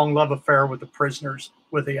lifelong love affair with the prisoners,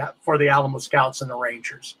 for the Alamo Scouts and the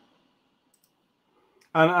Rangers.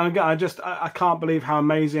 And again, I can't believe how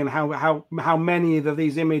amazing, how many of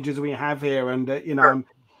these images we have here. And you know, sure.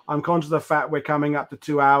 I'm conscious of the fact we're coming up to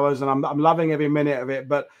 2 hours, and I'm loving every minute of it.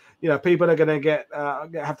 But you know, people are going to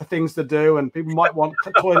have the things to do, and people might want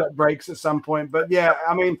toilet breaks at some point. But yeah,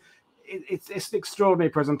 I mean, it's an extraordinary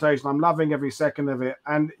presentation. I'm loving every second of it,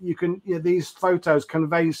 and these photos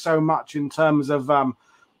convey so much in terms of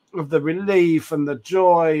the relief and the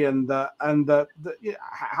joy and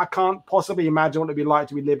I can't possibly imagine what it'd be like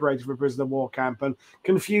to be liberated from a prisoner of war camp, and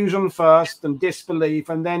confusion first and disbelief,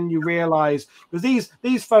 and then you realize, because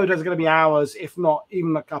these photos are going to be hours, if not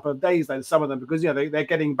even a couple of days later, some of them, because you know they're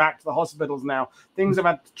getting back to the hospitals now. Things have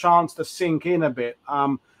had a chance to sink in a bit.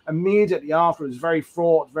 Immediately after, it was very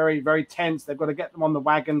fraught, very, very tense. They've got to get them on the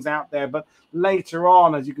wagons out there, but later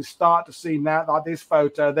on, as you can start to see now, like this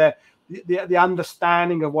photo, the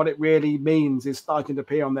understanding of what it really means is starting to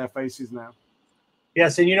appear on their faces now.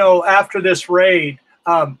 Yes, and you know, after this raid,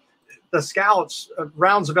 the Scouts,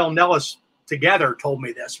 Roundsville and Nellis together told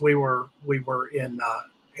me this. We were in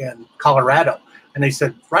Colorado, and they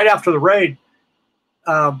said right after the raid,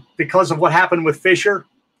 because of what happened with Fisher,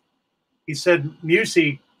 he said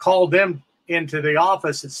Musey called them into the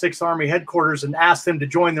office at 6th Army headquarters and asked them to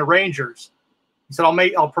join the Rangers. He said,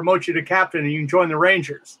 I'll promote you to captain and you can join the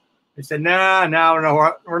Rangers. They said, no,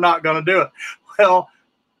 we're not going to do it. Well,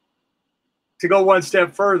 to go one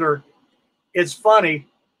step further, it's funny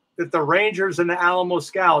that the Rangers and the Alamo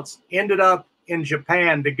Scouts ended up in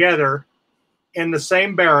Japan together in the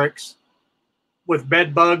same barracks with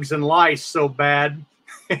bed bugs and lice so bad.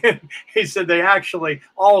 He said they actually,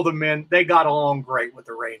 all the men, they got along great with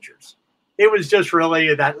the Rangers. It was just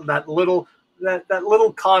really that little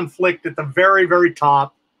conflict at the very, very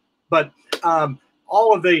top. But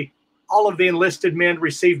all of the enlisted men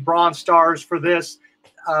received Bronze Stars for this.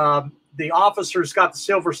 The officers got the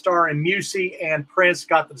Silver Star, and Musey and Prince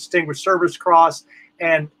got the Distinguished Service Cross,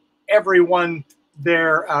 and everyone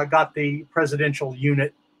there got the Presidential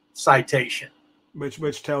Unit Citation.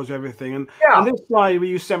 Which tells you everything. And this slide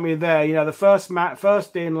you sent me there, you know, the first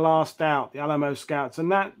in, last out, the Alamo Scouts,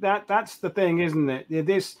 and that's the thing, isn't it?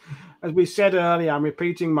 This, as we said earlier, I'm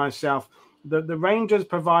repeating myself. The Rangers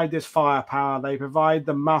provide this firepower, they provide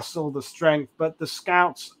the muscle, the strength, but the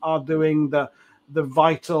Scouts are doing the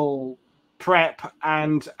vital prep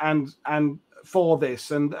and for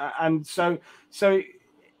this, and so.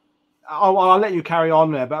 I'll let you carry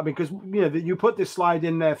on there, but because you know you put this slide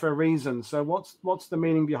in there for a reason. So what's the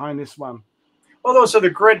meaning behind this one? Well, those are the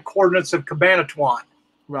grid coordinates of Cabanatuan.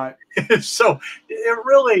 Right. So it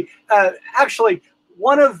really, actually,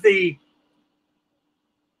 one of the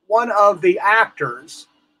actors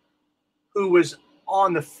who was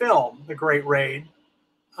on the film, The Great Raid,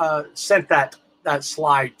 sent that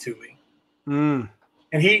slide to me. Mm.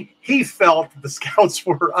 And he felt the Scouts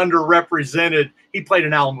were underrepresented. He played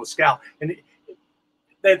an Alamo Scout, and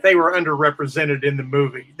that they were underrepresented in the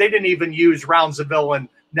movie. They didn't even use Roundsville and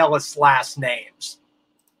Nellis' last names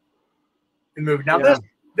in the movie. Now,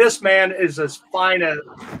 this man is as fine as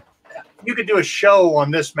you could do a show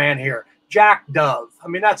on this man here. Jack Dove. I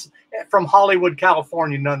mean, that's from Hollywood,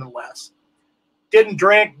 California, nonetheless. Didn't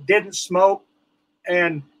drink, didn't smoke,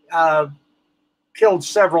 and killed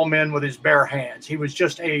several men with his bare hands. He was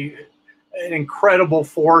just an incredible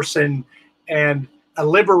force and a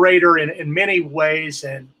liberator in many ways.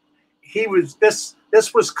 And he was this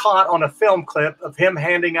was caught on a film clip of him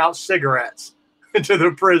handing out cigarettes to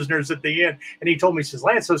the prisoners at the end. And he told me, he says,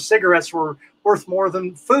 Lance, those cigarettes were worth more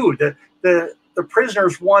than food. The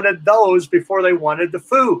prisoners wanted those before they wanted the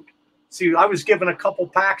food. See, I was given a couple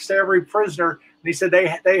packs to every prisoner, and he said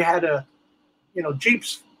they had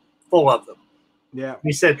jeeps full of them. Yeah.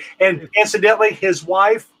 He said, and incidentally, his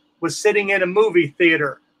wife was sitting in a movie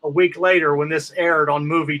theater a week later when this aired on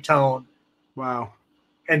Movie Tone. Wow.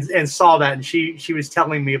 And saw that, and she was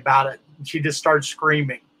telling me about it. And she just started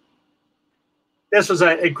screaming. This was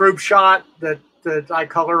a group shot that I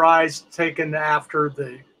colorized, taken after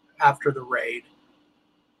the raid.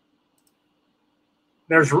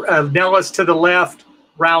 There's Nellis to the left,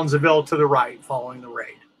 Roundsville to the right, following the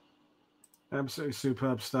raid. Absolutely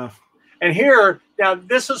superb stuff. And here, now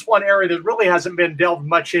this is one area that really hasn't been delved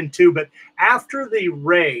much into, but after the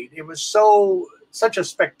raid, it was such a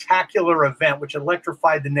spectacular event which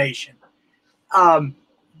electrified the nation.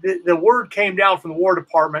 The word came down from the War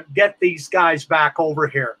Department, get these guys back over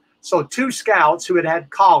here. So 2 scouts who had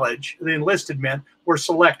college, the enlisted men, were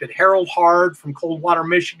selected. Harold Hard from Coldwater,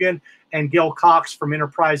 Michigan, and Gil Cox from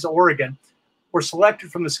Enterprise, Oregon, were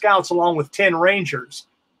selected from the scouts along with 10 Rangers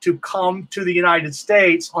to come to the United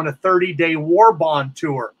States on a 30-day war bond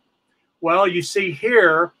tour. Well, you see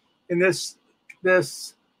here in this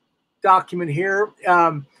document here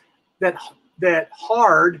that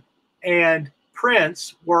Hard and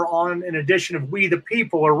Prince were on an edition of We the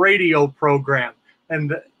People, a radio program,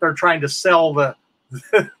 and they're trying to sell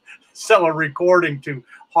sell a recording to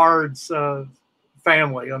Hard's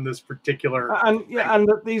family on this particular and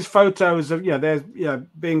these photos of there's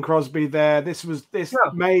Bing Crosby there. This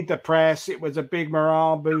made the press. It was a big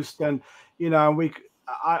morale boost, and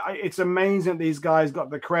it's amazing these guys got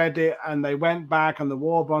the credit and they went back on the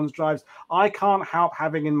war bonds drives. I can't help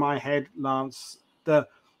having in my head, Lance,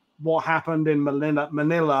 what happened in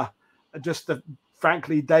Manila just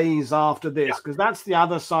frankly days after this, because that's the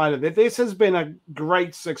other side of it. This has been a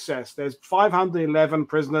great success. There's 511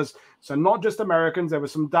 prisoners, so not just Americans. There were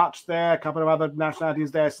some Dutch there, a couple of other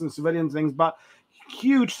nationalities there, some civilian things, but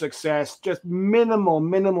huge success. Just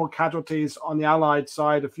minimal casualties on the Allied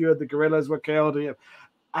side. A few of the guerrillas were killed,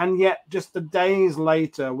 and yet just the days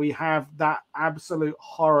later, we have that absolute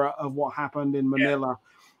horror of what happened in Manila.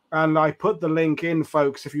 And I put the link in,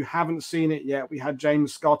 folks. If you haven't seen it yet, we had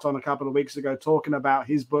James Scott on a couple of weeks ago talking about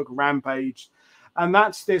his book, Rampage. And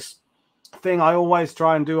that's this thing I always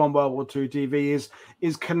try and do on World War II TV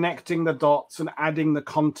is connecting the dots and adding the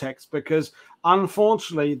context, because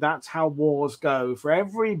unfortunately, that's how wars go. For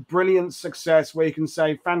every brilliant success where you can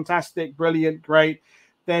say, fantastic, brilliant, great,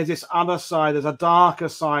 there's this other side, there's a darker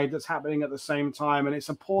side that's happening at the same time. And it's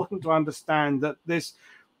important to understand that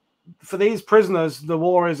for these prisoners, the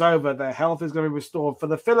war is over. Their health is going to be restored. For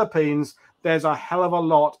the Philippines, there's a hell of a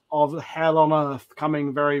lot of hell on earth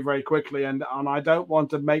coming very, very quickly. And I don't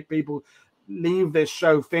want to make people leave this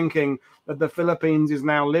show thinking that the Philippines is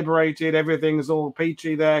now liberated. Everything's all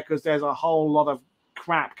peachy there, because there's a whole lot of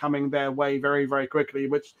crap coming their way very, very quickly,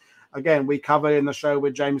 which, again, we cover in the show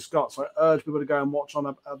with James Scott. So I urge people to go and watch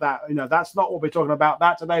on that. That's not what we're talking about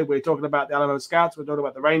that today. We're talking about the Alamo Scouts. We're talking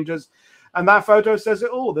about the Rangers. And that photo says it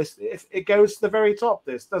all. It goes to the very top,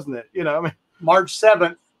 doesn't it? March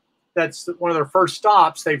 7th, that's one of their first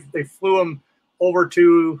stops. They flew them over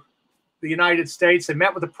to the United States. They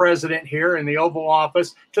met with the president here in the Oval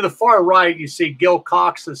Office. To the far right, you see Gil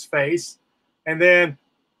Cox's face. And then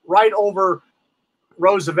right over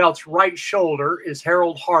Roosevelt's right shoulder is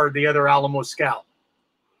Harold Hard, the other Alamo Scout.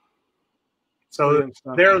 So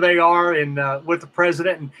there they are with the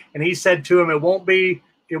president. And he said to him, it won't be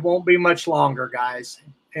much longer, guys.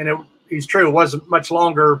 And he's true. It wasn't much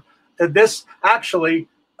longer. This actually,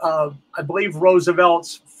 I believe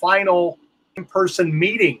Roosevelt's final in-person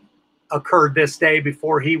meeting occurred this day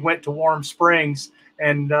before he went to Warm Springs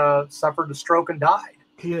and suffered a stroke and died.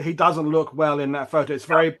 He doesn't look well in that photo. It's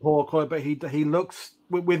very poor quality, but he looks,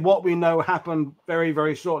 with what we know happened very,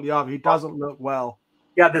 very shortly after, he doesn't look well.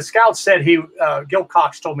 Yeah, the scouts said Gil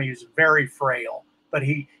Cox told me he was very frail, but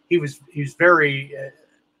he was very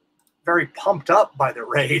very pumped up by the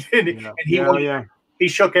raid, and he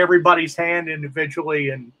shook everybody's hand individually,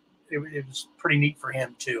 and it was pretty neat for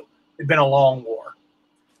him too. It'd been a long war.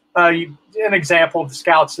 An example of the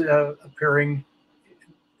scouts appearing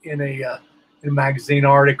in a magazine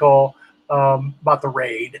article about the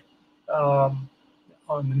raid. On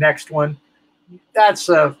the next one, that's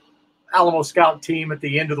a Alamo Scout team at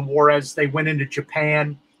the end of the war as they went into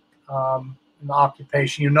Japan. in the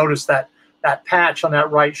occupation. You notice that patch on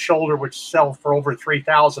that right shoulder, which sells for over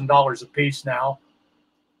 $3,000 a piece now.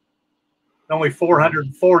 Only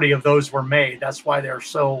 440 of those were made. That's why they're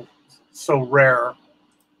so rare.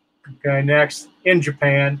 Okay, next, in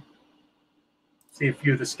Japan, see a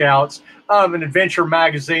few of the Scouts. An adventure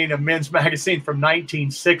magazine, a men's magazine from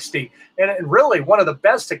 1960, and really one of the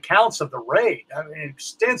best accounts of the raid. I mean,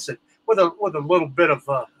 extensive, with a little bit of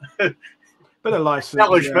bit of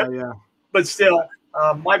license, yeah. But still,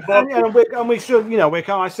 my book. And we should,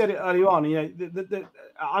 I said it earlier on.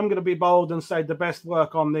 I'm going to be bold and say the best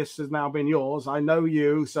work on this has now been yours. I know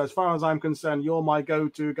you, so as far as I'm concerned, you're my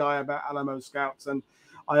go-to guy about Alamo Scouts, and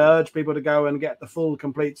I urge people to go and get the full,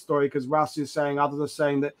 complete story, because Russ is saying, others are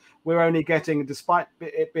saying that we're only getting, despite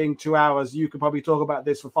it being 2 hours, you could probably talk about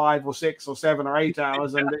this for 5 or 6 or 7 or 8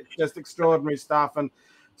 hours, and it's just extraordinary stuff. And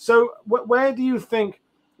so, where do you think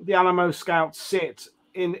the Alamo Scouts sit?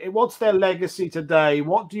 What's their legacy today?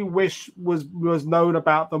 What do you wish was known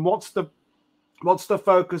about them? What's the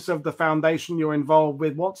focus of the foundation you're involved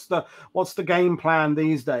with? What's the game plan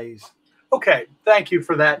these days? Okay, thank you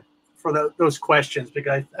for that, those questions,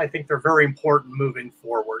 because I think they're very important moving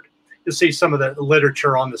forward. You'll see some of the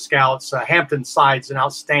literature on the Scouts. Hampton Side's an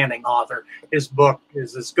outstanding author. His book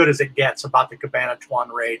is as good as it gets about the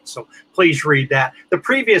Cabanatuan raid, so please read that. The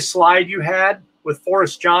previous slide you had with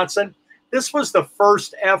Forrest Johnson, this was the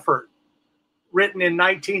first effort written in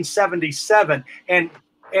 1977, and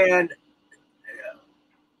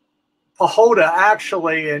Pahota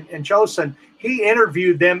actually and Josen, he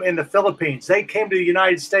interviewed them in the Philippines. They came to the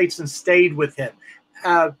United States and stayed with him.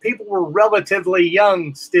 People were relatively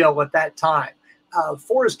young still at that time.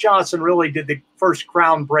 Forrest Johnson really did the first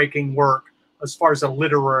groundbreaking work as far as the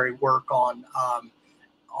literary work on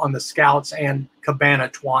the Scouts and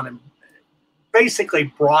Cabanatuan, and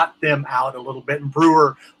basically brought them out a little bit. And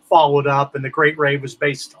Brewer followed up, and The Great Raid was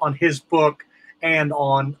based on his book and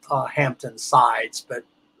on Hampton Sides. But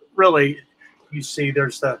really, you see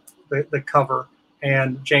there's the cover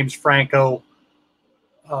and James Franco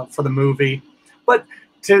for the movie. But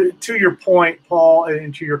to your point, Paul,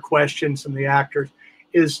 and to your questions and the actors,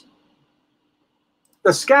 is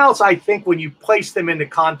the Scouts, I think when you place them into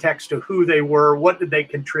context of who they were, what did they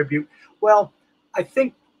contribute? Well, I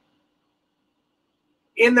think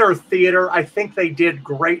in their theater, I think they did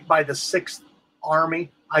great by the 6th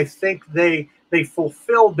Army. I think they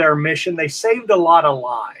fulfilled their mission. They saved a lot of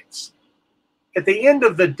lives. At the end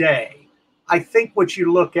of the day, I think what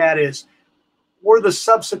you look at is, were the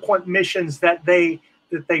subsequent missions that they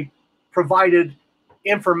provided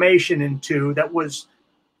information into, that was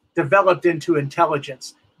developed into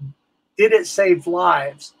intelligence, did it save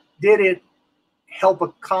lives? Did it help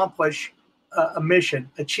accomplish a mission,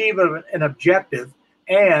 achieve an objective,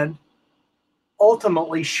 and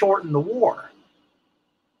ultimately shorten the war?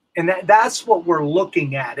 And that's what we're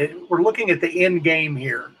looking at. We're looking at the end game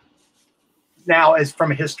here now, as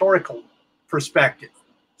from a historical perspective.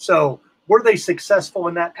 So were they successful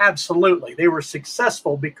in that? Absolutely. They were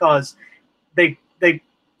successful because they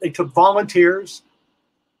took volunteers,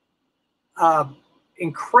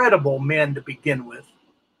 incredible men to begin with,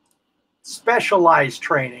 specialized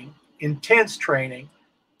training, intense training,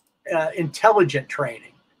 intelligent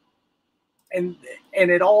training. And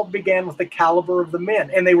it all began with the caliber of the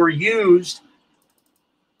men, and they were used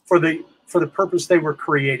for the purpose they were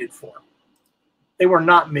created for. They were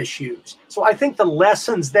not misused. So I think the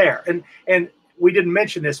lessons there, and we didn't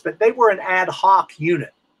mention this, but they were an ad hoc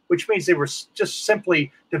unit, which means they were just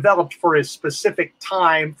simply developed for a specific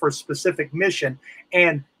time, for a specific mission,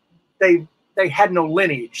 and they had no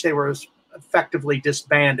lineage. They were effectively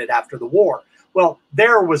disbanded after the war. Well,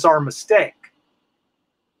 there was our mistake.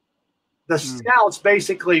 The Scouts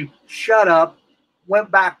basically shut up,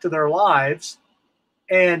 went back to their lives,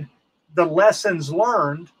 and the lessons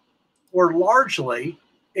learned were largely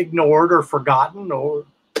ignored or forgotten or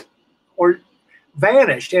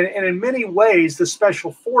vanished. And in many ways, the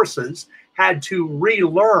Special Forces had to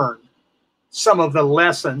relearn some of the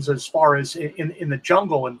lessons as far as in the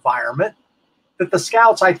jungle environment that the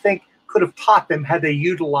Scouts, I think, could have taught them had they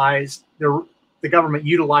utilized the government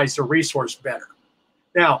utilized the resource better.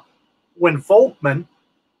 Now, when Volkman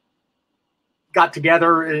got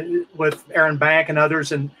together with Aaron Bank and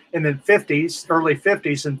others in the early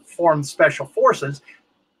 50s, and formed Special Forces,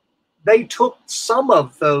 they took some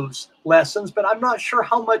of those lessons, but I'm not sure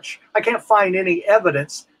how much. I can't find any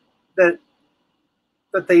evidence that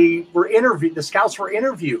they were interviewed. The Scouts were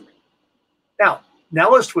interviewed. Now,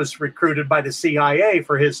 Nellis was recruited by the CIA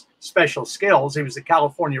for his special skills. He was the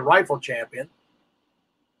California rifle champion.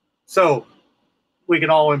 So we can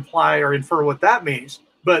all imply or infer what that means.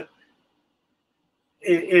 But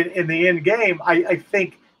in the end game, I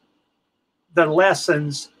think the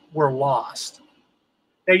lessons were lost.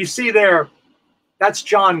 Now you see there, that's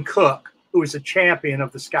John Cook, who was a champion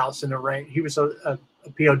of the Scouts in the ring. He was a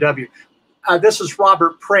POW. This is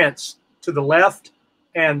Robert Prince to the left,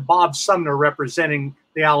 and Bob Sumner representing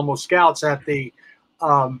the Alamo Scouts at the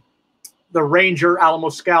Ranger Alamo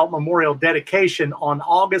Scout Memorial dedication on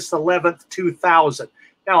August 11th, 2000.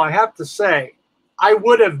 Now, I have to say, I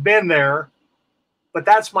would have been there, but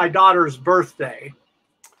that's my daughter's birthday.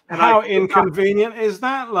 And how inconvenient is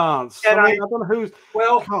that, Lance? And I don't know who's...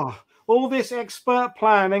 Well... Oh, all this expert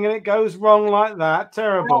planning, and it goes wrong like that.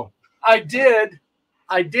 Terrible. Well, I did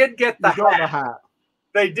get the hat.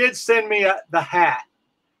 They did send me the hat.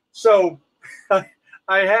 So I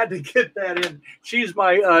had to get that in. She's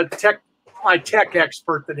my tech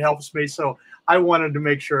expert that helps me. So I wanted to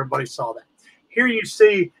make sure everybody saw that. Here you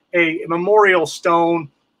see a memorial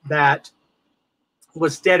stone that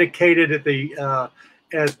was dedicated at the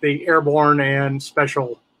Airborne and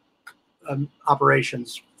Special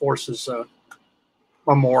Operations Forces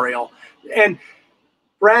Memorial. And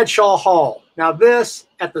Bradshaw Hall. Now this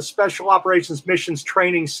at the Special Operations Missions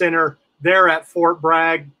Training Center there at Fort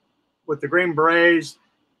Bragg with the Green Berets.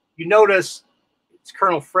 You notice it's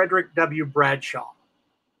Colonel Frederick W. Bradshaw.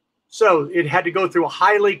 So it had to go through a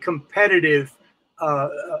highly competitive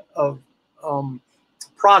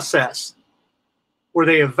process where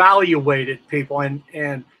they evaluated people.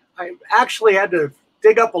 And I actually had to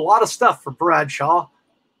dig up a lot of stuff for Bradshaw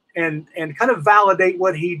and kind of validate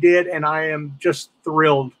what he did. And I am just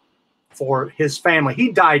thrilled for his family.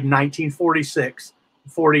 He died in 1946,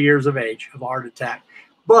 40 years of age of a heart attack.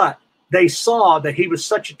 But they saw that he was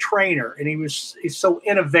such a trainer and he's so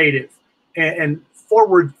innovative and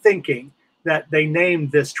forward thinking that they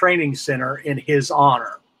named this training center in his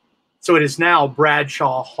honor. So it is now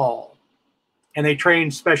Bradshaw Hall. And they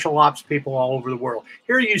train special ops people all over the world.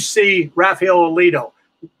 Here you see Rafael Alito.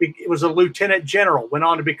 It was a lieutenant general, went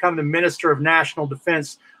on to become the Minister of National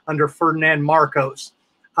Defense under Ferdinand Marcos.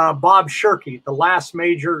 Bob Shirky, the last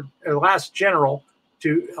general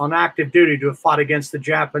on active duty to have fought against the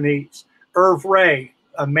Japanese. Irv Ray,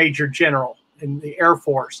 a major general in the Air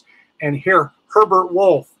Force. And here, Herbert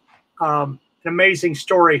Wolf, an amazing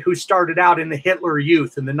story, who started out in the Hitler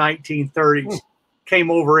Youth in the 1930s,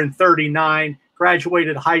 came over in 39,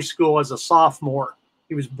 graduated high school as a sophomore.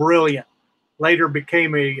 He was brilliant. Later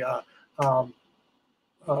became a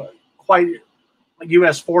quite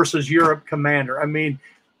U.S. Forces Europe commander. I mean,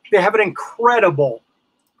 they have an incredible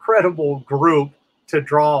group to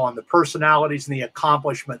draw on, the personalities and the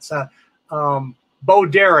accomplishments. Bo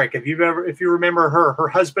Derek, if you remember her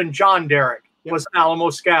husband John Derek was an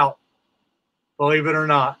Alamo Scout, believe it or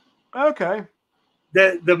not. Okay.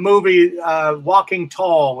 The movie Walking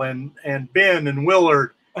Tall and Ben and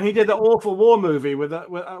Willard. And he did the awful war movie with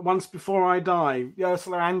Once Before I Die.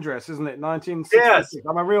 Ursula Andress, isn't it? 1966. Yes.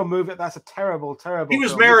 I'm a real movie. That's a terrible. He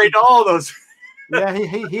was married to all those. Yeah,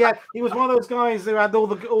 he was one of those guys who had all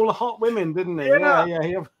the hot women, didn't he? Yeah.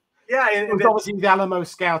 It was obviously the Alamo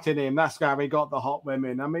Scout in him. That's how he got the hot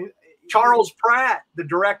women. I mean, Charles Pratt, the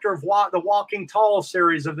director of the Walking Tall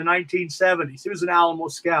series of the 1970s, he was an Alamo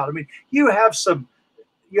Scout. I mean, you have some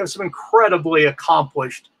incredibly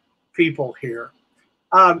accomplished people here.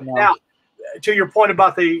 Now, to your point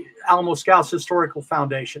about the Alamo Scouts Historical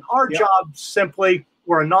Foundation, our job simply,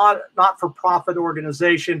 we're a not-for-profit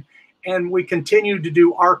organization, and we continue to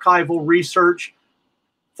do archival research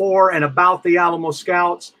for and about the Alamo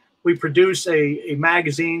Scouts. We produce a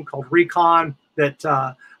magazine called Recon that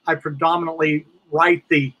I predominantly write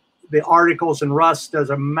the articles, and Russ does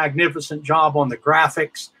a magnificent job on the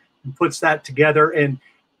graphics and puts that together. And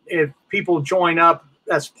if people join up,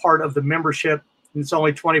 that's part of the membership. And it's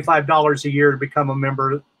only $25 a year to become a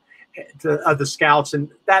member of the Scouts, and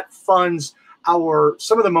that funds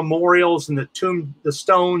some of the memorials and the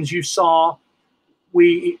stones you saw.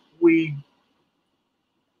 We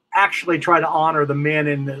actually try to honor the men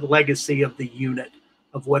and the legacy of the unit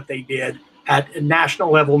of what they did at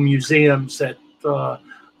national level museums, at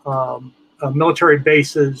military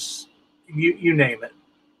bases, you name it.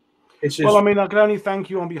 It's just, well, I mean, I can only thank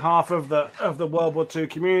you on behalf of the World War II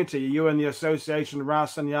community, you and the association,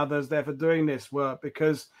 Russ, and the others there for doing this work,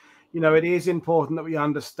 because, it is important that we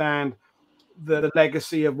understand the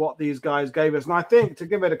legacy of what these guys gave us. And I think, to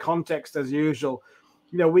give it a context as usual,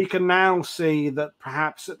 we can now see that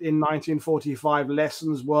perhaps in 1945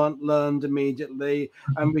 lessons weren't learned immediately,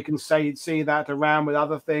 and we can see that around with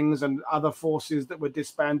other things and other forces that were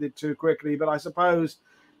disbanded too quickly. But I suppose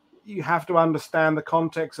you have to understand the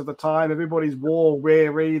context of the time. Everybody's war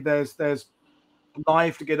weary. There's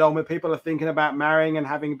life to get on with. People are thinking about marrying and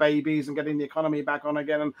having babies and getting the economy back on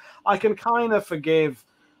again. And I can kind of forgive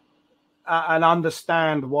and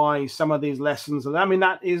understand why some of these lessons. I mean,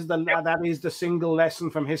 that is the single lesson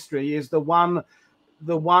from history. Is the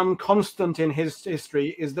one constant in his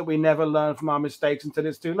history is that we never learn from our mistakes until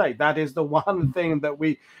it's too late. That is the one thing that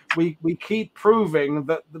we keep proving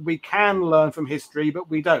that we can learn from history, but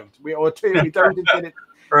we don't. We don't until it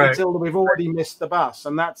until we've already missed the bus,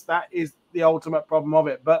 and that is the ultimate problem of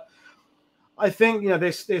it. But I think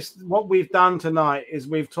this what we've done tonight is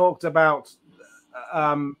we've talked about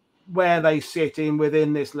where they sit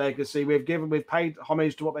within this legacy. We've paid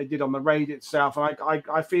homage to what they did on the raid itself, and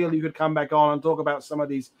I feel you could come back on and talk about some of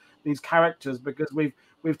these characters, because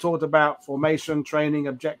we've talked about formation, training,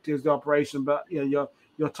 objectives, the operation, but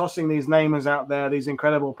you're tossing these names out there, these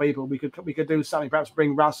incredible people. We could do something, perhaps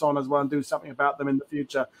bring Russ on as well and do something about them in the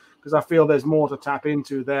future, because I feel there's more to tap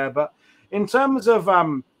into there. But in terms of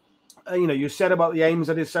you said about the aims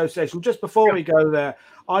of the association. Just before we go there,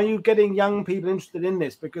 are you getting young people interested in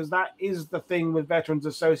this? Because that is the thing with veterans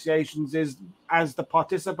associations, is as the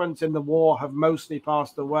participants in the war have mostly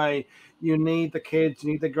passed away, you need the kids,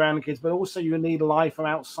 you need the grandkids, but also you need life from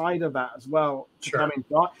outside of that as well to come in.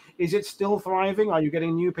 Is it still thriving? Are you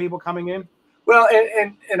getting new people coming in? Well,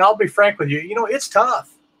 and I'll be frank with you, it's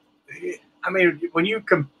tough. I mean, when you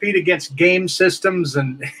compete against game systems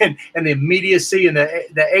and the immediacy and the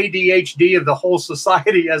ADHD of the whole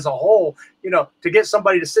society as a whole, to get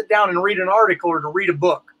somebody to sit down and read an article or to read a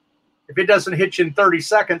book, if it doesn't hit you in 30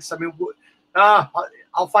 seconds, I mean,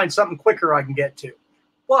 I'll find something quicker I can get to.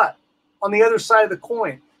 But on the other side of the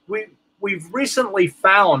coin, we've recently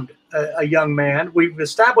found a young man. We've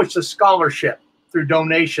established a scholarship through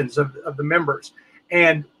donations of the members,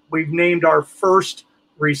 and we've named our first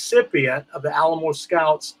recipient of the Alamo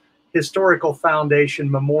Scouts Historical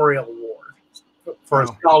Foundation Memorial Award for a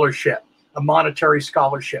scholarship, a monetary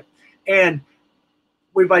scholarship. And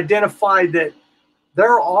we've identified that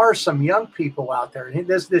there are some young people out there. And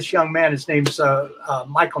this young man, his name's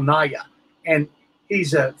Michael Naya, and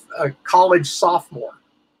he's a college sophomore,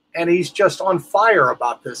 and he's just on fire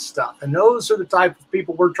about this stuff. And those are the type of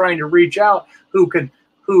people we're trying to reach out,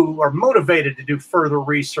 who are motivated to do further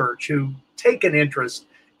research, who take an interest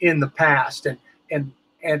in the past,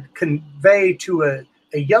 and convey to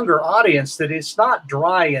a younger audience that it's not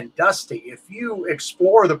dry and dusty. If you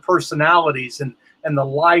explore the personalities and the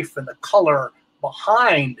life and the color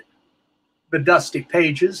behind the dusty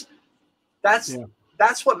pages, that's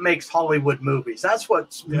what makes Hollywood movies. That's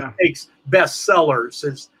what makes bestsellers,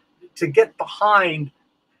 is to get behind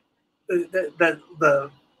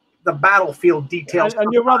the battlefield details.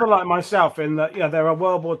 And you're rather like myself in that, there are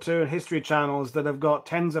World War II and history channels that have got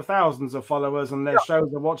tens of thousands of followers, and their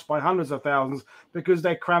shows are watched by hundreds of thousands because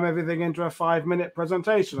they cram everything into a 5-minute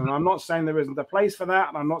presentation. And I'm not saying there isn't a place for that,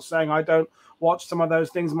 and I'm not saying I don't watch some of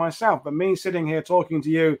those things myself, but me sitting here talking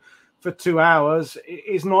to you for 2 hours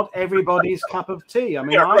is not everybody's cup of tea. I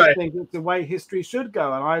mean, I think it's the way history should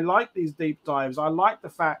go, and I like these deep dives. I like the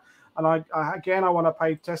fact. And I want to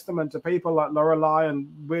pay testament to people like Lorelei and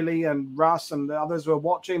Willie and Russ and the others who are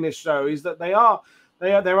watching this show, is that there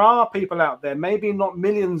are people out there, maybe not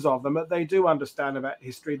millions of them, but they do understand about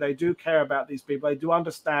history. They do care about these people. They do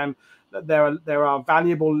understand that there are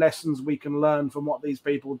valuable lessons we can learn from what these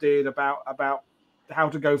people did about how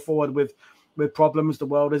to go forward with problems. The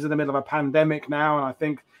world is in the middle of a pandemic now, and I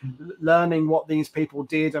think learning what these people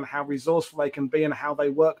did and how resourceful they can be and how they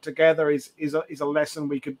work together is a lesson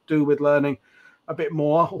we could do with learning a bit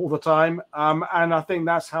more all the time. And I think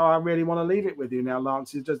that's how I really want to leave it with you now,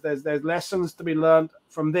 Lance. Is just there's lessons to be learned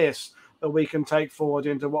from this that we can take forward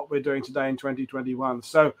into what we're doing today in 2021.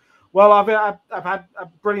 So, well, I've had a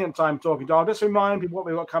brilliant time talking to you. I'll just remind people what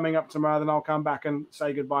we've got coming up tomorrow, then I'll come back and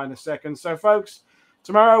say goodbye in a second. So, folks,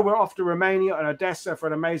 tomorrow we're off to Romania and Odessa for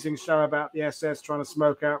an amazing show about the SS trying to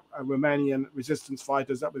smoke out Romanian resistance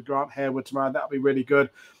fighters. That with Grant Harewood tomorrow. That'll be really good.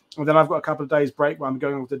 And then I've got a couple of days break where I'm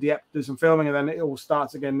going off to Dieppe to do some filming, and then it all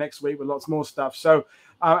starts again next week with lots more stuff. So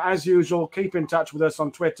as usual, keep in touch with us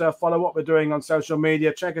on Twitter. Follow what we're doing on social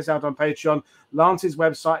media. Check us out on Patreon. Lance's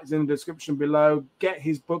website is in the description below. Get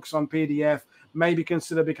his books on PDF. Maybe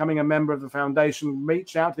consider becoming a member of the foundation.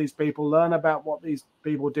 Reach out to these people. Learn about what these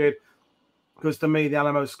people did. Because to me, the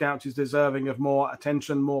Alamo Scouts is deserving of more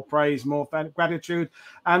attention, more praise, more gratitude,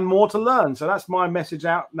 and more to learn. So that's my message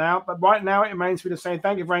out now. But right now, it remains for me to say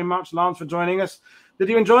thank you very much, Lance, for joining us. Did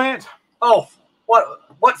you enjoy it? Oh,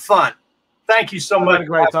 what fun. Thank you so I've much. had a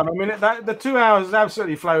great time. I mean, the 2 hours has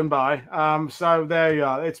absolutely flown by. So there you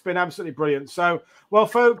are. It's been absolutely brilliant. So, well,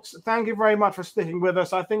 folks, thank you very much for sticking with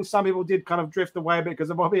us. I think some people did kind of drift away a bit because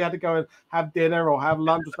they probably had to go and have dinner or have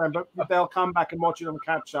lunch or something, but they'll come back and watch it on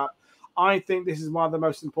catch up. I think this is one of the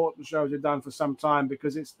most important shows we've done for some time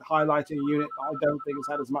because it's highlighting a unit that I don't think has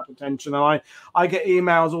had as much attention. And I get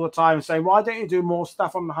emails all the time saying, why don't you do more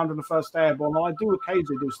stuff on the 101st Airborne? Well, I do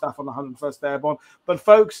occasionally do stuff on the 101st Airborne. But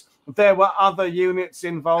folks, there were other units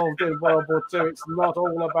involved in World War II. It's not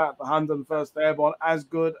all about the 101st Airborne, as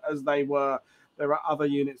good as they were. There are other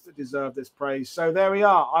units that deserve this praise. So there we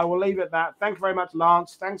are. I will leave it at that. Thank you very much,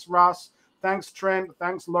 Lance. Thanks, Russ. Thanks, Trent.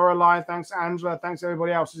 Thanks, Lorelei. Thanks, Angela. Thanks,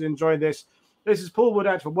 everybody else who's enjoyed this. This is Paul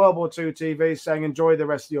Woodadge for World War II TV saying enjoy the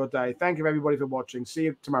rest of your day. Thank you, everybody, for watching. See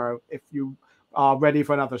you tomorrow if you are ready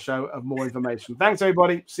for another show of more information. Thanks,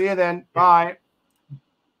 everybody. See you then. Bye.